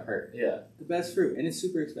 this is what I've heard. The best fruit. And it's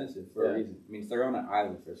super expensive for a reason. I mean, they're on an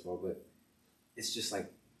island, first of all, but it's just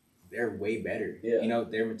like, they're way better. You know,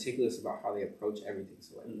 they're meticulous about how they approach everything.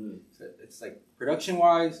 So like, so it's like production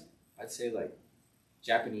wise, I'd say like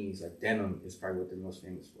Japanese, like denim is probably what they're most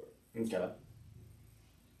famous for. Okay.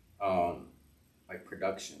 Like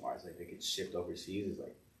production wise, like they get shipped overseas is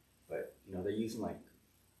like, but you know, they're using like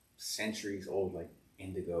centuries old like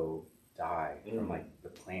indigo dye from like the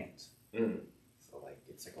plant. So like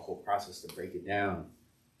it's like a whole process to break it down.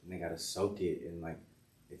 And they gotta soak it and like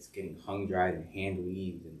it's getting hung dried and hand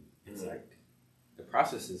weaved and it's like the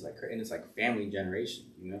process is like, and it's like family generation,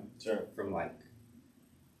 you know, from like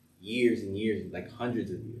years and years, like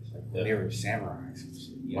hundreds of years, like when they were samurais and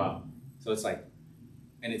shit. You know? So it's like,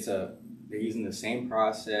 and it's they're using the same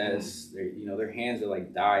process. They're, you know, their hands are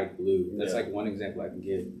like dyed blue. That's like one example I can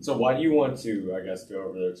give. So why do you want to, I guess, go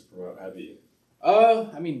over there to promote HEVI?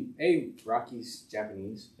 I mean, Rocky's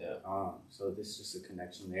Japanese. So this is just a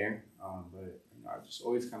connection there. But you know, I've just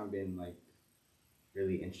always kind of been like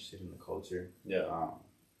really interested in the culture.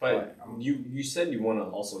 But you said you want to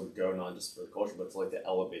also go not just for the culture, but to like to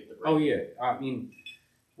elevate the brand. Oh yeah, I mean,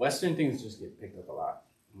 Western things just get picked up a lot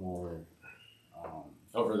more.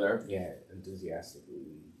 Over there? Yeah, enthusiastically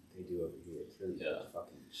than they do over here. It's really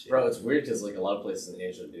fucking shit. Bro, it's weird because like a lot of places in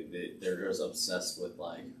Asia, dude, they're just obsessed with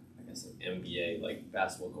like, I guess like NBA, like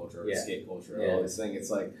basketball culture, or skate culture, all these things. It's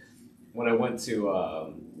like when I went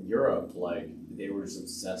to Europe, like they were just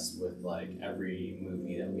obsessed with like every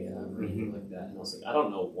movie that we have or anything like that. And I was like, I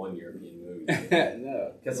don't know one European movie.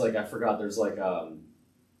 No, because like I forgot there's like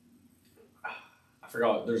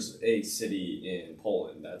there's a city in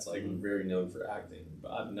Poland that's like very known for acting,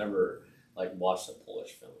 but I've never like watched a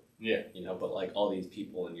Polish film. You know, but like all these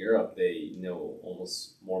people in Europe, they know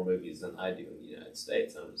almost more movies than I do in the United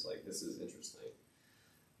States. And I'm just like, this is interesting.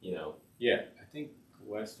 You know? Yeah, I think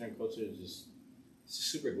Western culture is just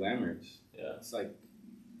super glamorous. It's like,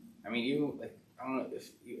 I mean, even like, I don't know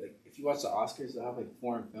if you watch the Oscars, they'll have like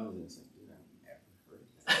foreign films and it's like, dude, I've never heard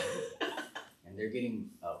of that. And they're getting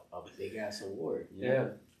a big ass award. You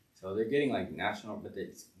know? So they're getting like national, but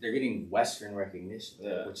they're getting Western recognition,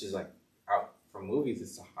 which is like out for movies.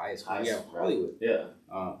 It's the highest Hollywood.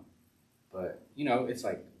 But you know, it's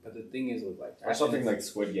like, but the thing is with like or something like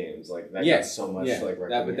Squid Games, like that got so much like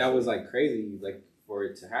recognition. But that was like crazy, like for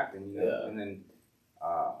it to happen. You know? And then,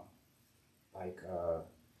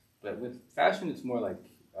 but with fashion, it's more like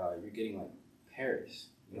you're getting like Paris.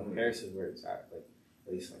 You know, Paris is where it's at. Like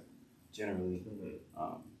at least like. Generally,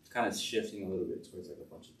 it's kind of shifting a little bit towards like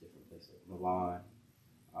a bunch of different places, like Milan,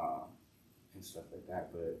 and stuff like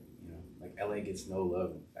that. But you know, like LA gets no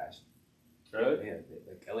love in fashion. Really? Yeah,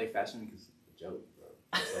 like LA fashion week is a joke, bro.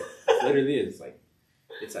 It's like it literally is.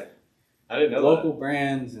 It's like I didn't know local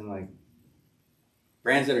brands and like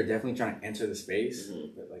brands that are definitely trying to enter the space,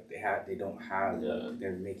 but like they don't have like,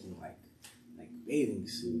 they're making like bathing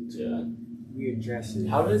suits or like weird dresses.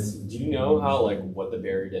 Do you know how like what the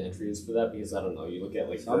barrier to entry is for that? Because I don't know. You look at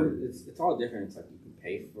like it's all different. It's like you can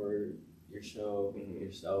pay for your show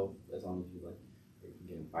yourself as long as you like, or you can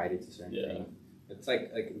get invited to certain things. It's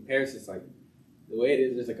like in Paris, it's like the way it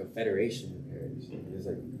is. There's like a federation in Paris. There's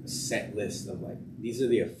like a set list of like these are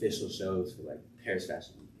the official shows for like Paris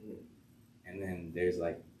Fashion Week, and then there's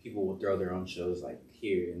like people will throw their own shows like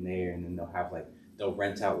here and there, and then they'll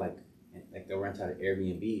rent out they'll rent out an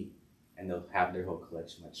Airbnb. And they'll have their whole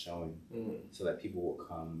collection like showing, so that people will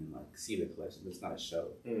come and like see the collection. But it's not a show.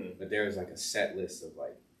 But there is like a set list of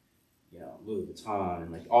like you know, Louis Vuitton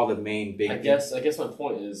and like all the main big. I guess my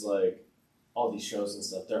point is like all these shows and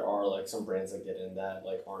stuff. There are like some brands that get in that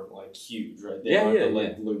like aren't like huge, right? They aren't the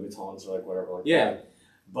like Louis Vuittons or like whatever like that.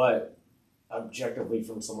 But objectively,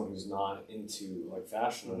 from someone who's not into like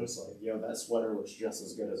fashion, I'm just like, yo, that sweater looks just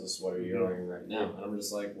as good as a sweater you're wearing right now. And I'm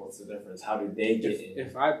just like, what's the difference? How do they get in?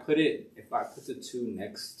 If I put the two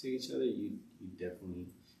next to each other, you definitely,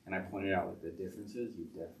 and I pointed out like the differences, you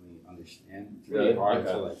definitely understand. It's really hard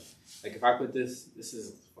to like if I put this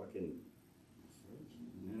is fucking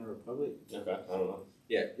Banana Republic. Okay, I don't know.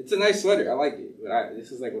 Yeah, it's a nice sweater. I like it, but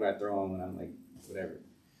this is like what I throw on when I'm like whatever.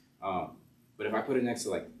 But if I put it next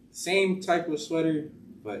to like same type of sweater,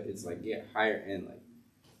 but it's like higher end, like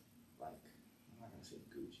I'm not gonna say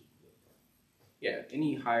Gucci, but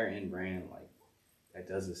any higher end brand like that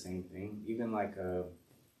does the same thing. Even like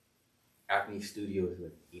Acne Studios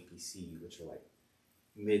with APC, which are like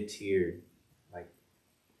mid tier, like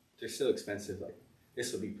they're still expensive. Like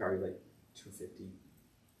this would be probably like $250,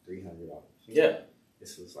 $300. Yeah,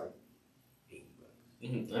 this was like $80.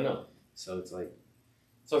 Mm-hmm. I know. So it's like.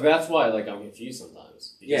 So that's why, like, I'm confused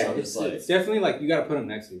sometimes. It's definitely like you got to put them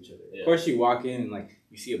next to each other. Yeah. Of course, you walk in and like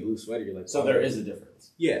you see a blue sweater, you're like, so there is a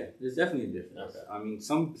difference. Yeah, there's definitely a difference. Okay. I mean,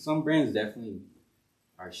 some brands definitely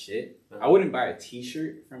are shit. I wouldn't buy a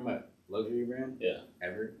T-shirt from a luxury brand. Yeah.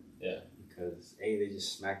 Ever. Yeah. Because they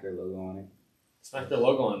just smack their logo on it. Smack their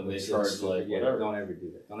logo on it, and they charge like whatever. Don't ever do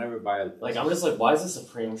that. Don't ever buy like I'm just like, why is this a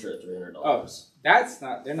Supreme shirt $300? Oh, that's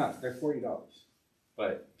not. They're not. They're $40,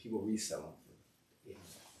 but people resell them.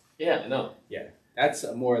 Yeah, no. Yeah, that's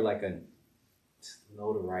more like a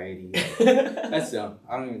notoriety. That's dumb.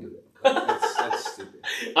 I don't even do that. That's stupid.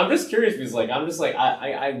 I'm just curious because, like,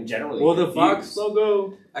 I'm generally well, confused. The box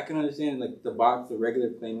logo, I can understand. Like the box, the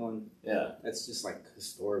regular plain one. Yeah, that's just like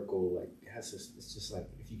historical. Like it's just like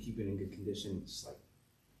if you keep it in good condition, it's just like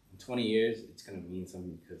in 20 years, it's gonna mean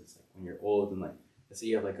something because it's like when you're old and like. Let's say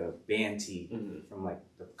you have like a band tee from like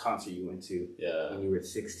the concert you went to when you were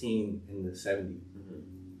 16 in the 70s.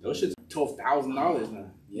 Those shit's $12,000 now.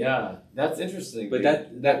 Yeah, that's interesting. But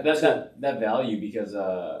that value because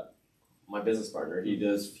my business partner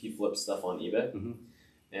he flips stuff on eBay,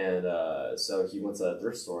 and so he went to a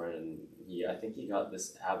thrift store and I think he got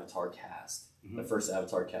this Avatar cast, the first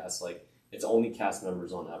Avatar cast. Like it's only cast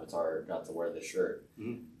members on Avatar got to wear this shirt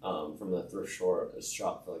from the thrift store. It was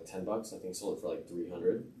shop for like $10. I think sold it for like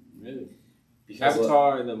 $300. Really? Because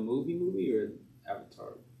Avatar the movie or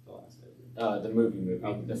Avatar the last episode? The movie,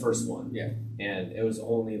 the first one. Yeah. And it was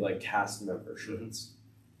only like cast member shirts.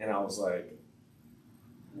 And I was like,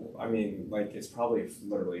 I mean, like it's probably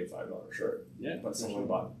literally a $5 shirt. Yeah. But someone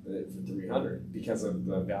bought it for $300 because of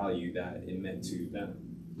the value that it meant to them.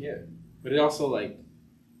 Yeah. But it also like,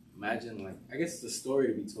 imagine like, I guess the story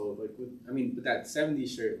to be told, like with that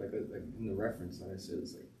 70s shirt, like in the reference that I said,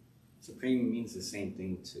 it's like Supreme means the same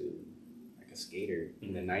thing to like a skater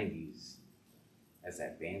in the 90s as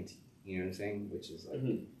that band tee. You know what I'm saying? Which is like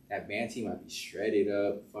that band tee might be shredded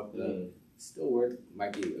up, fucked up. Still worth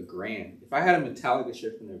might be $1,000. If I had a Metallica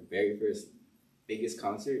shirt from their very first biggest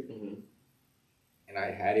concert, and I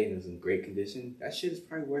had it and it was in great condition, that shit is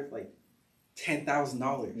probably worth like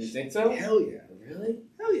 $10,000. You think so? Hell yeah! Really?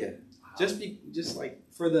 Hell yeah! Wow. Just like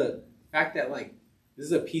for the fact that like this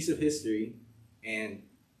is a piece of history, and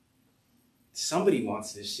somebody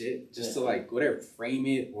wants this shit just to like whatever frame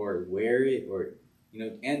it or wear it or. You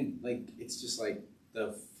know, and like it's just like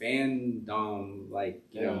the fandom, like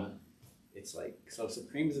you know, it's like so.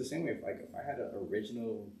 Supreme is the same way. If I had an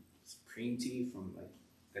original Supreme tee from like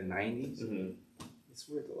the 90s, it's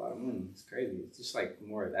worth a lot of money. It's crazy. It's just like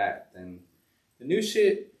more of that than the new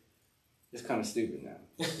shit. Is kind of stupid now.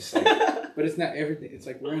 It's just like, but it's not everything. It's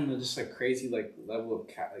like we're in a just like crazy like level of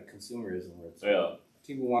like consumerism where it's like,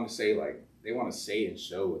 people want to say like they want to say and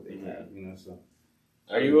show what they have. You know, so.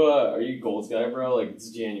 Are you goals guy, bro? Like it's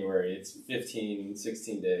January, it's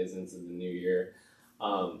 16 days into the new year.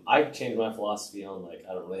 I've changed my philosophy on like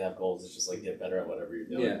I don't really have goals. It's just like get better at whatever you're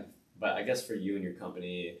doing. Yeah. But I guess for you and your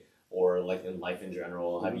company or like in life in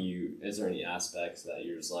general, is there any aspects that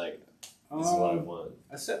you're just like this is what I want?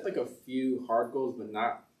 I set like a few hard goals, but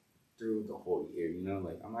not through the whole year. You know,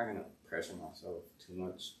 like I'm not gonna pressure myself too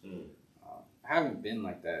much. I haven't been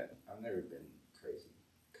like that. I've never been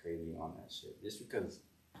crazy on that shit just because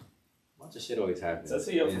a bunch of shit always happens. So that's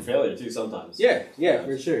what you have for failure too sometimes. Yeah,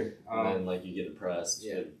 for sure. And then like you get depressed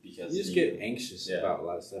because you just get anxious about a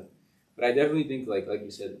lot of stuff. But I definitely think like you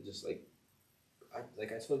said, just like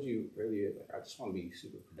I told you earlier, like I just want to be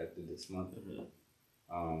super productive this month.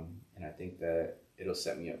 And I think that it'll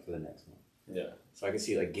set me up for the next month. Yeah. So I can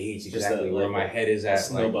see like gauge exactly where my head is at.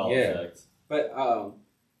 Snowball effect. But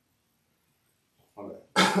I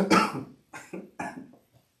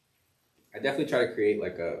definitely try to create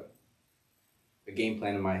like a game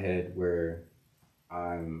plan in my head where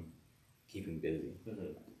I'm keeping busy.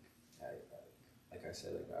 Mm-hmm. Like I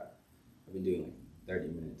said, I've been doing like 30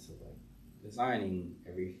 minutes of like designing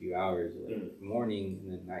every few hours, or like morning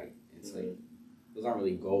and then night. It's like those aren't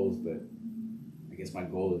really goals, but I guess my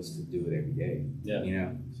goal is to do it every day. Yeah. You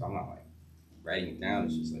know, so I'm not like writing it down.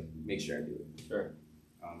 It's just like make sure I do it. Sure.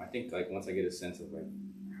 I think like once I get a sense of like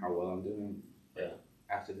how well I'm doing,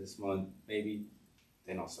 after this month maybe,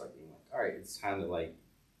 then I'll start being like, all right, it's time to like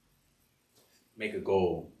make a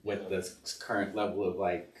goal with the current level of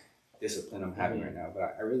like discipline I'm having right now.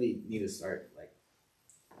 But I really need to start like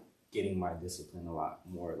getting my discipline a lot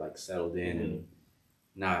more like settled in and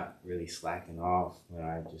not really slacking off when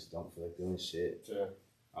I just don't feel like doing shit. Sure.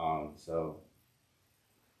 So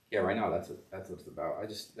yeah, right now that's what it's about. I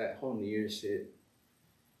just, that whole New Year's shit,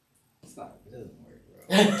 it doesn't work,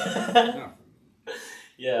 bro. Not for me.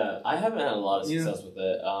 Yeah, I haven't had a lot of success with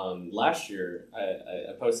it. Last year,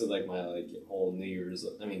 I posted like my like whole New Year's.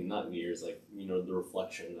 I mean, not New Year's, like, you know, the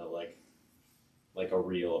reflection of like a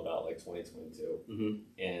reel about like 2022,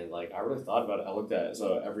 and like I really thought about it. I looked at it.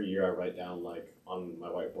 So every year I write down like on my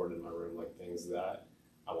whiteboard in my room like things that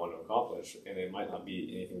I want to accomplish, and it might not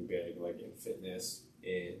be anything big like in fitness.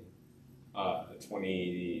 In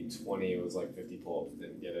 2020 it was like 50 pull-ups,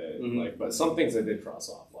 didn't get it. Like, but some things I did cross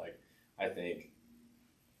off. Like I think,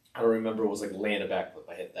 I don't remember, it was like land a backflip.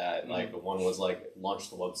 I hit that. Like one was like launch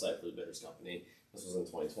the website for the Bitters company. This was in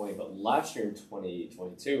 2020, but last year in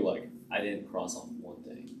 2022, like I didn't cross off one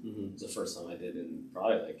thing. It was the first time I did in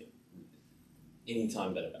probably like any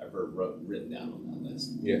time that I've ever written down on that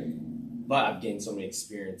list. Yeah. But I've gained so many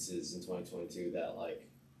experiences in 2022 that like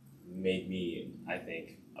made me, I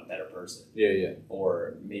think, a better person. Yeah, yeah.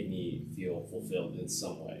 Or made me feel fulfilled in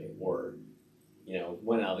some way, or, you know,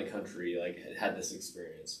 went out of the country, like had this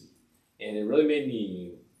experience, and it really made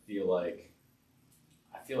me feel like,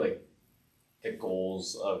 I feel like the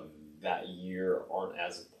goals of that year aren't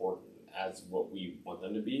as important as what we want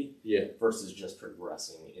them to be. Yeah. Versus just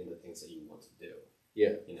progressing in the things that you want to do.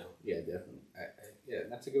 Yeah. You know. Yeah, definitely. Yeah,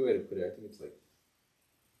 that's a good way to put it. I think it's like,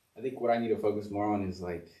 I think what I need to focus more on is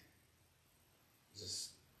like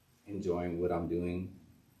just enjoying what I'm doing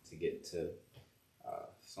to get to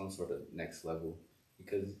some sort of next level.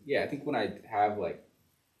 Because I think when I have like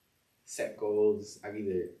set goals, I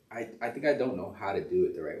think I don't know how to do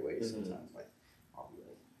it the right way sometimes. Like I'll be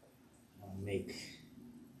like, I want to make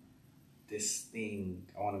this thing.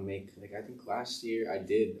 I want to make, like, I think last year I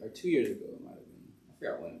did, or 2 years ago it might have been. I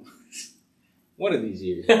forgot when it was. One of these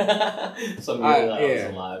years. Some year that I was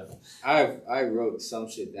alive. I wrote some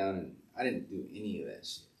shit down and I didn't do any of that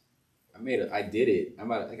shit. I did it. I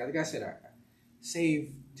think I said I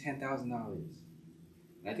saved $10,000. And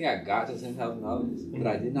I think I got to $10,000, but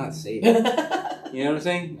I did not save it. You know what I'm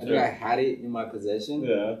saying? I think I had it in my possession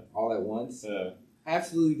all at once. Yeah. I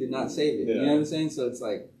absolutely did not save it. Yeah. You know what I'm saying? So it's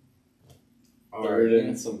like, buried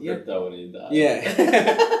in some crypto when you die. Yeah.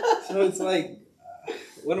 So it's like,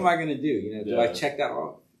 what am I gonna do? You know, do I check that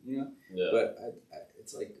off? You know? Yeah. But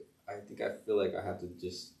it's like, I feel like I have to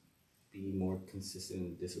just be more consistent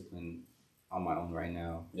and disciplined on my own right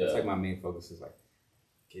now. Yeah. It's like my main focus is like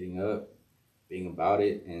getting up, being about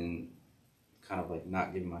it, and kind of like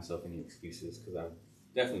not giving myself any excuses, because I've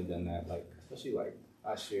definitely done that. Like, especially like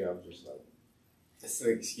last year, I was just like, it's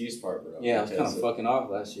the excuse part, bro. Yeah, I was kind of fucking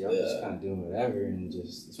off last year. I was just kind of doing whatever, and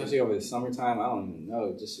just, especially over the summertime, I don't even know.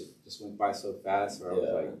 It just went by so fast. Where I was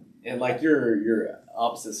like, and like your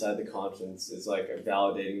opposite side of the conscience is like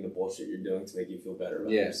validating the bullshit you're doing to make you feel better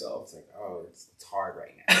about yourself. It's like, oh, it's hard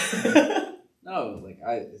right now. No, like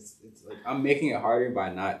it's like I'm making it harder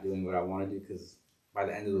by not doing what I want to do, because by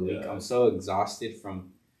the end of the week, I'm so exhausted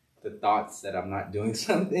from the thoughts that I'm not doing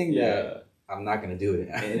something that I'm not going to do it.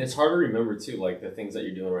 And it's hard to remember, too, like the things that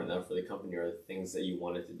you're doing right now for the company are the things that you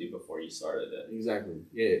wanted to do before you started it. Exactly.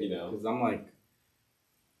 Yeah. You know? Because I'm like,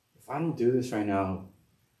 if I don't do this right now,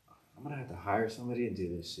 I'm going to have to hire somebody to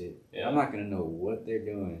do this shit. Yeah. I'm not going to know what they're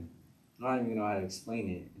doing. I'm not even going to know how to explain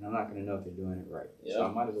it. And I'm not going to know if they're doing it right. Yeah. So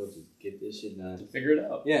I might as well just get this shit done. Figure it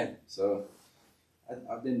out. Yeah. So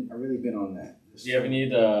I've really been on that. Do you ever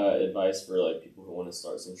need advice for like people who want to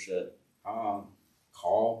start some shit?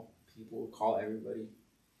 Call everybody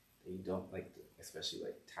that you don't like, especially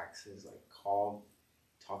like taxes. Like talk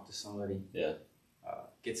to somebody. Yeah.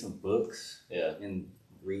 Get some books. Yeah. And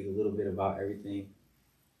read a little bit about everything.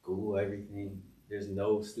 Google everything. There's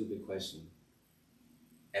no stupid question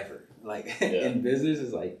ever. Like in business,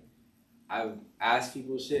 is like I've asked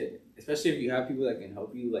people shit, especially if you have people that can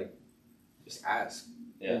help you. Like just ask.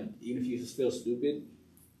 Yeah. And even if you feel stupid,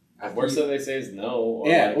 the worst that they say is no. Or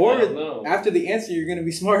or after the answer, you're gonna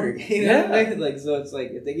be smarter. You know what I mean? Like, so it's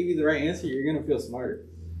like if they give you the right answer, you're gonna feel smarter,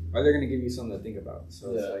 or they're gonna give you something to think about.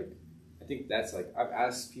 So it's like, I think that's like, I've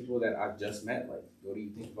asked people that I've just met, like, what do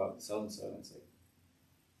you think about so and so? And it's like,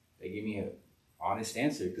 they give me an honest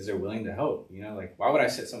answer because they're willing to help. You know, like, why would I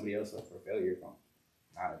set somebody else up for failure if I'm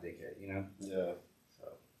not a dickhead? You know? Yeah.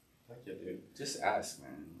 So, thank you, dude. Just ask,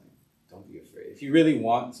 man. Like, don't be afraid. If you really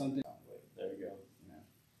want something, there you go. Yeah.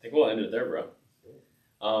 I think we'll end it there, bro.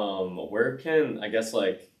 Where can, I guess,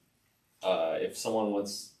 like, if someone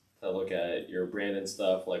wants to look at your brand and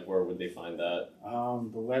stuff, like, where would they find that?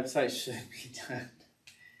 The website should be done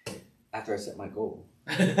after I set my goal.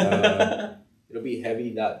 It'll be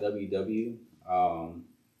HEVI.ww.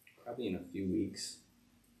 Probably in a few weeks.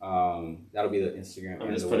 That'll be the Instagram.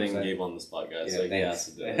 I'm just putting Gabe on the spot, guys. Yeah, so he has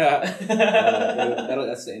to do it.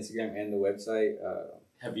 That's the Instagram and the website.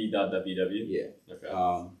 HEVI.ww. Yeah. Okay.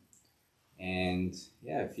 And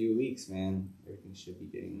yeah, a few weeks, man. Everything should be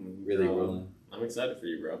getting really rolling. I'm excited for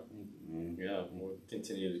you, bro. Thank you, man. Yeah, we'll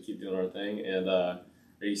continue to keep doing our thing. And are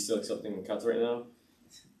you still accepting cuts right now?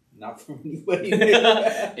 Not from anybody.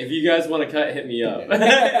 If you guys want to cut, hit me up.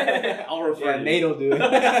 I'll refer you. Nate will do it.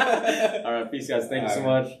 All right, peace, guys. Thank you so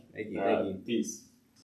much. Thank you. Peace.